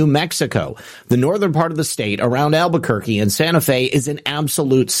this in New Mexico. The northern part of the state around Albuquerque and Santa Fe is an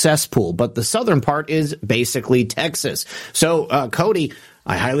absolute cesspool, but the southern part is basically Texas. So, Cody,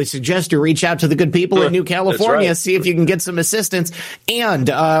 I highly suggest you reach out to the good people in New California, right. See if you can get some assistance.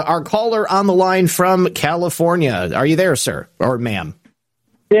 And our caller on the line from California. Are you there, sir or ma'am?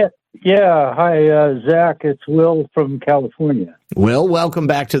 Yeah. Hi, Zach. It's Will from California. Will, welcome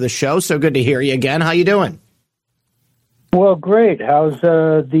back to the show. So good to hear you again. How you doing? Well, great. How's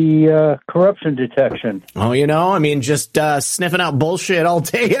the corruption detection? Oh, just sniffing out bullshit all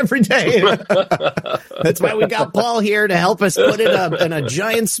day, every day. That's why we got Paul here to help us put it up in a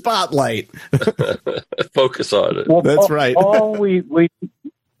giant spotlight. Focus on it. Well, that's right. Paul,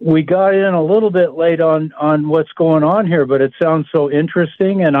 we got in a little bit late on what's going on here, but it sounds so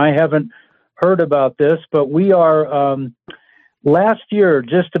interesting, and I haven't heard about this, but we are... last year,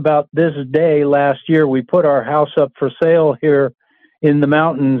 just about this day last year, we put our house up for sale here in the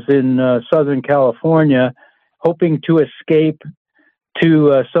mountains in Southern California, hoping to escape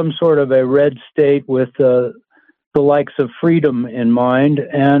to some sort of a red state with the likes of freedom in mind.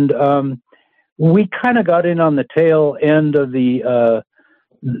 And we kind of got in on the tail end of the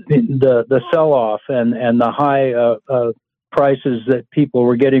sell-off and the high prices that people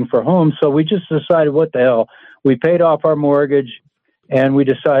were getting for homes. So we just decided, what the hell? We paid off our mortgage, and we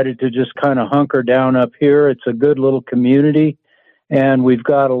decided to just kind of hunker down up here. It's a good little community, and we've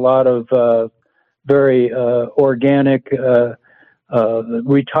got a lot of very organic,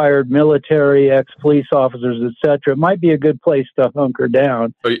 retired military, ex-police officers, etc. It might be a good place to hunker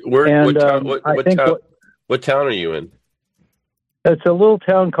down. What town are you in? It's a little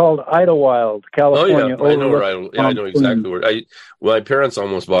town called Idlewild, California. Oh, yeah, I know where I know exactly where. My parents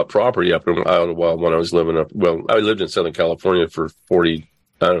almost bought property up in Idlewild when I was living up. Well, I lived in Southern California for 40.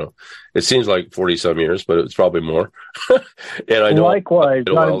 I don't know. It seems like 40 some years, but it's probably more. And I know likewise.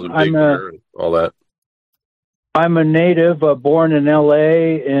 All that. I'm a native, born in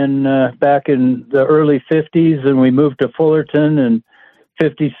L.A. Back in the early 50s, and we moved to Fullerton in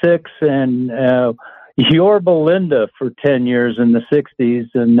 56, and Yorba Linda for 10 years in the 60s,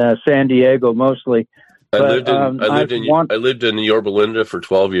 and San Diego mostly. I lived in Yorba Linda for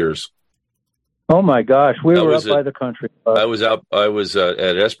 12 years. Oh my gosh, we were up by the country club. I was at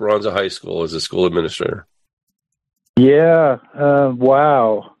Esperanza High School as a school administrator. Yeah,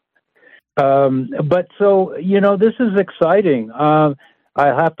 wow. But so, this is exciting. I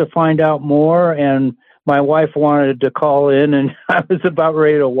have to find out more, and my wife wanted to call in, and I was about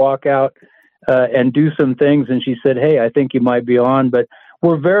ready to walk out and do some things, and she said, "Hey, I think you might be on." But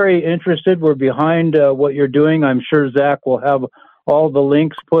we're very interested. We're behind what you're doing. I'm sure Zach will have all the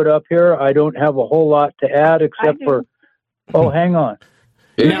links put up here. I don't have a whole lot to add except for, hang on.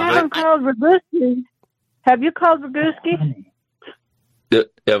 You haven't called Roguski. Have you called Roguski?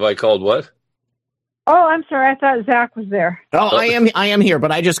 Have I called what? Oh, I'm sorry. I thought Zach was there. Oh, I am here,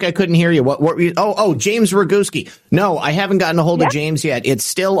 but I couldn't hear you. What were you? James Roguski. No, I haven't gotten a hold of James yet. It's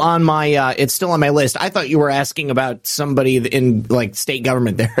still on my list. I thought you were asking about somebody in like state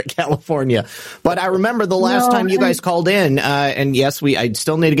government there in California. But I remember the last time you guys called in, and yes, I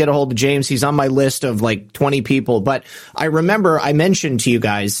still need to get a hold of James. He's on my list of like 20 people. But I remember I mentioned to you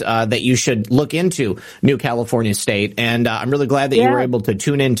guys that you should look into New California State, and I'm really glad that you were able to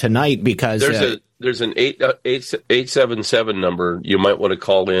tune in tonight because there's an 877 number you might want to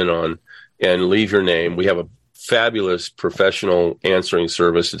call in on and leave your name. We have a fabulous professional answering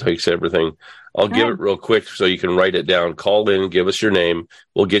service that takes everything. I'll give it real quick so you can write it down. Call in, give us your name.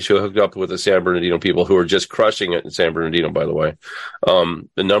 We'll get you hooked up with the San Bernardino people who are just crushing it in San Bernardino, by the way. The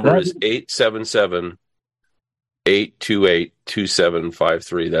number is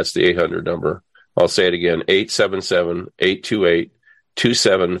 877-828-2753. That's the 800 number. I'll say it again, 877-828-2753.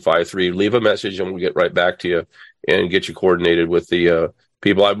 Leave a message and we'll get right back to you and get you coordinated with the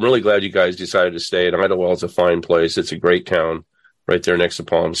people. I'm really glad you guys decided to stay. And Idlewild is a fine place. It's a great town right there next to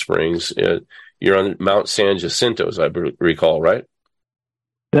Palm Springs. You're on Mount San Jacinto, as I recall, right?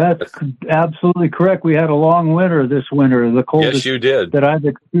 That's absolutely correct. We had a long winter this winter, the coldest you did. that I've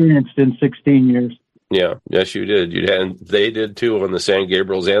experienced in 16 years. Yeah, yes, you did. And they did too on the San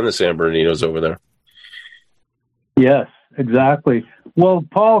Gabriels and the San Bernardinos over there. Yes. Exactly. Well,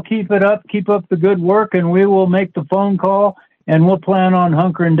 Paul, keep it up. Keep up the good work, and we will make the phone call, and we'll plan on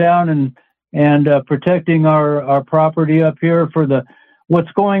hunkering down and protecting our property up here for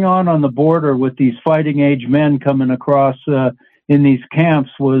what's going on the border with these fighting age men coming across in these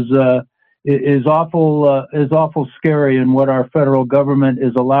camps is awful scary, and what our federal government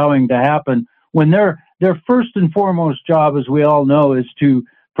is allowing to happen when their first and foremost job, as we all know, is to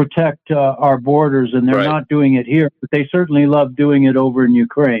protect our borders, and they're not doing it here, but they certainly love doing it over in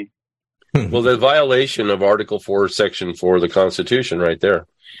Ukraine. Well, the violation of Article 4, Section 4 of the Constitution right there,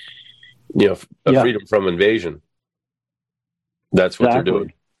 freedom from invasion. That's what they're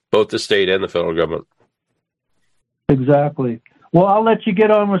doing, both the state and the federal government. Exactly. Well, I'll let you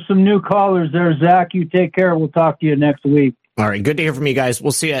get on with some new callers there, Zach. You take care. We'll talk to you next week. All right. Good to hear from you guys.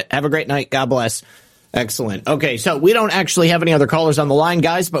 We'll see you. Have a great night. God bless. Excellent. Okay, so we don't actually have any other callers on the line,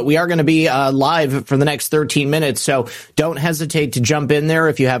 guys, but we are going to be live for the next 13 minutes, so don't hesitate to jump in there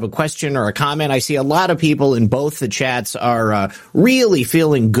if you have a question or a comment. I see a lot of people in both the chats are really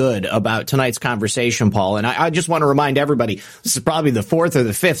feeling good about tonight's conversation, Paul, and I just want to remind everybody, this is probably the fourth or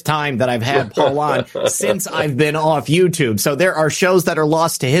the fifth time that I've had Paul on since I've been off YouTube, so there are shows that are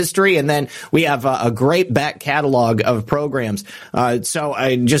lost to history, and then we have a great back catalog of programs. So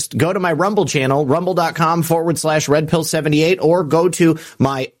I just go to my Rumble channel, rumble.com/redpill78, or go to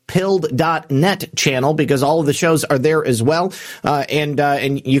my pilled.net channel because all of the shows are there as well.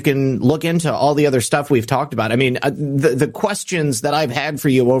 And you can look into all the other stuff we've talked about. I mean, the questions that I've had for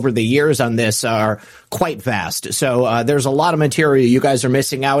you over the years on this are quite vast. So there's a lot of material you guys are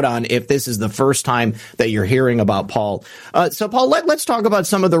missing out on if this is the first time that you're hearing about Paul. So Paul, let's talk about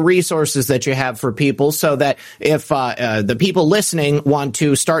some of the resources that you have for people so that if the people listening want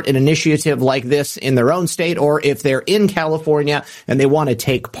to start an initiative like this in their own state, or if they're in California and they want to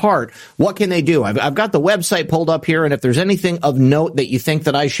take part, what can they do? I've got the website pulled up here, and if there's anything of note that you think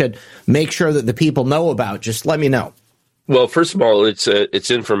that I should make sure that the people know about, just let me know. Well, first of all,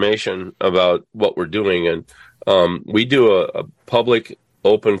 it's information about what we're doing, and we do a public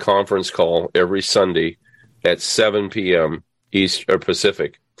open conference call every Sunday at 7 p.m. East or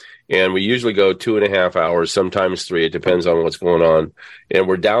Pacific. And we usually go 2.5 hours, sometimes 3. It depends on what's going on. And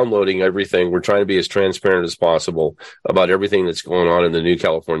we're downloading everything. We're trying to be as transparent as possible about everything that's going on in the New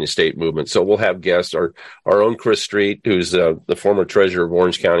California State movement. So we'll have guests, our own Chris Street, who's the former treasurer of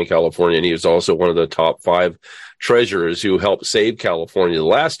Orange County, California. And he was also one of the top 5 treasurers who helped save California the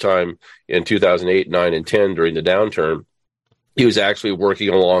last time in 2008, 9, and 10 during the downturn. He was actually working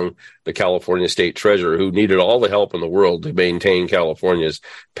along the California State Treasurer, who needed all the help in the world to maintain California's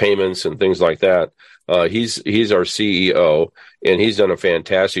payments and things like that. He's our CEO, and he's done a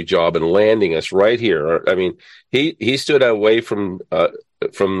fantastic job in landing us right here. I mean, he stood away from the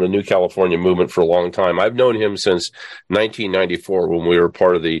New California movement for a long time. I've known him since 1994 when we were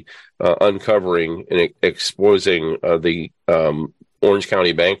part of the uncovering and exposing the Orange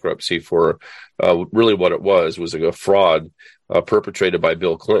County bankruptcy for really what it was a fraud perpetrated by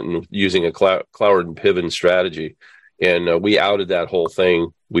Bill Clinton using a Cloward and Piven strategy. And we outed that whole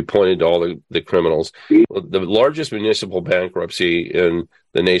thing. We pointed to all the criminals. The largest municipal bankruptcy in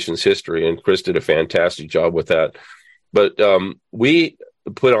the nation's history, and Chris did a fantastic job with that. But we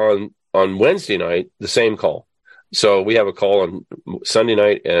put on Wednesday night the same call. So we have a call on Sunday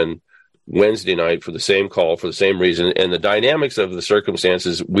night and Wednesday night for the same call for the same reason. And the dynamics of the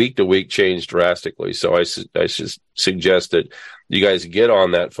circumstances week to week change drastically. So I suggest that you guys get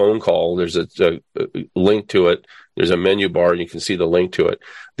on that phone call. There's a link to it. There's a menu bar, and you can see the link to it.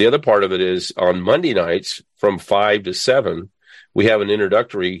 The other part of it is on Monday nights from 5 to 7, we have an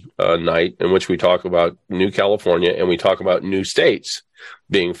introductory night in which we talk about New California and we talk about new states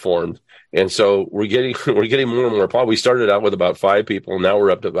being formed. And so we're getting more and more. We started out with about 5 people. Now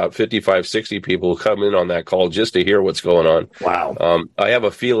we're up to about 55, 60 people who come in on that call just to hear what's going on. Wow. I have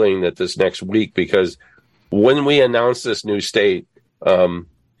a feeling that this next week, because when we announce this new state,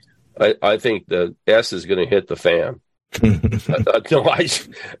 I think the S is going to hit the fan. No,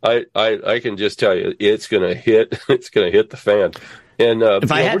 I can just tell you, it's going to hit the fan. And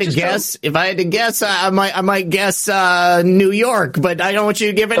if I had to guess, I might guess New York, but I don't want you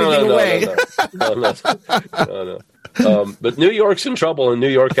to give anything away. No. But New York's in trouble, and New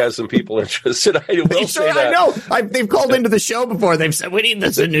York has some people interested. I will say that. I know. They've called into the show before. They've said, we need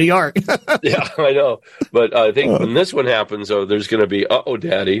this in New York. Yeah, I know. But I think when this one happens, there's going to be, uh-oh,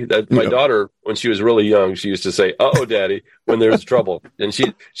 Daddy. My daughter, when she was really young, she used to say, uh-oh, Daddy, when there's trouble. And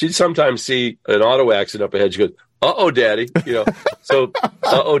she'd sometimes see an auto accident up ahead. She goes, uh-oh, Daddy. So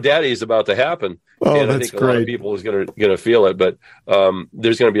uh-oh, Daddy is about to happen. And I think a lot of people is going to feel it, but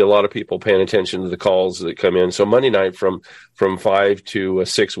there's going to be a lot of people paying attention to the calls that come in. So Monday night from 5 to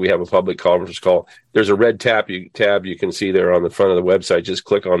 6, we have a public conference call. There's a red tab you can see there on the front of the website. Just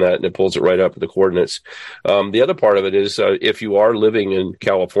click on that and it pulls it right up with the coordinates. The other part of it is if you are living in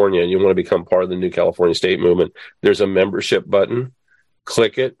California and you want to become part of the New California State Movement, there's a membership button.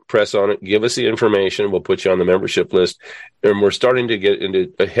 Click it, press on it, give us the information. We'll put you on the membership list. And we're starting to get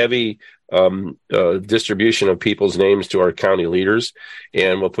into a heavy distribution of people's names to our county leaders.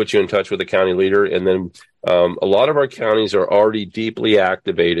 And we'll put you in touch with the county leader. And then a lot of our counties are already deeply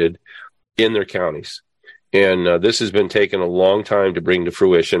activated in their counties. And this has been taking a long time to bring to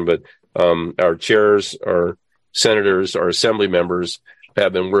fruition. But our chairs, our senators, our assembly members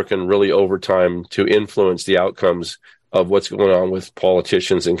have been working really overtime to influence the outcomes of what's going on with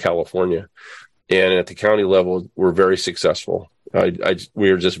politicians in California. And at the county level, we're very successful. We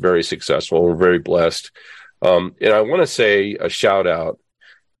are just very successful. We're very blessed. And I want to say a shout out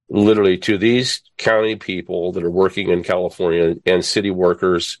literally to these county people that are working in California and city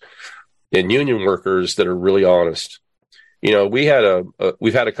workers and union workers that are really honest. We've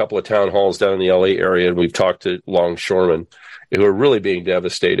had a couple of town halls down in the LA area, and we've talked to longshoremen who are really being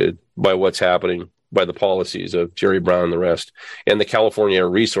devastated by what's happening, by the policies of Jerry Brown and the rest, and the California Air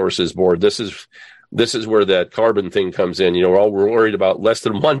Resources Board. This is where that carbon thing comes in. We're worried about less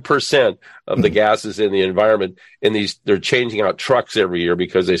than 1% of the gases in the environment, and they're changing out trucks every year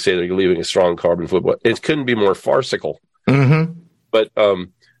because they say they're leaving a strong carbon footprint. It couldn't be more farcical. Mm-hmm. But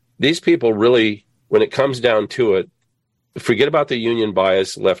these people really, when it comes down to it, forget about the union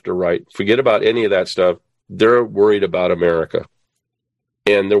bias, left or right. Forget about any of that stuff. They're worried about America,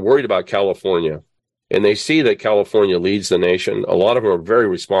 and they're worried about California. And they see that California leads the nation. A lot of them are very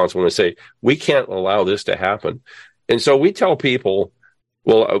responsible when they say, we can't allow this to happen. And so we tell people,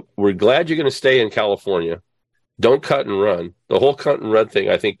 well, we're glad you're going to stay in California. Don't cut and run. The whole cut and run thing,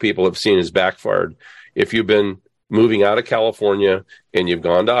 I think people have seen has backfired. If you've been moving out of California and you've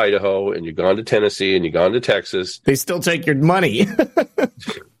gone to Idaho and you've gone to Tennessee and you've gone to Texas. They still take your money.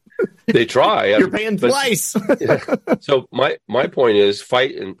 They try. You're paying twice. Yeah. So my point is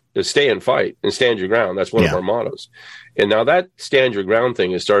fight and stay and fight and stand your ground. That's one of our mottos. And now that stand your ground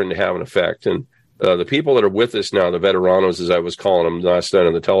thing is starting to have an effect. And the people that are with us now, the veteranos, as I was calling them last night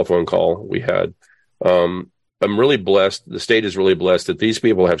on the telephone call we had, I'm really blessed. The state is really blessed that these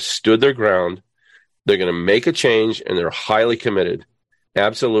people have stood their ground. They're going to make a change, and they're highly committed.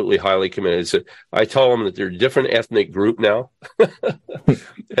 Absolutely highly committed. So I tell them that they're a different ethnic group now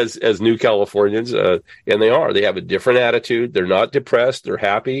as New Californians, and they are. They have a different attitude. They're not depressed. They're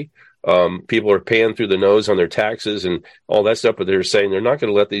happy. People are paying through the nose on their taxes and all that stuff, but they're saying they're not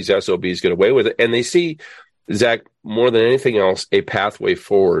going to let these SOBs get away with it. And they see, Zach, more than anything else, a pathway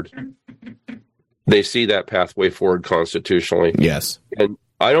forward. They see that pathway forward constitutionally. Yes. And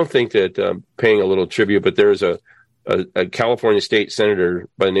I don't think that paying a little tribute, but there's a California state senator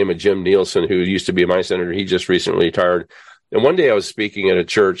by the name of Jim Nielsen, who used to be my senator. He just recently retired. And one day I was speaking at a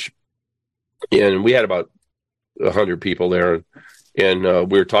church, and we had about 100 people there, and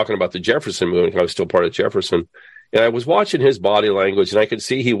we were talking about the Jefferson movement. I was still part of Jefferson. And I was watching his body language, and I could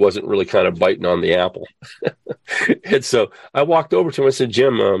see he wasn't really kind of biting on the apple. And so I walked over to him and said,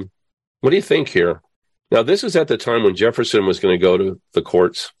 Jim, what do you think here? Now, this was at the time when Jefferson was going to go to the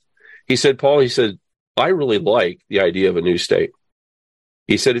courts. He said, Paul, I really like the idea of a new state.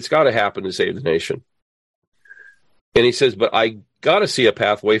 He said, it's got to happen to save the nation. And he says, but I got to see a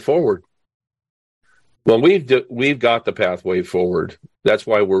pathway forward. Well, we've got the pathway forward. That's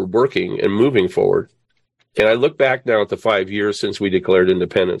why we're working and moving forward. And I look back now at the 5 years since we declared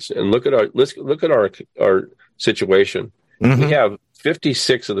independence, and look at our situation. Mm-hmm. We have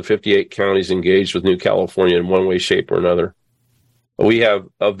 56 of the 58 counties engaged with New California in one way, shape, or another. We have,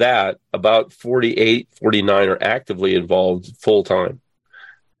 of that, about 48, 49 are actively involved full time.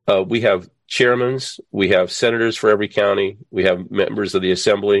 We have chairmen, we have senators for every county, we have members of the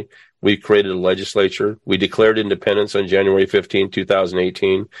assembly. We created a legislature. We declared independence on January 15,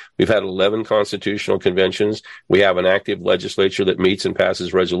 2018. We've had 11 constitutional conventions. We have an active legislature that meets and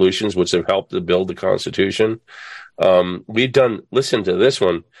passes resolutions, which have helped to build the Constitution. We've done, listen to this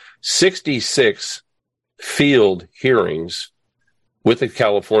one, 66 field hearings with the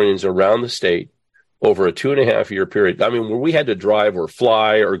Californians around the state over a 2.5 year period. I mean, where we had to drive or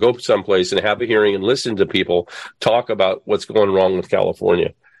fly or go someplace and have a hearing and listen to people talk about what's going wrong with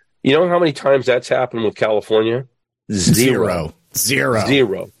California. You know how many times that's happened with California? Zero.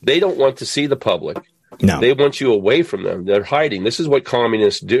 They don't want to see the public. No. They want you away from them. They're hiding. This is what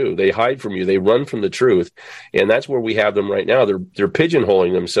communists do. They hide from you. They run from the truth. And that's where we have them right now. They're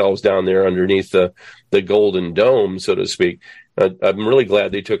pigeonholing themselves down there underneath the golden dome, so to speak. I'm really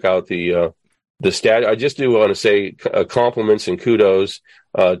glad they took out the statue. I just do want to say compliments and kudos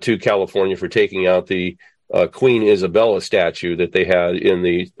to California for taking out the Queen Isabella statue that they had in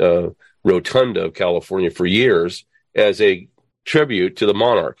the rotunda of California for years as a tribute to the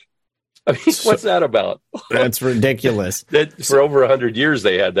monarch. I mean, what's that about? That's ridiculous. For over 100 years,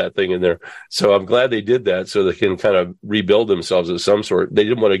 they had that thing in there. So I'm glad they did that so they can kind of rebuild themselves of some sort. They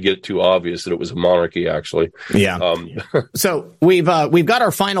didn't want to get it too obvious that it was a monarchy, actually. Yeah. So we've got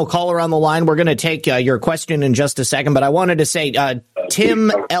our final caller on the line. We're going to take your question in just a second, but I wanted to say,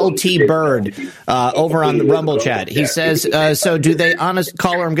 Tim LT Bird over on the Rumble chat, he says, so do they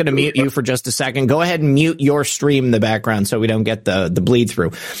caller, I'm going to mute you for just a second. Go ahead and mute your stream in the background so we don't get the bleed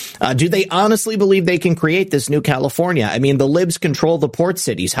through. Do they honestly believe they can create this new California? I mean, the libs control the port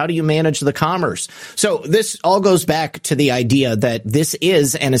cities. How do you manage the commerce? So this all goes back to the idea that this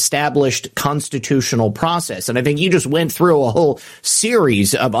is an established constitutional process. And I think you just went through a whole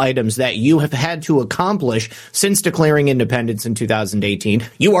series of items that you have had to accomplish since declaring independence in 2018.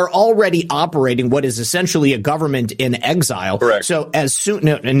 You are already operating what is essentially a government in exile. Correct. So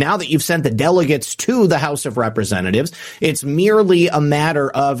and now that you've sent the delegates to the House of Representatives, it's merely a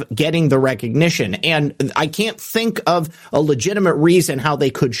matter of getting the recognition. And I can't think of a legitimate reason how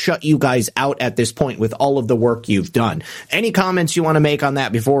they could shut you guys out at this point with all of the work you've done. Any comments you want to make on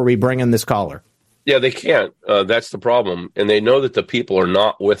that before we bring in this caller? Yeah, they can't. That's the problem. And they know that the people are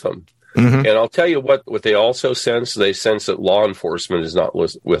not with them. Mm-hmm. And I'll tell you what they also sense. They sense that law enforcement is not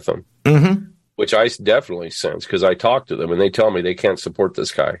with them, mm-hmm. which I definitely sense because I talk to them and they tell me they can't support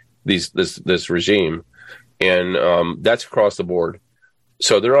this guy, this regime. And that's across the board.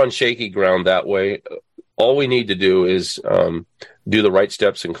 So they're on shaky ground that way. All we need to do is do the right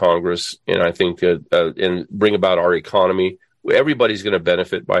steps in Congress, and I think and bring about our economy. Everybody's going to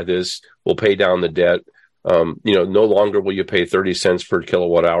benefit by this. We'll pay down the debt. No longer will you pay 30 cents per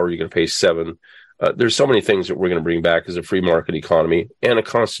kilowatt hour. You're going to pay 7. There's so many things that we're going to bring back as a free market economy and a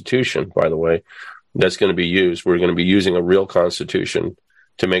constitution, by the way, that's going to be used. We're going to be using a real constitution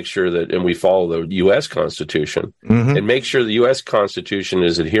to make sure that, and we follow the U.S. Constitution, mm-hmm. and make sure the U.S. Constitution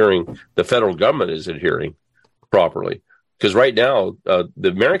is adhering, the federal government is adhering properly. Because right now, the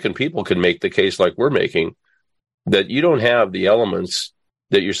American people can make the case like we're making, that you don't have the elements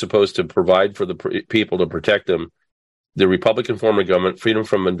that you're supposed to provide for the people to protect them. The Republican form of government, freedom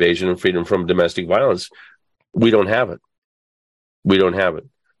from invasion and freedom from domestic violence, we don't have it. We don't have it.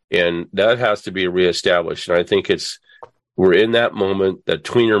 And that has to be reestablished. And I think we're in that moment, that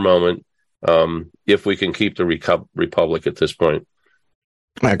tweener moment, if we can keep the republic at this point.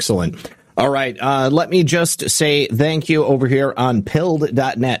 Excellent. All right. Let me just say thank you over here on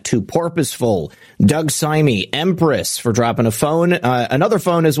pilled.net to Porpoiseful, Doug Simey, Empress for dropping a phone, another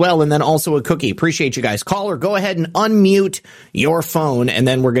phone as well, and then also a cookie. Appreciate you guys. Caller, go ahead and unmute your phone, and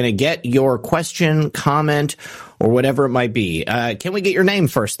then we're going to get your question, comment, or whatever it might be. Can we get your name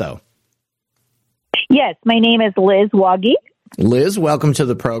first, though? Yes, my name is Liz Woggy. Liz, welcome to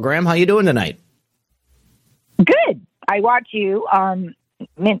the program. How you doing tonight? Good. I watch you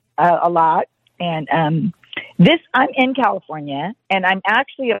a lot, and I'm in California, and I'm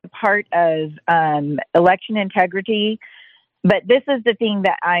actually a part of election integrity. But this is the thing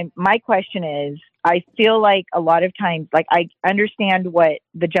that my question is, I feel like a lot of times, like I understand what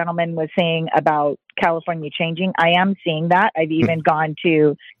the gentleman was saying about California changing. I am seeing that. I've even gone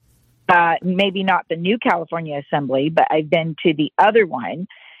to maybe not the new California Assembly, but I've been to the other one,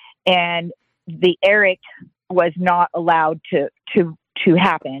 and the Eric was not allowed to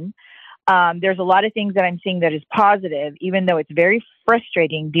happen. There's a lot of things that I'm seeing that is positive, even though it's very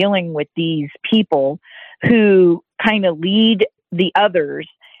frustrating dealing with these people who kind of lead the others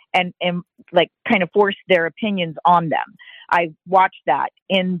and like kind of force their opinions on them. I watched that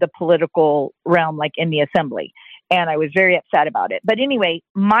in the political realm, like in the assembly, and I was very upset about it. But anyway,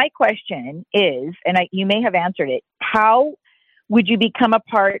 my question is, and you may have answered it, how would you become a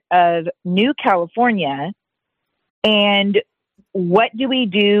part of New California, and what do we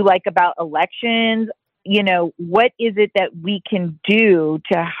do like about elections? You know, what is it that we can do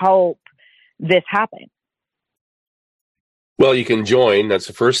to help this happen? Well, you can join. That's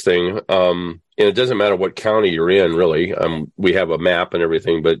the first thing. And it doesn't matter what county you're in, really. We have a map and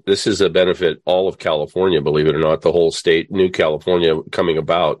everything, but this is a benefit all of California, believe it or not. The whole state, New California coming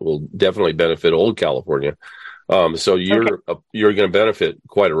about, will definitely benefit Old California. So you're going to benefit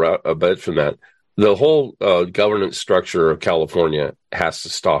quite a bit from that. The whole governance structure of California has to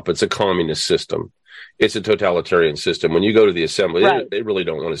stop. It's a communist system. It's a totalitarian system. When you go to the assembly, right, they really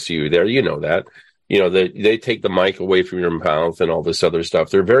don't want to see you there. You know that. You know, they take the mic away from your mouth and all this other stuff.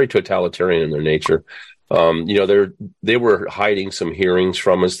 They're very totalitarian in their nature. You know, they were hiding some hearings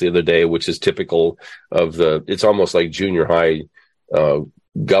from us the other day, which is typical of it's almost like junior high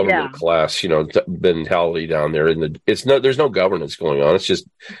government class, you know, mentality down there. There's no governance going on. It's just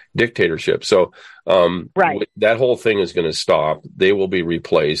dictatorship. So that whole thing is going to stop. They will be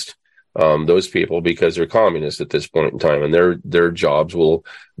replaced. Those people, because they're communists at this point in time, and their jobs will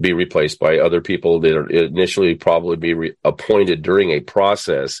be replaced by other people that are initially probably be appointed during a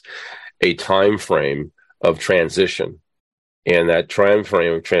process, a time frame of transition. And that time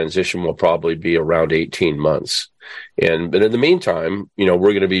frame of transition will probably be around 18 months. But in the meantime, you know,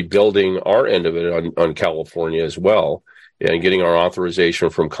 we're going to be building our end of it on California as well, and getting our authorization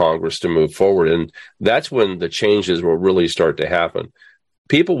from Congress to move forward. And that's when the changes will really start to happen.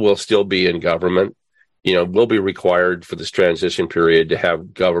 People will still be in government. You know, will be required for this transition period to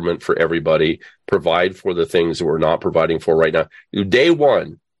have government for everybody, provide for the things that we're not providing for right now. Day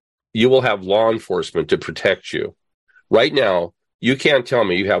one, you will have law enforcement to protect you. Right now, you can't tell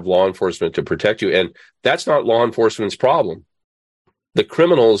me you have law enforcement to protect you, and that's not law enforcement's problem. The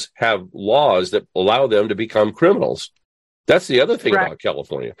criminals have laws that allow them to become criminals. That's the other thing about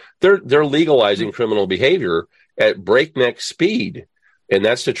California. They're legalizing criminal behavior at breakneck speed. And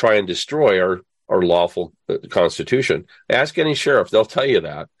that's to try and destroy our lawful Constitution. Ask any sheriff. They'll tell you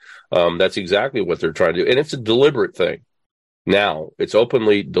that. That's exactly what they're trying to do. And it's a deliberate thing. Now, it's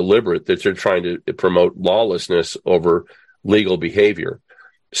openly deliberate that they're trying to promote lawlessness over legal behavior.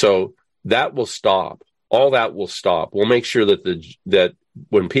 So that will stop. All that will stop. We'll make sure that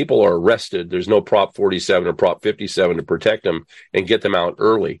when people are arrested, there's no Prop 47 or Prop 57 to protect them and get them out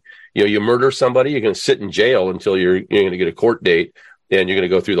early. You know, you murder somebody, you're going to sit in jail until you're going to get a court date. And you're going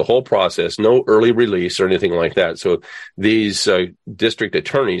to go through the whole process, no early release or anything like that. So these district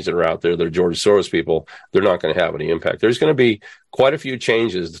attorneys that are out there, they're George Soros people, they're not going to have any impact. There's going to be quite a few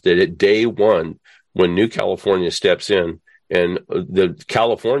changes that at day one, when New California steps in, and the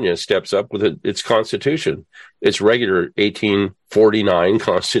California steps up with its constitution, its regular 1849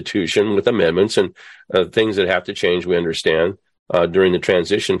 constitution with amendments and things that have to change, we understand, during the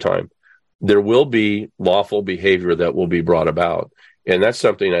transition time. There will be lawful behavior that will be brought about. And that's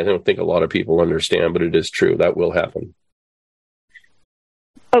something I don't think a lot of people understand, but it is true. That will happen.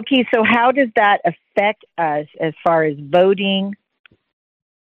 Okay, so how does that affect us as far as voting?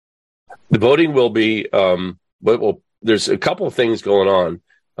 The voting will be, there's a couple of things going on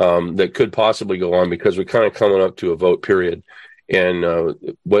that could possibly go on because we're kind of coming up to a vote period. And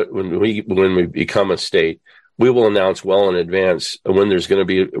when we become a state, we will announce well in advance when there's going to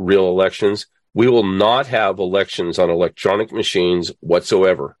be real elections. We will not have elections on electronic machines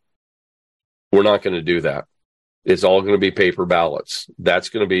whatsoever. We're not going to do that. It's all going to be paper ballots. That's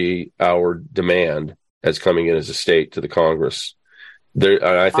going to be our demand as coming in as a state to the Congress.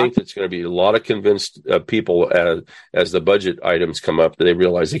 I think it's going to be a lot of convinced people as the budget items come up that they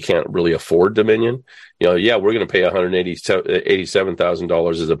realize they can't really afford Dominion. You know, we're going to pay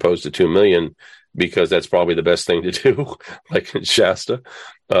 $187,000 as opposed to $2 million. because that's probably the best thing to do, like in Shasta.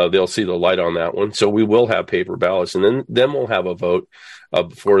 They'll see the light on that one. So we will have paper ballots, and then we'll have a vote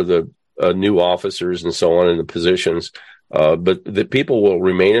for the new officers and so on in the positions. But the people will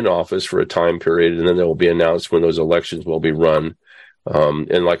remain in office for a time period, and then there will be announced when those elections will be run.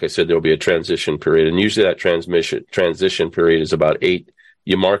 And like I said, there will be a transition period. And usually that transition period is about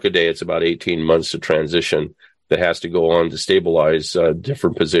you mark a day, it's about 18 months of transition that has to go on to stabilize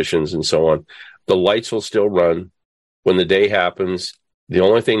different positions and so on. The lights will still run when the day happens. The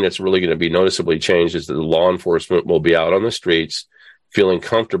only thing that's really going to be noticeably changed is that the law enforcement will be out on the streets feeling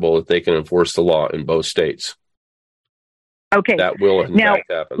comfortable that they can enforce the law in both states. Okay. That will in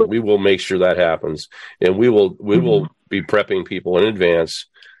fact happen. We will make sure that happens. And we will be prepping people in advance.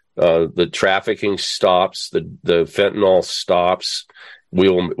 The trafficking stops, the fentanyl stops. We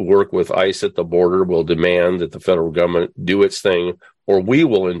will work with ICE at the border. We'll demand that the federal government do its thing, or we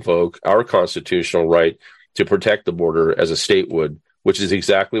will invoke our constitutional right to protect the border as a state would, which is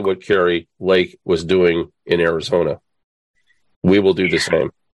exactly what Kari Lake was doing in Arizona. We will do the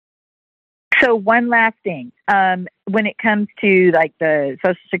same. So one last thing. When it comes to like the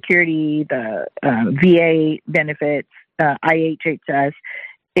Social Security, the VA benefits, IHHS,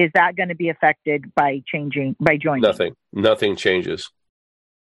 is that going to be affected by joining? Nothing changes.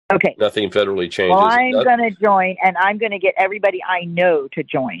 Okay. Nothing federally changes. Well, I'm going to join, and I'm going to get everybody I know to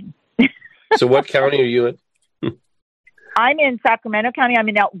join. So what county are you in? I'm in Sacramento County. I'm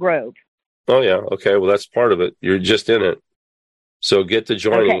in Elk Grove. Oh, yeah. Okay. Well, that's part of it. You're just in it. So get to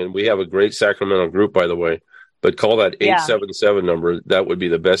joining. Okay. And we have a great Sacramento group, by the way. But call that 877 number. That would be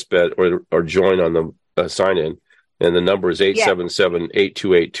the best bet, or join on the sign-in. And the number is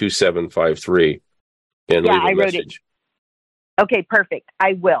 877-828-2753. And leave a message. Okay, perfect.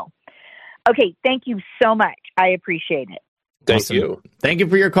 I will. Okay, thank you so much. I appreciate it. Thank you. Thank you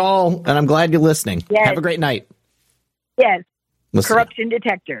for your call, and I'm glad you're listening. Yes. Have a great night. Yes. Corruption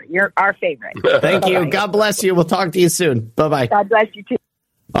detector. You're our favorite. Thank you. God bless you. We'll talk to you soon. Bye-bye. God bless you, too.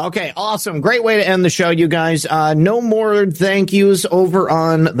 Okay, awesome. Great way to end the show, you guys. No more thank yous over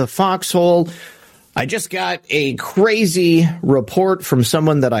on the Foxhole. I just got a crazy report from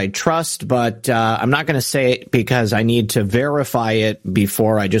someone that I trust, but I'm not going to say it because I need to verify it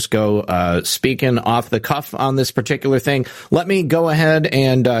before I just go speaking off the cuff on this particular thing. Let me go ahead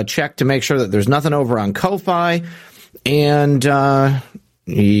and check to make sure that there's nothing over on Ko-Fi. And that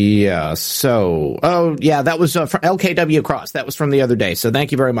was from LKW Cross. That was from the other day. So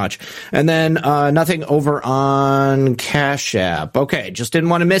thank you very much. And then nothing over on Cash App. Okay, just didn't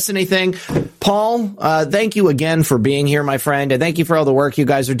want to miss anything. Paul, thank you again for being here, my friend, and thank you for all the work you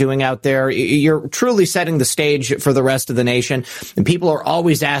guys are doing out there. You're truly setting the stage for the rest of the nation. And people are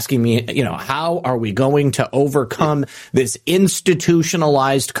always asking me, how are we going to overcome this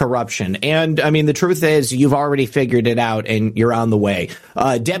institutionalized corruption? And I mean, the truth is, you've already figured it out, and you're on the way.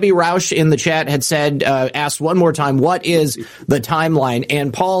 Debbie Roush in the chat had said, asked one more time, what is the timeline?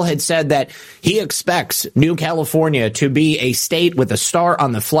 And Paul had said that he expects New California to be a state with a star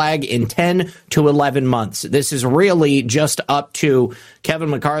on the flag in 10 to 11 months. This is really just up to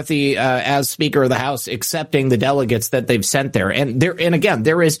Kevin McCarthy as Speaker of the House accepting the delegates that they've sent there. And again,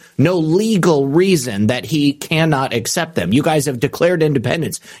 there is no legal reason that he cannot accept them. You guys have declared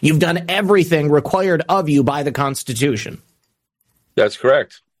independence. You've done everything required of you by the Constitution. That's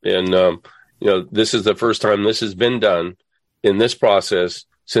correct. And, this is the first time this has been done in this process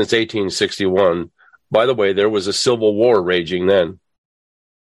since 1861. By the way, there was a civil war raging then.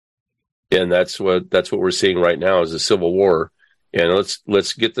 And that's what we're seeing right now is a civil war. And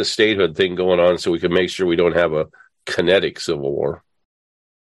let's get the statehood thing going on so we can make sure we don't have a kinetic civil war.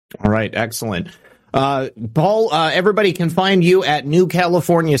 All right. Excellent. Paul, everybody can find you at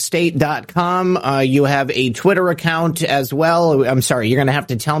newcaliforniastate.com. You have a Twitter account as well. I'm sorry, you're going to have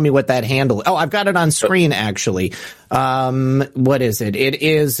to tell me what that handle. Oh, I've got it on screen, actually. What is it? It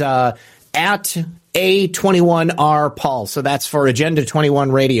is at A21R Paul. So that's for Agenda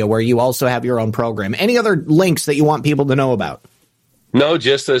 21 Radio, where you also have your own program. Any other links that you want people to know about? No,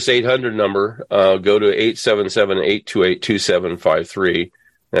 just this 800 number. Go to 877-828-2753.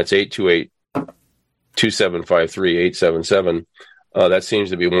 That's 828-2753-877. That seems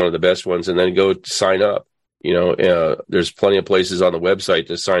to be one of the best ones. And then go sign up. There's plenty of places on the website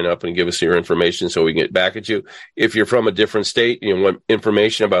to sign up and give us your information so we can get back at you. If you're from a different state, want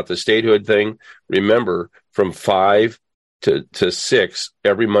information about the statehood thing, remember from 5 to 6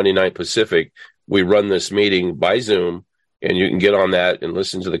 every Monday night Pacific, we run this meeting by Zoom. and you can get on that and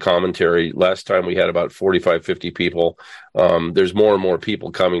listen to the commentary. Last time we had about 45, 50 people. There's more and more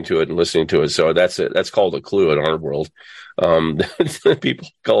people coming to it and listening to it. So that's it. That's called a clue in our world. People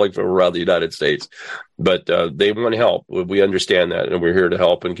calling from around the United States, but they want help. We understand that, and we're here to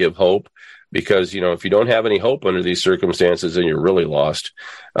help and give hope. Because, if you don't have any hope under these circumstances, then you're really lost.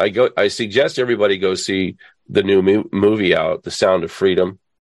 I suggest everybody go see the new movie out, The Sound of Freedom.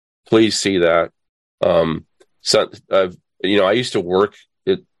 Please see that. I used to work.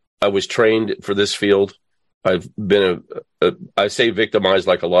 I was trained for this field. I've been I say victimized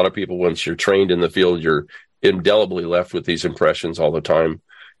like a lot of people. Once you're trained in the field, you're indelibly left with these impressions all the time,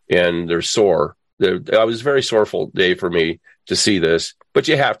 and they're sore. It was a very sorrowful day for me to see this, but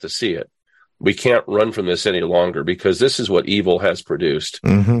you have to see it. We can't run from this any longer because this is what evil has produced.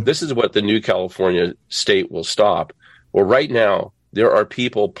 Mm-hmm. This is what the new California state will stop. Well, right now, there are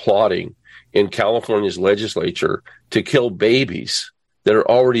people plotting in California's legislature to kill babies that are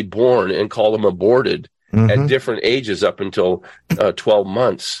already born and call them aborted at different ages up until 12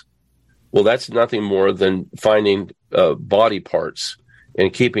 months. Well, that's nothing more than finding body parts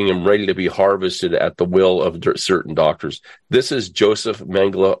and keeping them ready to be harvested at the will of certain doctors. This is Joseph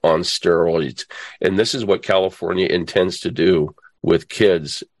Mengele on steroids. And this is what California intends to do with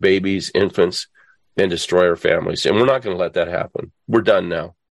kids, babies, infants, and destroy our families. And we're not going to let that happen. We're done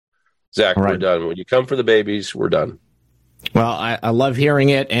now. Zach, We're done. When you come for the babies, we're done. Well, I love hearing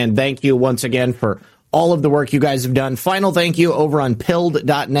it. And thank you once again for all of the work you guys have done. Final thank you over on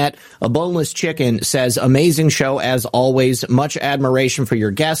pilled.net. A Boneless Chicken says, amazing show as always. Much admiration for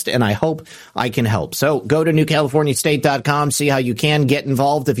your guest, and I hope I can help. So go to newcaliforniastate.com, see how you can get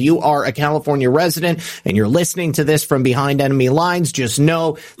involved. If you are a California resident and you're listening to this from behind enemy lines, just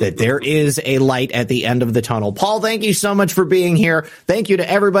know that there is a light at the end of the tunnel. Paul, thank you so much for being here. Thank you to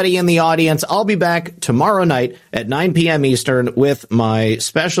everybody in the audience. I'll be back tomorrow night at 9 p.m. Eastern with my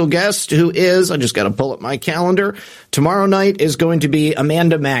special guest, who is, I just got to pull up my calendar. Tomorrow night is going to be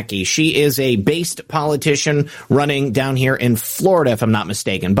Amanda Mackey. She is a based politician running down here in Florida, if I'm not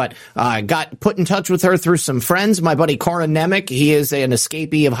mistaken. But got put in touch with her through some friends. My buddy Corin Nemec, he is an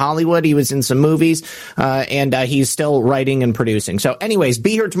escapee of Hollywood. He was in some movies, and he's still writing and producing. So anyways,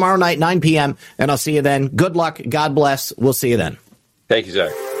 be here tomorrow night, 9 p.m., and I'll see you then. Good luck. God bless. We'll see you then. Thank you,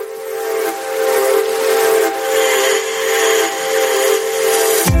 Zach.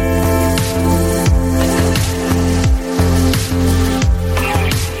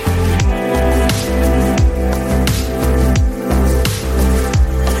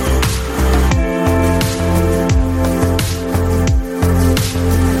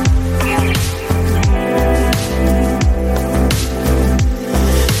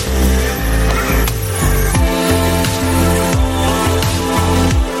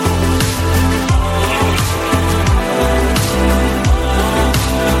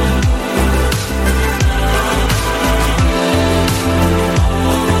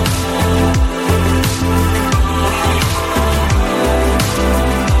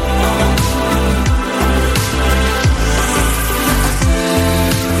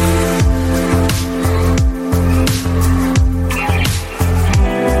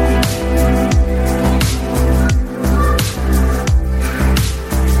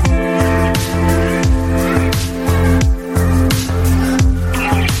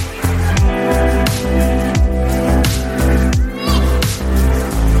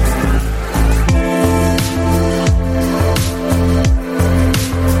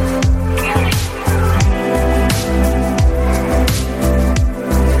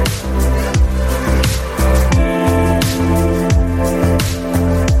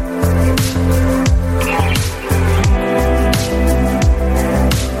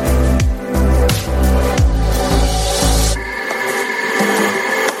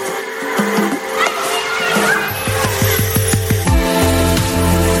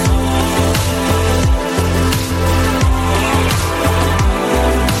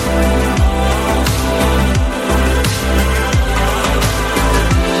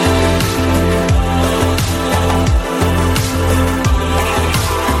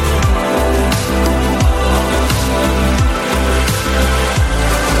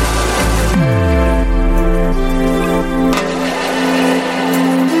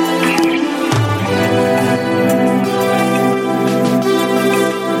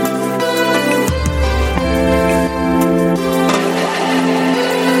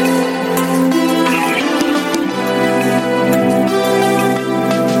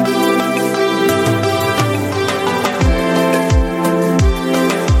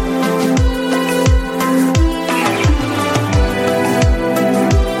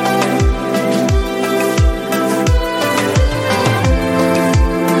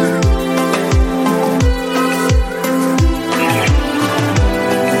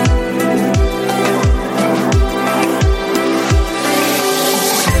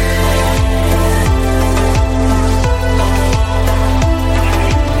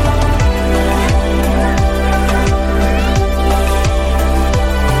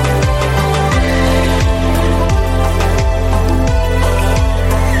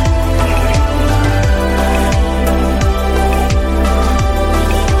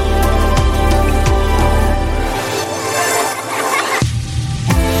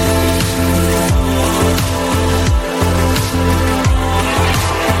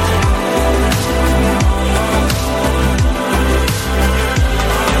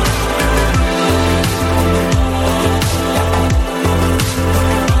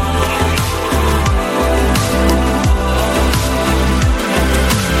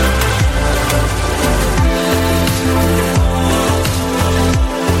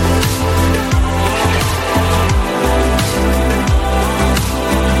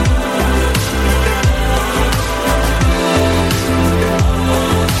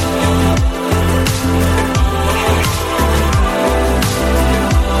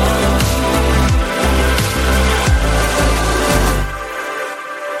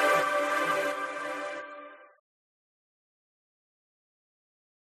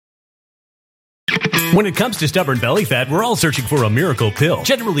 When it comes to stubborn belly fat, we're all searching for a miracle pill.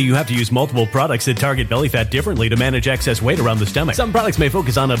 Generally, you have to use multiple products that target belly fat differently to manage excess weight around the stomach. Some products may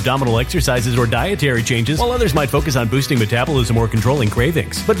focus on abdominal exercises or dietary changes, while others might focus on boosting metabolism or controlling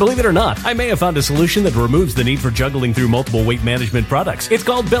cravings. But believe it or not, I may have found a solution that removes the need for juggling through multiple weight management products. It's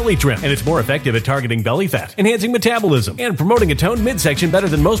called Belly Trim, and it's more effective at targeting belly fat, enhancing metabolism, and promoting a toned midsection better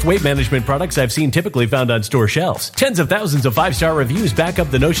than most weight management products I've seen typically found on store shelves. Tens of thousands of 5-star reviews back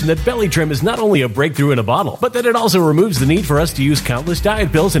up the notion that Belly Trim is not only a breakthrough in a bottle, but that it also removes the need for us to use countless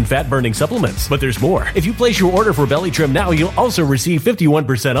diet pills and fat-burning supplements. But there's more. If you place your order for Belly Trim now, you'll also receive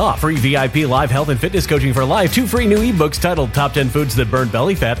 51% off, free VIP live health and fitness coaching for life, 2 free new ebooks titled Top 10 Foods That Burn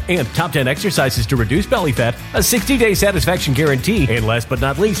Belly Fat and Top 10 Exercises to Reduce Belly Fat, a 60-day satisfaction guarantee, and last but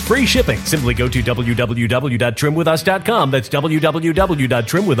not least, free shipping. Simply go to www.trimwithus.com. That's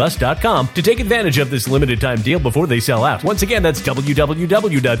www.trimwithus.com to take advantage of this limited time deal before they sell out. Once again, that's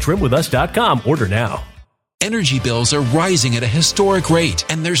www.trimwithus.com. Order now. Energy bills are rising at a historic rate,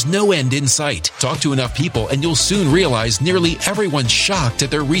 and there's no end in sight. Talk to enough people, and you'll soon realize nearly everyone's shocked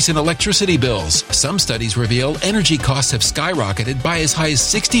at their recent electricity bills. Some studies reveal energy costs have skyrocketed by as high as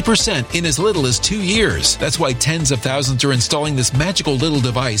 60% in as little as 2 years. That's why tens of thousands are installing this magical little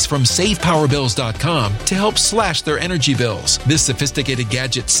device from SavePowerBills.com to help slash their energy bills. This sophisticated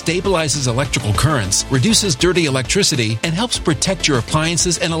gadget stabilizes electrical currents, reduces dirty electricity, and helps protect your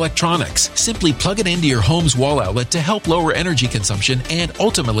appliances and electronics. Simply plug it into your home's wall outlet to help lower energy consumption and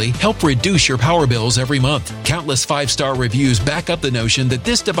ultimately help reduce your power bills every month. Countless 5-star reviews back up the notion that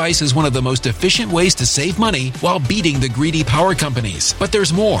this device is one of the most efficient ways to save money while beating the greedy power companies. But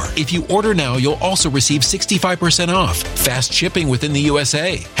there's more. If you order now, you'll also receive 65% off, fast shipping within the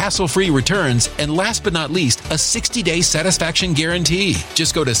USA, hassle-free returns, and last but not least, a 60-day satisfaction guarantee.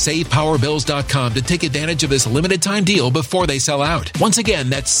 Just go to SavePowerBills.com to take advantage of this limited time deal before they sell out. Once again,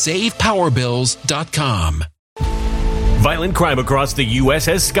 that's SavePowerBills.com. Violent crime across the U.S.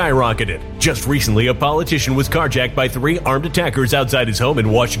 has skyrocketed. Just recently, a politician was carjacked by 3 armed attackers outside his home in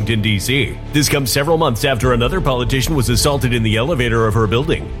Washington, D.C. This comes several months after another politician was assaulted in the elevator of her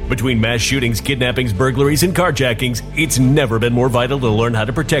building. Between mass shootings, kidnappings, burglaries, and carjackings, it's never been more vital to learn how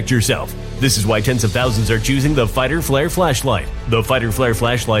to protect yourself. This is why tens of thousands are choosing the Fighter Flare flashlight. The Fighter Flare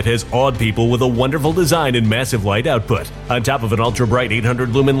flashlight has awed people with a wonderful design and massive light output. On top of an ultra-bright 800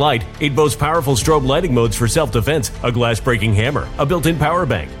 lumen light, it boasts powerful strobe lighting modes for self-defense, a glass-breaking hammer, a built-in power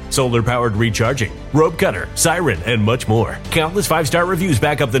bank, solar-powered recharging, rope cutter, siren, and much more. Countless 5-star reviews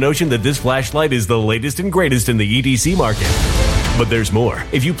back up the notion that this flashlight is the latest and greatest in the EDC market. But there's more.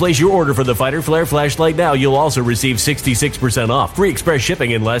 If you place your order for the Fighter Flare flashlight now, you'll also receive 66% off, free express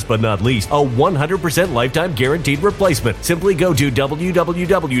shipping, and last but not least, a 100% lifetime guaranteed replacement. Simply go to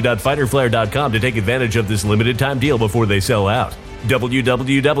www.fighterflare.com to take advantage of this limited time deal before they sell out.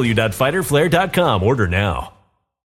 www.fighterflare.com. Order now.